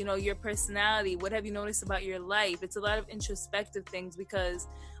 growth, you know, your personality. What have you noticed about your life? It's a lot of introspective things, because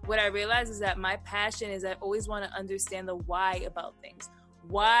what I realized is that my passion is I always want to understand the why about things.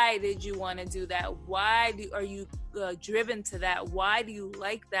 Why did you want to do that? Why are you driven to that? Why do you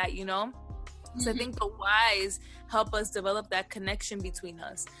like that, you know? So I think the whys help us develop that connection between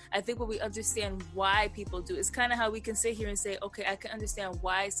us. I think when we understand why people do, it's kind of how we can sit here and say, okay, I can understand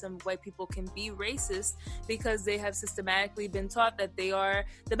why some white people can be racist, because they have systematically been taught that they are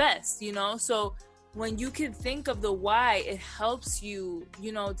the best, you know? So when you can think of the why, it helps you,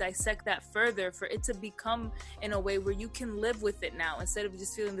 you know, dissect that further for it to become in a way where you can live with it now, instead of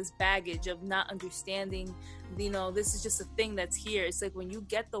just feeling this baggage of not understanding, you know, this is just a thing that's here. It's like when you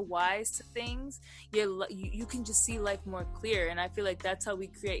get the whys to things, you can just see life more clear. And I feel like that's how we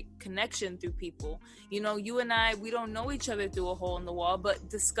create connection through people. You know, you and I, we don't know each other through a hole in the wall, but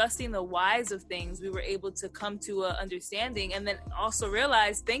discussing the whys of things, we were able to come to an understanding, and then also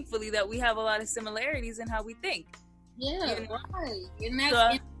realize, thankfully, that we have a lot of similarities in how we think. Yeah, you know? Right. And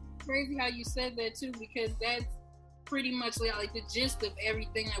that's crazy how you said that too, because that's pretty much like the gist of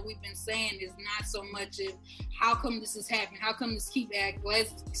everything that we've been saying is not so much of how come this is happening, how come this keep acting.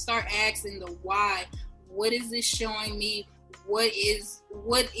 Let's start asking the why. What is this showing me? What is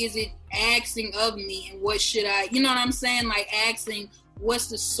it asking of me, and what should I, you know what I'm saying? Like asking, what's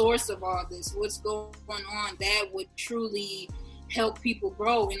the source of all this? What's going on? That would truly help people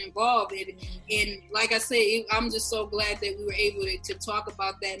grow and evolve. And like I said, I'm just so glad that we were able to talk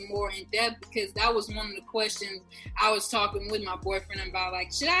about that more in depth, because that was one of the questions I was talking with my boyfriend about.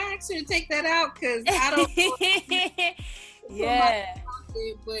 Like, should I ask her to take that out? Because I don't know. Yeah.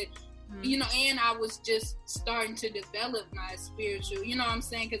 But, you know, and I was just starting to develop my spiritual, you know what I'm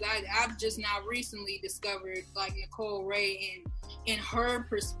saying? Because I've just now recently discovered, like, Nicole Ray and her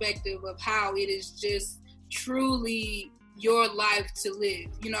perspective of how it is just truly your life to live,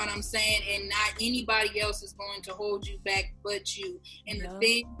 you know what I'm saying? And not anybody else is going to hold you back but you. And the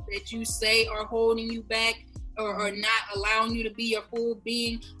things that you say are holding you back or not allowing you to be your full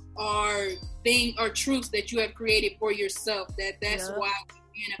being are truths that you have created for yourself. That's why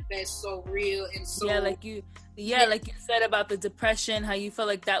manifest so real and so like you said about the depression, how you felt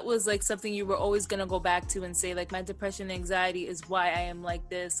like that was like something you were always gonna go back to and say, like, my depression and anxiety is why I am like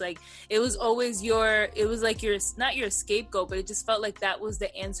this. Like, it was always not your scapegoat, but it just felt like that was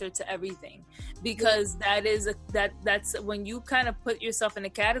the answer to everything, because that's when you kind of put yourself in a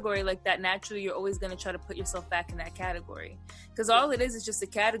category like that, naturally you're always going to try to put yourself back in that category, because all it is just a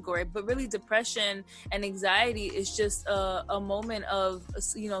category. But really, depression and anxiety is just a moment of,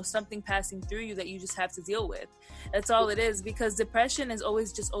 you know, something passing through you that you just have to deal with. That's all it is, because depression has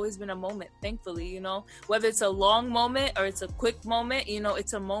always been a moment, thankfully, you know, whether it's a long moment or it's a quick moment, you know,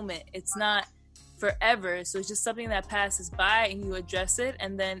 it's a moment. It's not forever. So it's just something that passes by and you address it,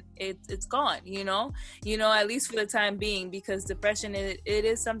 and then it's gone, at least for the time being, because depression, it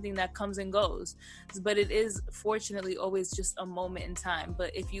is something that comes and goes, but it is fortunately always just a moment in time.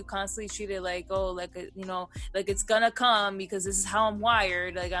 But if you constantly treat it like, like it's gonna come because this is how I'm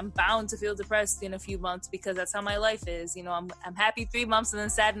wired, like I'm bound to feel depressed in a few months because that's how my life is, I'm happy 3 months and then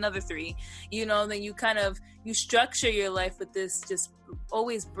sad another 3, then you structure your life with this, just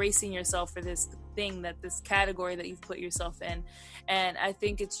always bracing yourself for this thing, this category that you've put yourself in. And I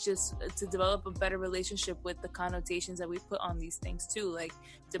think it's just to develop a better relationship with the connotations that we put on these things too. Like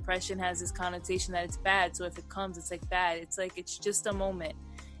depression has this connotation that it's bad, so if it comes, it's like bad. It's like, it's just a moment.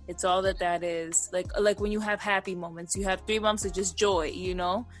 It's all that is. Like when you have happy moments, you have 3 months of just joy,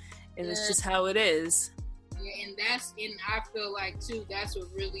 and it's just how it is. Yeah, and I feel like too, that's what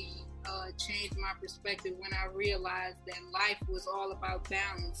really changed my perspective when I realized that life was all about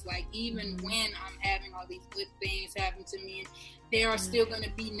balance. Like even when I'm having all these good things happen to me, there are still going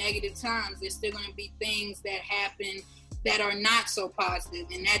to be negative times. There's still going to be things that happen that are not so positive,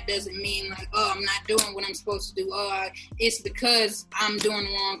 and that doesn't mean like, oh, I'm not doing what I'm supposed to do. Oh, it's because I'm doing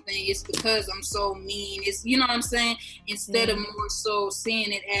the wrong thing. It's because I'm so mean. It's, you know what I'm saying? Instead of more so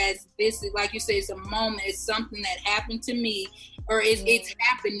seeing it as this, like you say, it's a moment. It's something that happened to me, or it's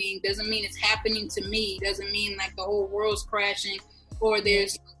happening. Doesn't mean it's happening to me. Doesn't mean like the whole world's crashing or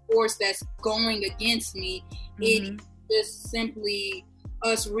there's a force that's going against me. It just simply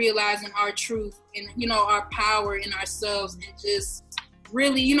us realizing our truth and, our power in ourselves, and just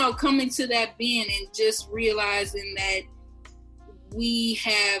really, coming to that being and just realizing that we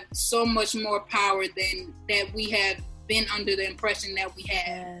have so much more power than that we have been under the impression that we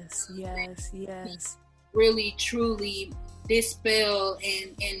have. Yes. Really, truly dispel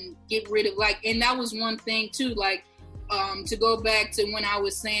and get rid of, like, and that was one thing too, like, to go back to when I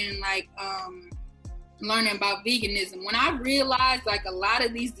was saying, like, learning about veganism, when I realized like a lot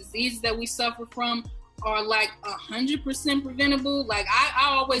of these diseases that we suffer from are like 100% preventable. Like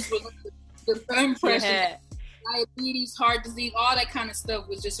I always was the impression that diabetes, heart disease, all that kind of stuff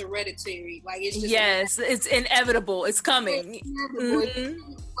was just hereditary. Like it's just it's inevitable. It's coming. It's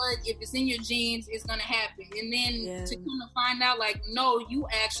inevitable. But if it's in your genes, it's gonna happen. And then to come to find out, like, no, you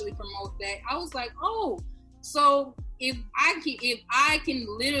actually promote that. I was like, oh, so if I can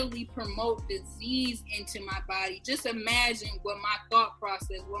literally promote disease into my body, just imagine what my thought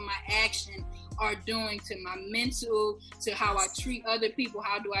process, what my action are doing to my mental, to how I treat other people,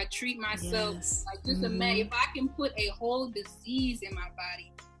 how do I treat myself. Like just imagine if I can put a whole disease in my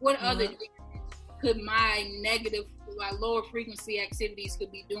body, what other damage could my lower frequency activities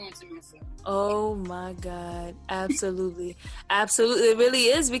could be doing to myself? Oh my God. Absolutely. Absolutely. It really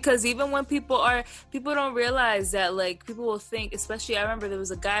is, because even when people don't realize that, like, people will think, especially, I remember there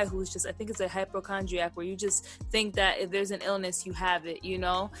was a guy who was just, I think it's a hypochondriac, where you just think that if there's an illness, you have it,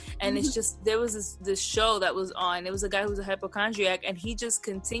 and it's just, there was this show that was on, it was a guy who was a hypochondriac, and he just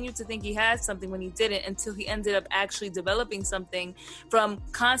continued to think he had something when he didn't, until he ended up actually developing something from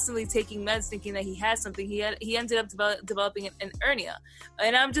constantly taking meds thinking that he had something. He ended up developing an hernia.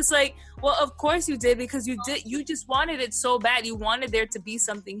 And I'm just like, well, of course you did, because you just wanted it so bad. You wanted there to be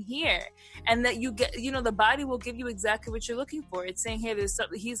something here, and that you get, the body will give you exactly what you're looking for. It's saying, hey, there's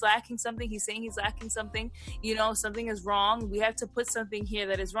something, he's lacking something. He's saying he's lacking something, something is wrong. We have to put something here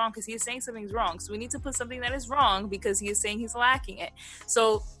that is wrong, because he is saying something's wrong. So we need to put something that is wrong, because he is saying he's lacking it.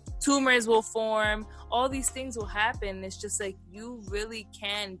 So tumors will form, all these things will happen. It's just like, you really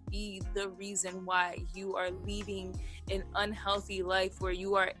can be the reason why you are leading an unhealthy life, where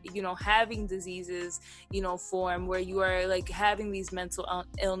you are, having diseases, form, where you are like having these mental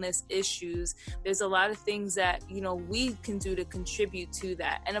illness issues. There's a lot of things that, we can do to contribute to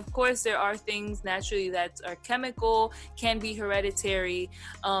that. And of course, there are things naturally that are chemical, can be hereditary,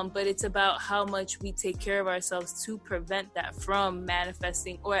 but it's about how much we take care of ourselves to prevent that from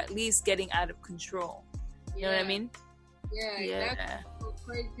manifesting, or at least getting out of control. You know what I mean? Yeah. That's so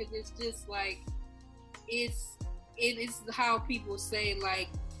crazy, because it's just like, it is how people say, like,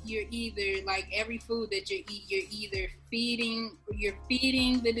 you're either, like, every food that you eat, you're either feeding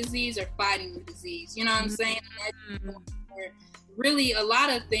the disease or fighting the disease. You know what I'm saying? Really, a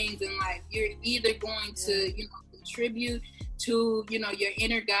lot of things in life, you're either going to, contribute to, your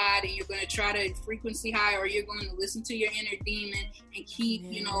inner God, and you're going to try to frequency high, or you're going to listen to your inner demon and keep,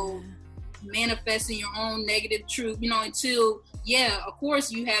 manifesting your own negative truth, until, of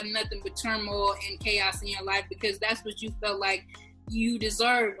course, you have nothing but turmoil and chaos in your life, because that's what you felt like you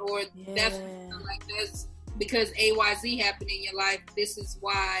deserved, or that's what you felt like, that's because AYZ happened in your life. This is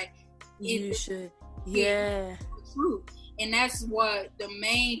why you should, truth. And that's what the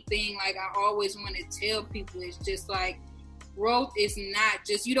main thing, like, I always want to tell people is just like, growth is not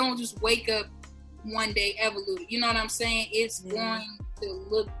just, you don't just wake up one day evolute. You know what I'm saying? It's going to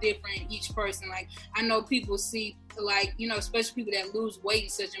look different each person. Like, I know people see, like, you know, especially people that lose weight in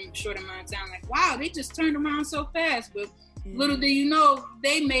such a short amount of time, like, wow, they just turned around so fast. But little do you know,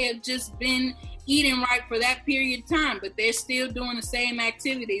 they may have just been eating right for that period of time, but they're still doing the same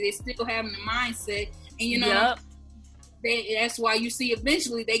activity. They're still having the mindset. And, you know, that's why you see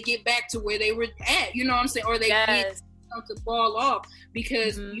eventually they get back to where they were at. You know what I'm saying? Or they get to fall off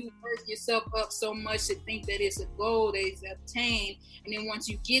because you work yourself up so much to think that it's a goal that is obtained, and then once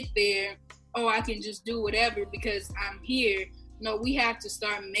you get there, oh, I can just do whatever because I'm here. No, we have to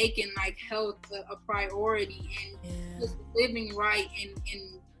start making like health a priority and just living right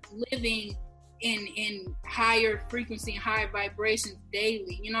and living in higher frequency and higher vibrations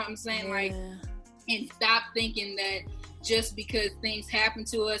daily. You know what I'm saying? Like, and stop thinking that just because things happen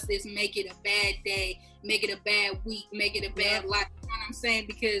to us, this make it a bad day, make it a bad week, make it a bad life. You know what I'm saying?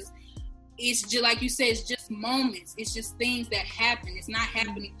 Because it's just like you said, it's just moments. It's just things that happen. It's not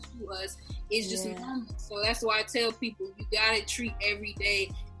happening to us. It's just moments. So that's why I tell people, you gotta treat every day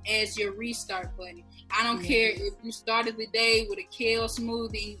as your restart button. I don't care if you started the day with a kale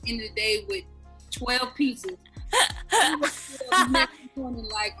smoothie and ended the day with 12 pizzas.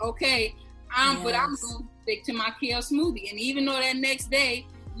 Like, okay, but I'm gonna stick to my kale smoothie. And even though that next day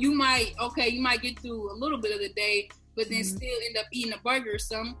you might get through a little bit of the day, but then still end up eating a burger or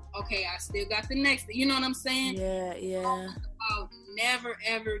something. Okay, I still got the next day. You know what I'm saying? About never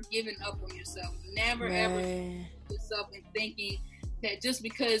ever giving up on yourself. Never ever giving up yourself and thinking that just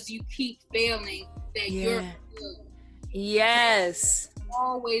because you keep failing that you're good. Yes. You're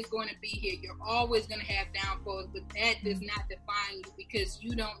always going to be here. You're always going to have downfalls, but that does not define you, because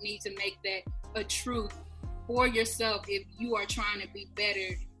you don't need to make that a truth for yourself if you are trying to be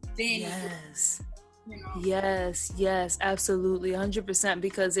better than you. You know? Yes, absolutely, 100%.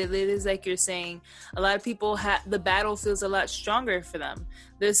 Because it is like you're saying, a lot of people the battle feels a lot stronger for them.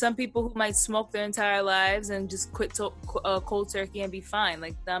 There's some people who might smoke their entire lives and just quit cold turkey and be fine.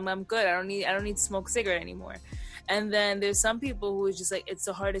 Like, I'm good. I don't need to smoke a cigarette anymore. And then there's some people who is just like, it's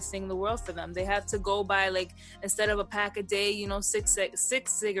the hardest thing in the world for them. They have to go by, like, instead of a pack a day, you know, six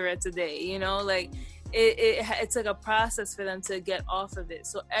cigarettes a day, you know, like it's like a process for them to get off of it.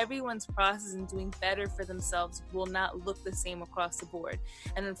 So everyone's process in doing better for themselves will not look the same across the board.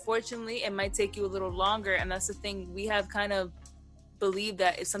 And unfortunately, it might take you a little longer. And that's the thing, we have kind of believe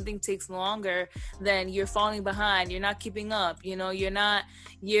that if something takes longer, then you're falling behind, you're not keeping up, you know, you're not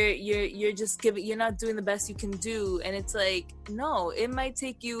doing the best you can do. And it's like, no, it might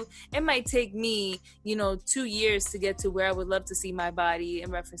take me, you know, 2 years to get to where I would love to see my body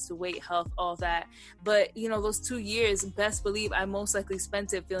in reference to weight, health, all that. But, you know, those 2 years, best believe I most likely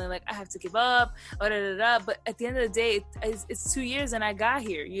spent it feeling like I have to give up, but at the end of the day, it's 2 years and I got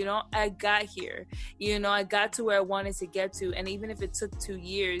here, you know, I got to where I wanted to get to. And even if it took 2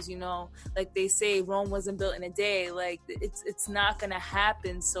 years, you know, like they say, Rome wasn't built in a day. Like, it's not gonna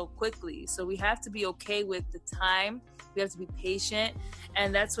happen so quickly. So we have to be okay with the time. We have to be patient,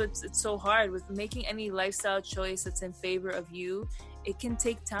 and that's what's it's so hard with making any lifestyle choice that's in favor of you. It can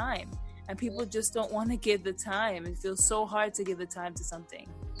take time, and people just don't want to give the time. It feels so hard to give the time to something.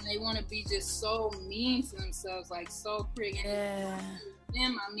 And they want to be just so mean to themselves, like so pretty. Them,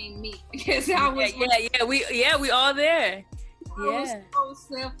 I mean me, because I was we all there. I was so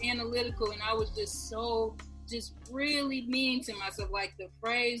self-analytical, and I was just really mean to myself. Like, the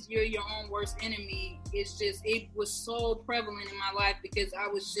phrase "you're your own worst enemy" it was so prevalent in my life, because I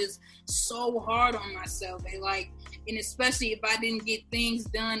was just so hard on myself. And especially if I didn't get things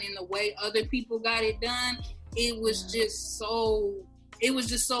done in the way other people got it done, it was just so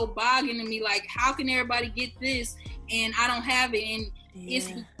bogging to me. Like, how can everybody get this and I don't have it? And it's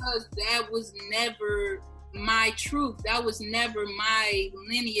because that was never my truth. That was never my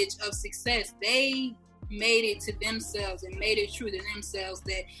lineage of success. They made it to themselves and made it true to themselves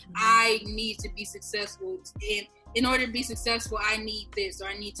that I need to be successful. And in order to be successful, I need this, or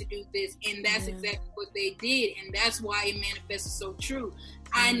I need to do this. And that's exactly what they did. And that's why it manifested so true.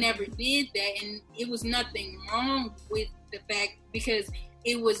 I never did that. And it was nothing wrong with the fact, because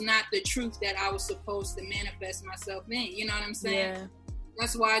it was not the truth that I was supposed to manifest myself in. You know what I'm saying? Yeah.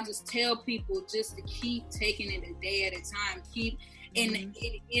 That's why I just tell people just to keep taking it a day at a time. And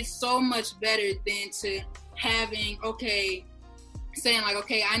it's so much better than to having, saying like,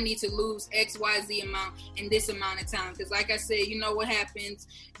 okay, I need to lose XYZ amount in this amount of time. Because like I said, you know what happens?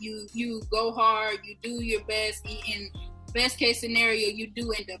 You go hard, you do your best. In best case scenario, you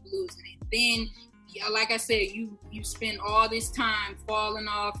do end up losing it. Then like I said, you spend all this time falling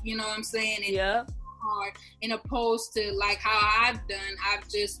off, you know what I'm saying? And hard, and opposed to like how I've done,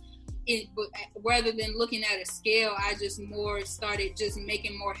 but rather than looking at a scale, I just more started just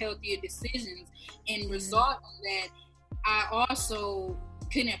making more healthier decisions, and result in that I also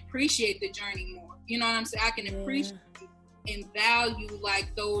can appreciate the journey more. You know what I'm saying? I can appreciate and value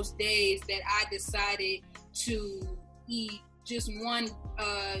like those days that I decided to eat just one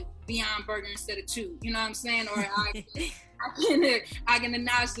Beyond Burger instead of two. You know what I'm saying? Or I can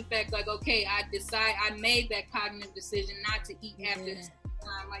acknowledge the fact like, okay, I made that cognitive decision not to eat after this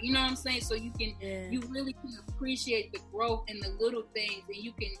time. Like, you know what I'm saying? So you really can appreciate the growth in the little things, and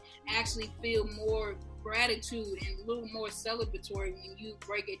you can actually feel more gratitude and a little more celebratory when you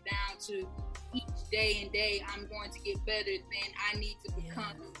break it down to each day and day I'm going to get better than I need to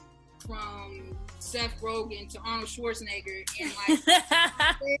become, from Seth Rogen to Arnold Schwarzenegger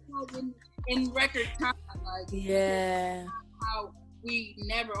in record time. Like, how we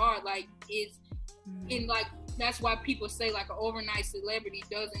never are. Like, it's in like, that's why people say like an overnight celebrity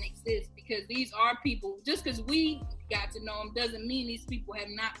doesn't exist, because these are people, just because we got to know them doesn't mean these people have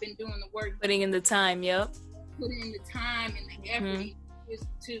not been doing the work, putting in the time. Putting in the time and the effort is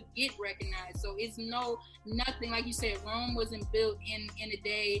to get recognized. So it's nothing like you said, Rome wasn't built in a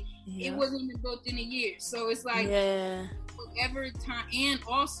day. It wasn't even built in a year. So it's like whatever time, and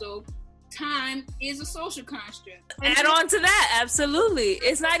also time is a social construct. Add on to that, absolutely.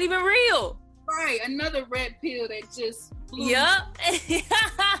 It's not even real. Right, another red pill that just blew.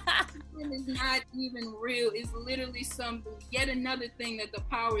 It's not even real. It's literally yet another thing that the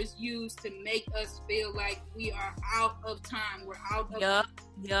powers use to make us feel like we are out of time. We're out of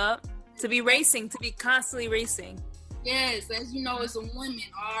To be constantly racing. Yes, as you know, as a woman,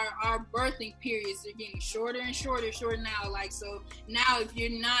 our birthing periods are getting shorter and shorter now. Like, so now if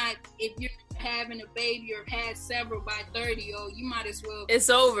you're having a baby or had several by 30, you might as well. It's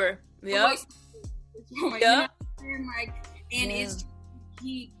over. Yep. It's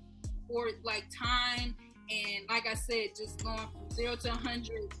keep for like time, and like I said, just going from 0 to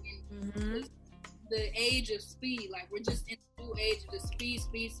 100, and the age of speed. Like, we're just in the new age of the speed,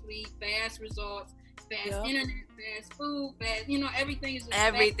 fast results, fast internet, fast food, fast.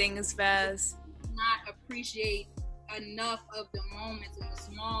 Everything is fast. Not appreciate enough of the moments and the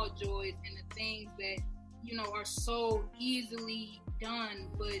small joys and the things that are so easily done,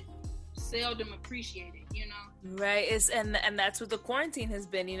 but seldom appreciated. Right. And that's what the quarantine has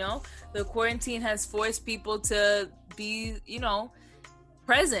been. The quarantine has forced people to be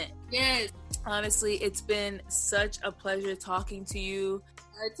present. Yes. Honestly, it's been such a pleasure talking to you.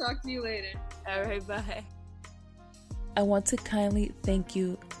 I'll talk to you later. All right, bye. I want to kindly thank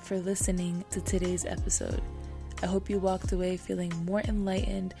you for listening to today's episode. I hope you walked away feeling more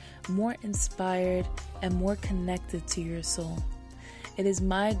enlightened, more inspired, and more connected to your soul. It is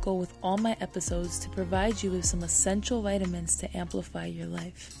my goal with all my episodes to provide you with some essential vitamins to amplify your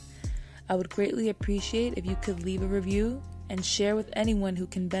life. I would greatly appreciate if you could leave a review and share with anyone who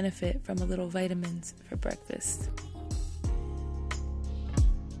can benefit from a little vitamins for breakfast.